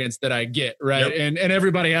experience that I get, right? And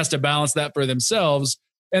everybody has to balance that for themselves.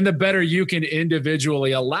 And the better you can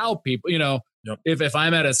individually allow people, you know, if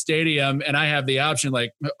I'm at a stadium and I have the option,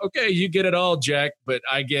 like, okay, you get it all, Jack, but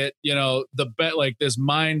I get, you know, like this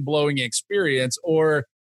mind-blowing experience, or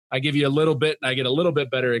I give you a little bit and I get a little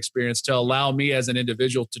bit better experience, to allow me as an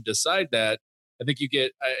individual to decide that. I think you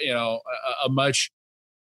get, you know, a much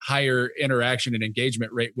higher interaction and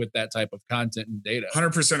engagement rate with that type of content and data.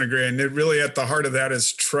 100% agree. And it really at the heart of that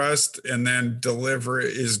is trust, and then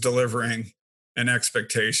delivering an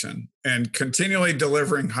expectation and continually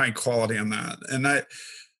delivering high quality on that. And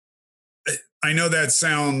I know that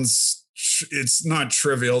sounds, it's not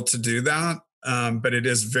trivial to do that, but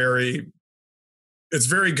it's very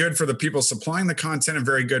good for the people supplying the content and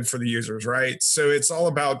very good for the users, right? So it's all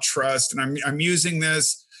about trust. And I'm using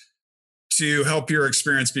this to help your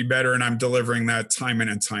experience be better, and I'm delivering that time in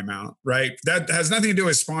and time out, right? That has nothing to do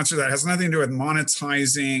with sponsor. That has nothing to do with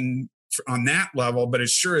monetizing on that level, but it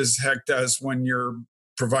sure as heck does when you're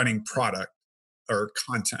providing product or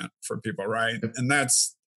content for people, right? And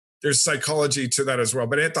there's psychology to that as well.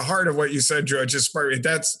 But at the heart of what you said, Joe,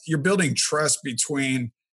 you're building trust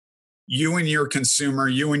between you and your consumer,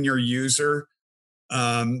 you and your user,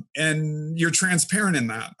 and you're transparent in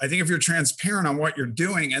that. I think if you're transparent on what you're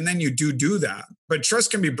doing, and then you do that, but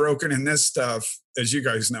trust can be broken in this stuff, as you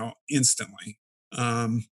guys know, instantly.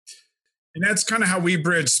 And that's kind of how we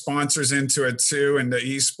bridge sponsors into it too, into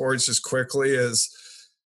esports as quickly as,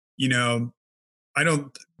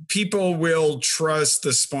 people will trust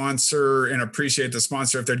the sponsor and appreciate the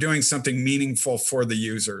sponsor if they're doing something meaningful for the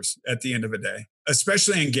users at the end of the day,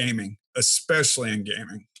 especially in gaming.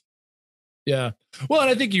 Yeah. Well, and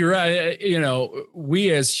I think you're right. We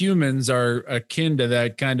as humans are akin to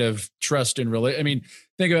that kind of trust and I mean,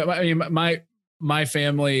 think about, my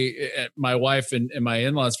family, my wife and my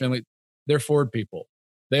in-laws family, they're Ford people.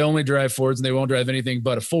 They only drive Fords and they won't drive anything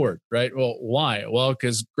but a Ford, right? Well, why? Well,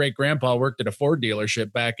 because great grandpa worked at a Ford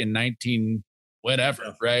dealership back in 19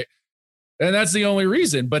 whatever, right? And that's the only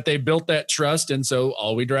reason, but they built that trust. And so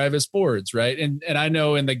all we drive is Fords, right? And I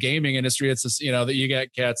know in the gaming industry, it's just, that you got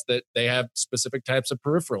cats that they have specific types of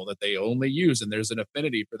peripheral that they only use, and there's an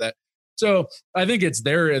affinity for that. So I think it's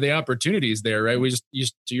there, the opportunity is there, right? We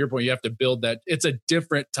just to your point, you have to build that. It's a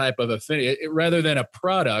different type of affinity rather than a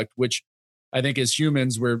product, which I think as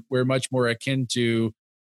humans, we're much more akin to,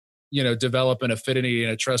 develop an affinity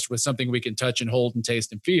and a trust with something we can touch and hold and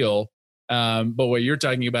taste and feel. But what you're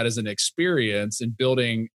talking about is an experience and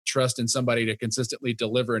building trust in somebody to consistently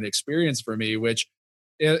deliver an experience for me, which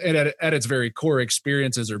at its very core,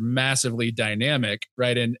 experiences are massively dynamic,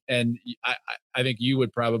 right? And I think you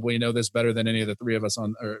would probably know this better than any of the three of us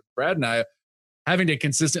or Brad and I. Having to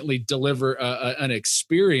consistently deliver an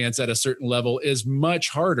experience at a certain level is much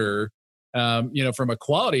harder, from a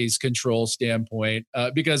qualities control standpoint,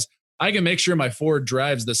 because I can make sure my Ford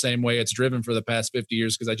drives the same way it's driven for the past 50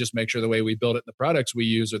 years because I just make sure the way we build it, the products we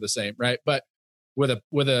use are the same, right? But with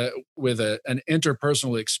an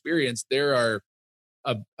interpersonal experience, there are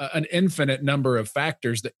an infinite number of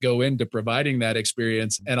factors that go into providing that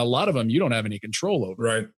experience, and a lot of them you don't have any control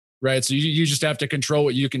over. Right. So you just have to control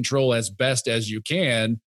what you control as best as you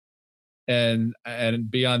can, and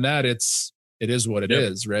beyond that, it is what it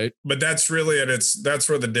is, right? But that's really that's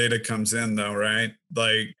where the data comes in, though, right?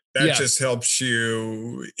 Like that just helps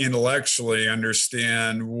you intellectually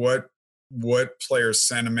understand what player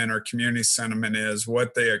sentiment or community sentiment is,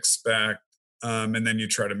 what they expect, and then you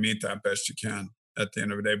try to meet that best you can at the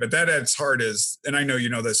end of the day. But that at its heart is, and I know you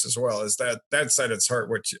know this as well, is that's at its heart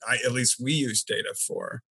what at least we use data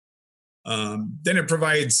for. Then it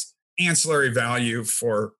provides ancillary value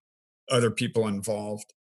for other people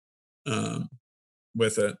involved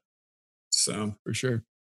with it. So for sure.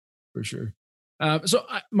 So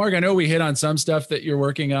Mark, I know we hit on some stuff that you're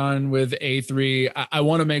working on with A3. I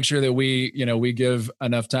want to make sure that we give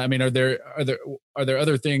enough time. I mean, are there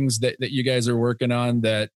other things that you guys are working on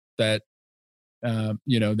that that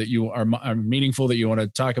you are meaningful that you want to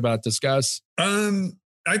talk about, discuss?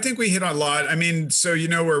 I think we hit on a lot. I mean, so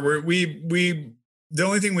where we the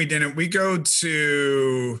only thing we didn't, we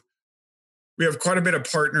have quite a bit of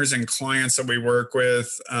partners and clients that we work with.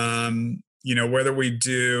 Whether we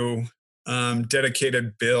do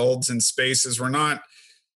dedicated builds and spaces, we're not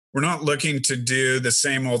looking to do the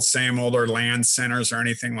same old or LAN centers or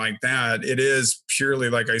anything like that. It is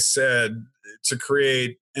purely, like I said, to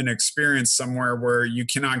create an experience somewhere where you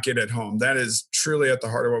cannot get at home. That is truly at the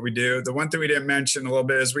heart of what we do. The one thing we didn't mention a little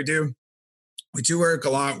bit is we do work a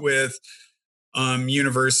lot with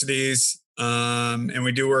universities, and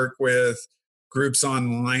we do work with groups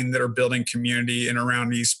online that are building community in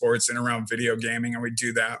around esports and around video gaming, and we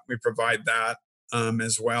do that. We provide that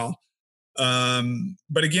as well.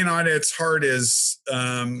 But again, on its heart is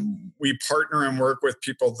we partner and work with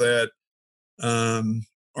people that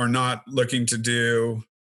are not looking to do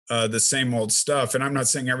the same old stuff. And I'm not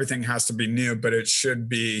saying everything has to be new, but it should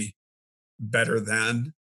be better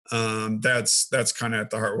than. That's kind of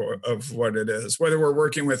at the heart of what it is. Whether we're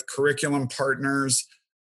working with curriculum partners,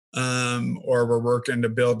 or we're working to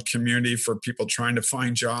build community for people trying to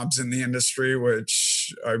find jobs in the industry,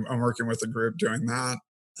 which I'm working with a group doing that,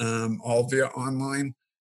 all via online.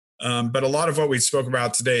 But a lot of what we spoke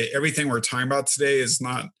about today, everything we're talking about today is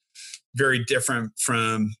not very different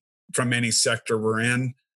from any sector we're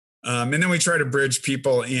in. And then we try to bridge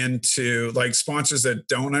people into like sponsors that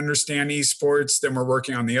don't understand esports. Then we're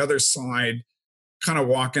working on the other side, kind of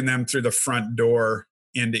walking them through the front door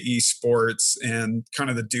into esports and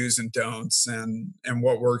kind of the do's and don'ts and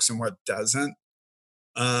what works and what doesn't.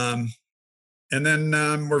 And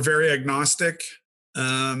then we're very agnostic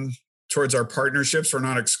towards our partnerships. We're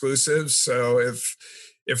not exclusive. So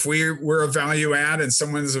if we're a value add and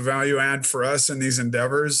someone's a value add for us in these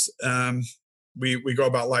endeavors, we go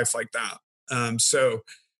about life like that. So,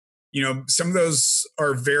 some of those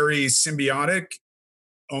are very symbiotic,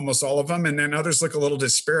 almost all of them. And then others look a little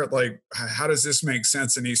disparate, like, how does this make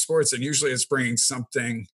sense in esports? And usually it's bringing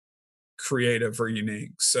something creative or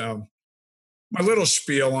unique. So my little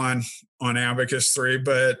spiel on Abacus 3,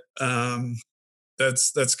 but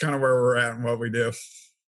that's kind of where we're at and what we do.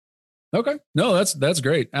 Okay. No, that's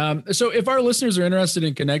great. So if our listeners are interested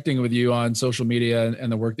in connecting with you on social media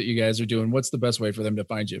and the work that you guys are doing, what's the best way for them to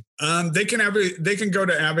find you? They can go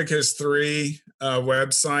to Abacus 3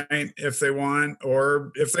 website if they want,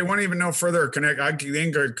 or if they want to even know further or connect, they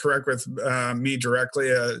can go correct with me directly.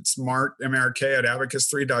 It's Mark, MRK at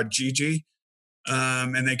abacus3.gg.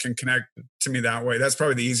 And they can connect to me that way. That's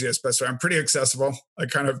probably the easiest, best way. I'm pretty accessible. I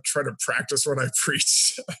kind of try to practice what I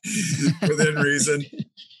preach within reason.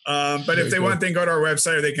 But if they want, they can go to our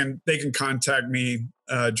website, or they can contact me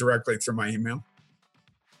directly through my email.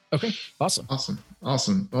 Okay. Awesome.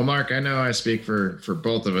 Well, Mark, I know I speak for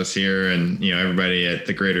both of us here and, everybody at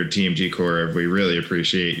the greater TMG Core. We really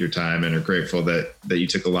appreciate your time and are grateful that you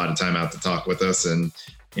took a lot of time out to talk with us. And,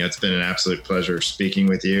 it's been an absolute pleasure speaking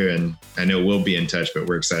with you. And I know we'll be in touch, but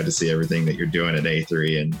we're excited to see everything that you're doing at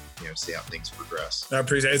A3 and, see how things progress. I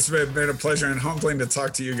appreciate it. It's been a pleasure and humbling to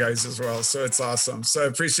talk to you guys as well. So it's awesome. So I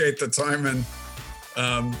appreciate the time and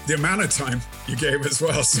the amount of time you gave as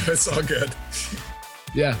well. So it's all good.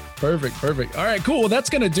 Yeah, perfect. All right, cool. Well, that's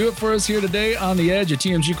going to do it for us here today on The Edge, a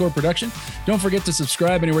TMG Core production. Don't forget to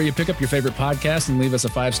subscribe anywhere you pick up your favorite podcast and leave us a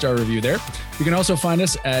 5-star review there. You can also find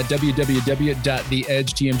us at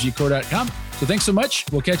www.theedgetmgcore.com. So thanks so much.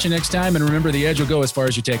 We'll catch you next time. And remember, the edge will go as far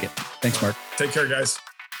as you take it. Thanks, Mark. Take care, guys.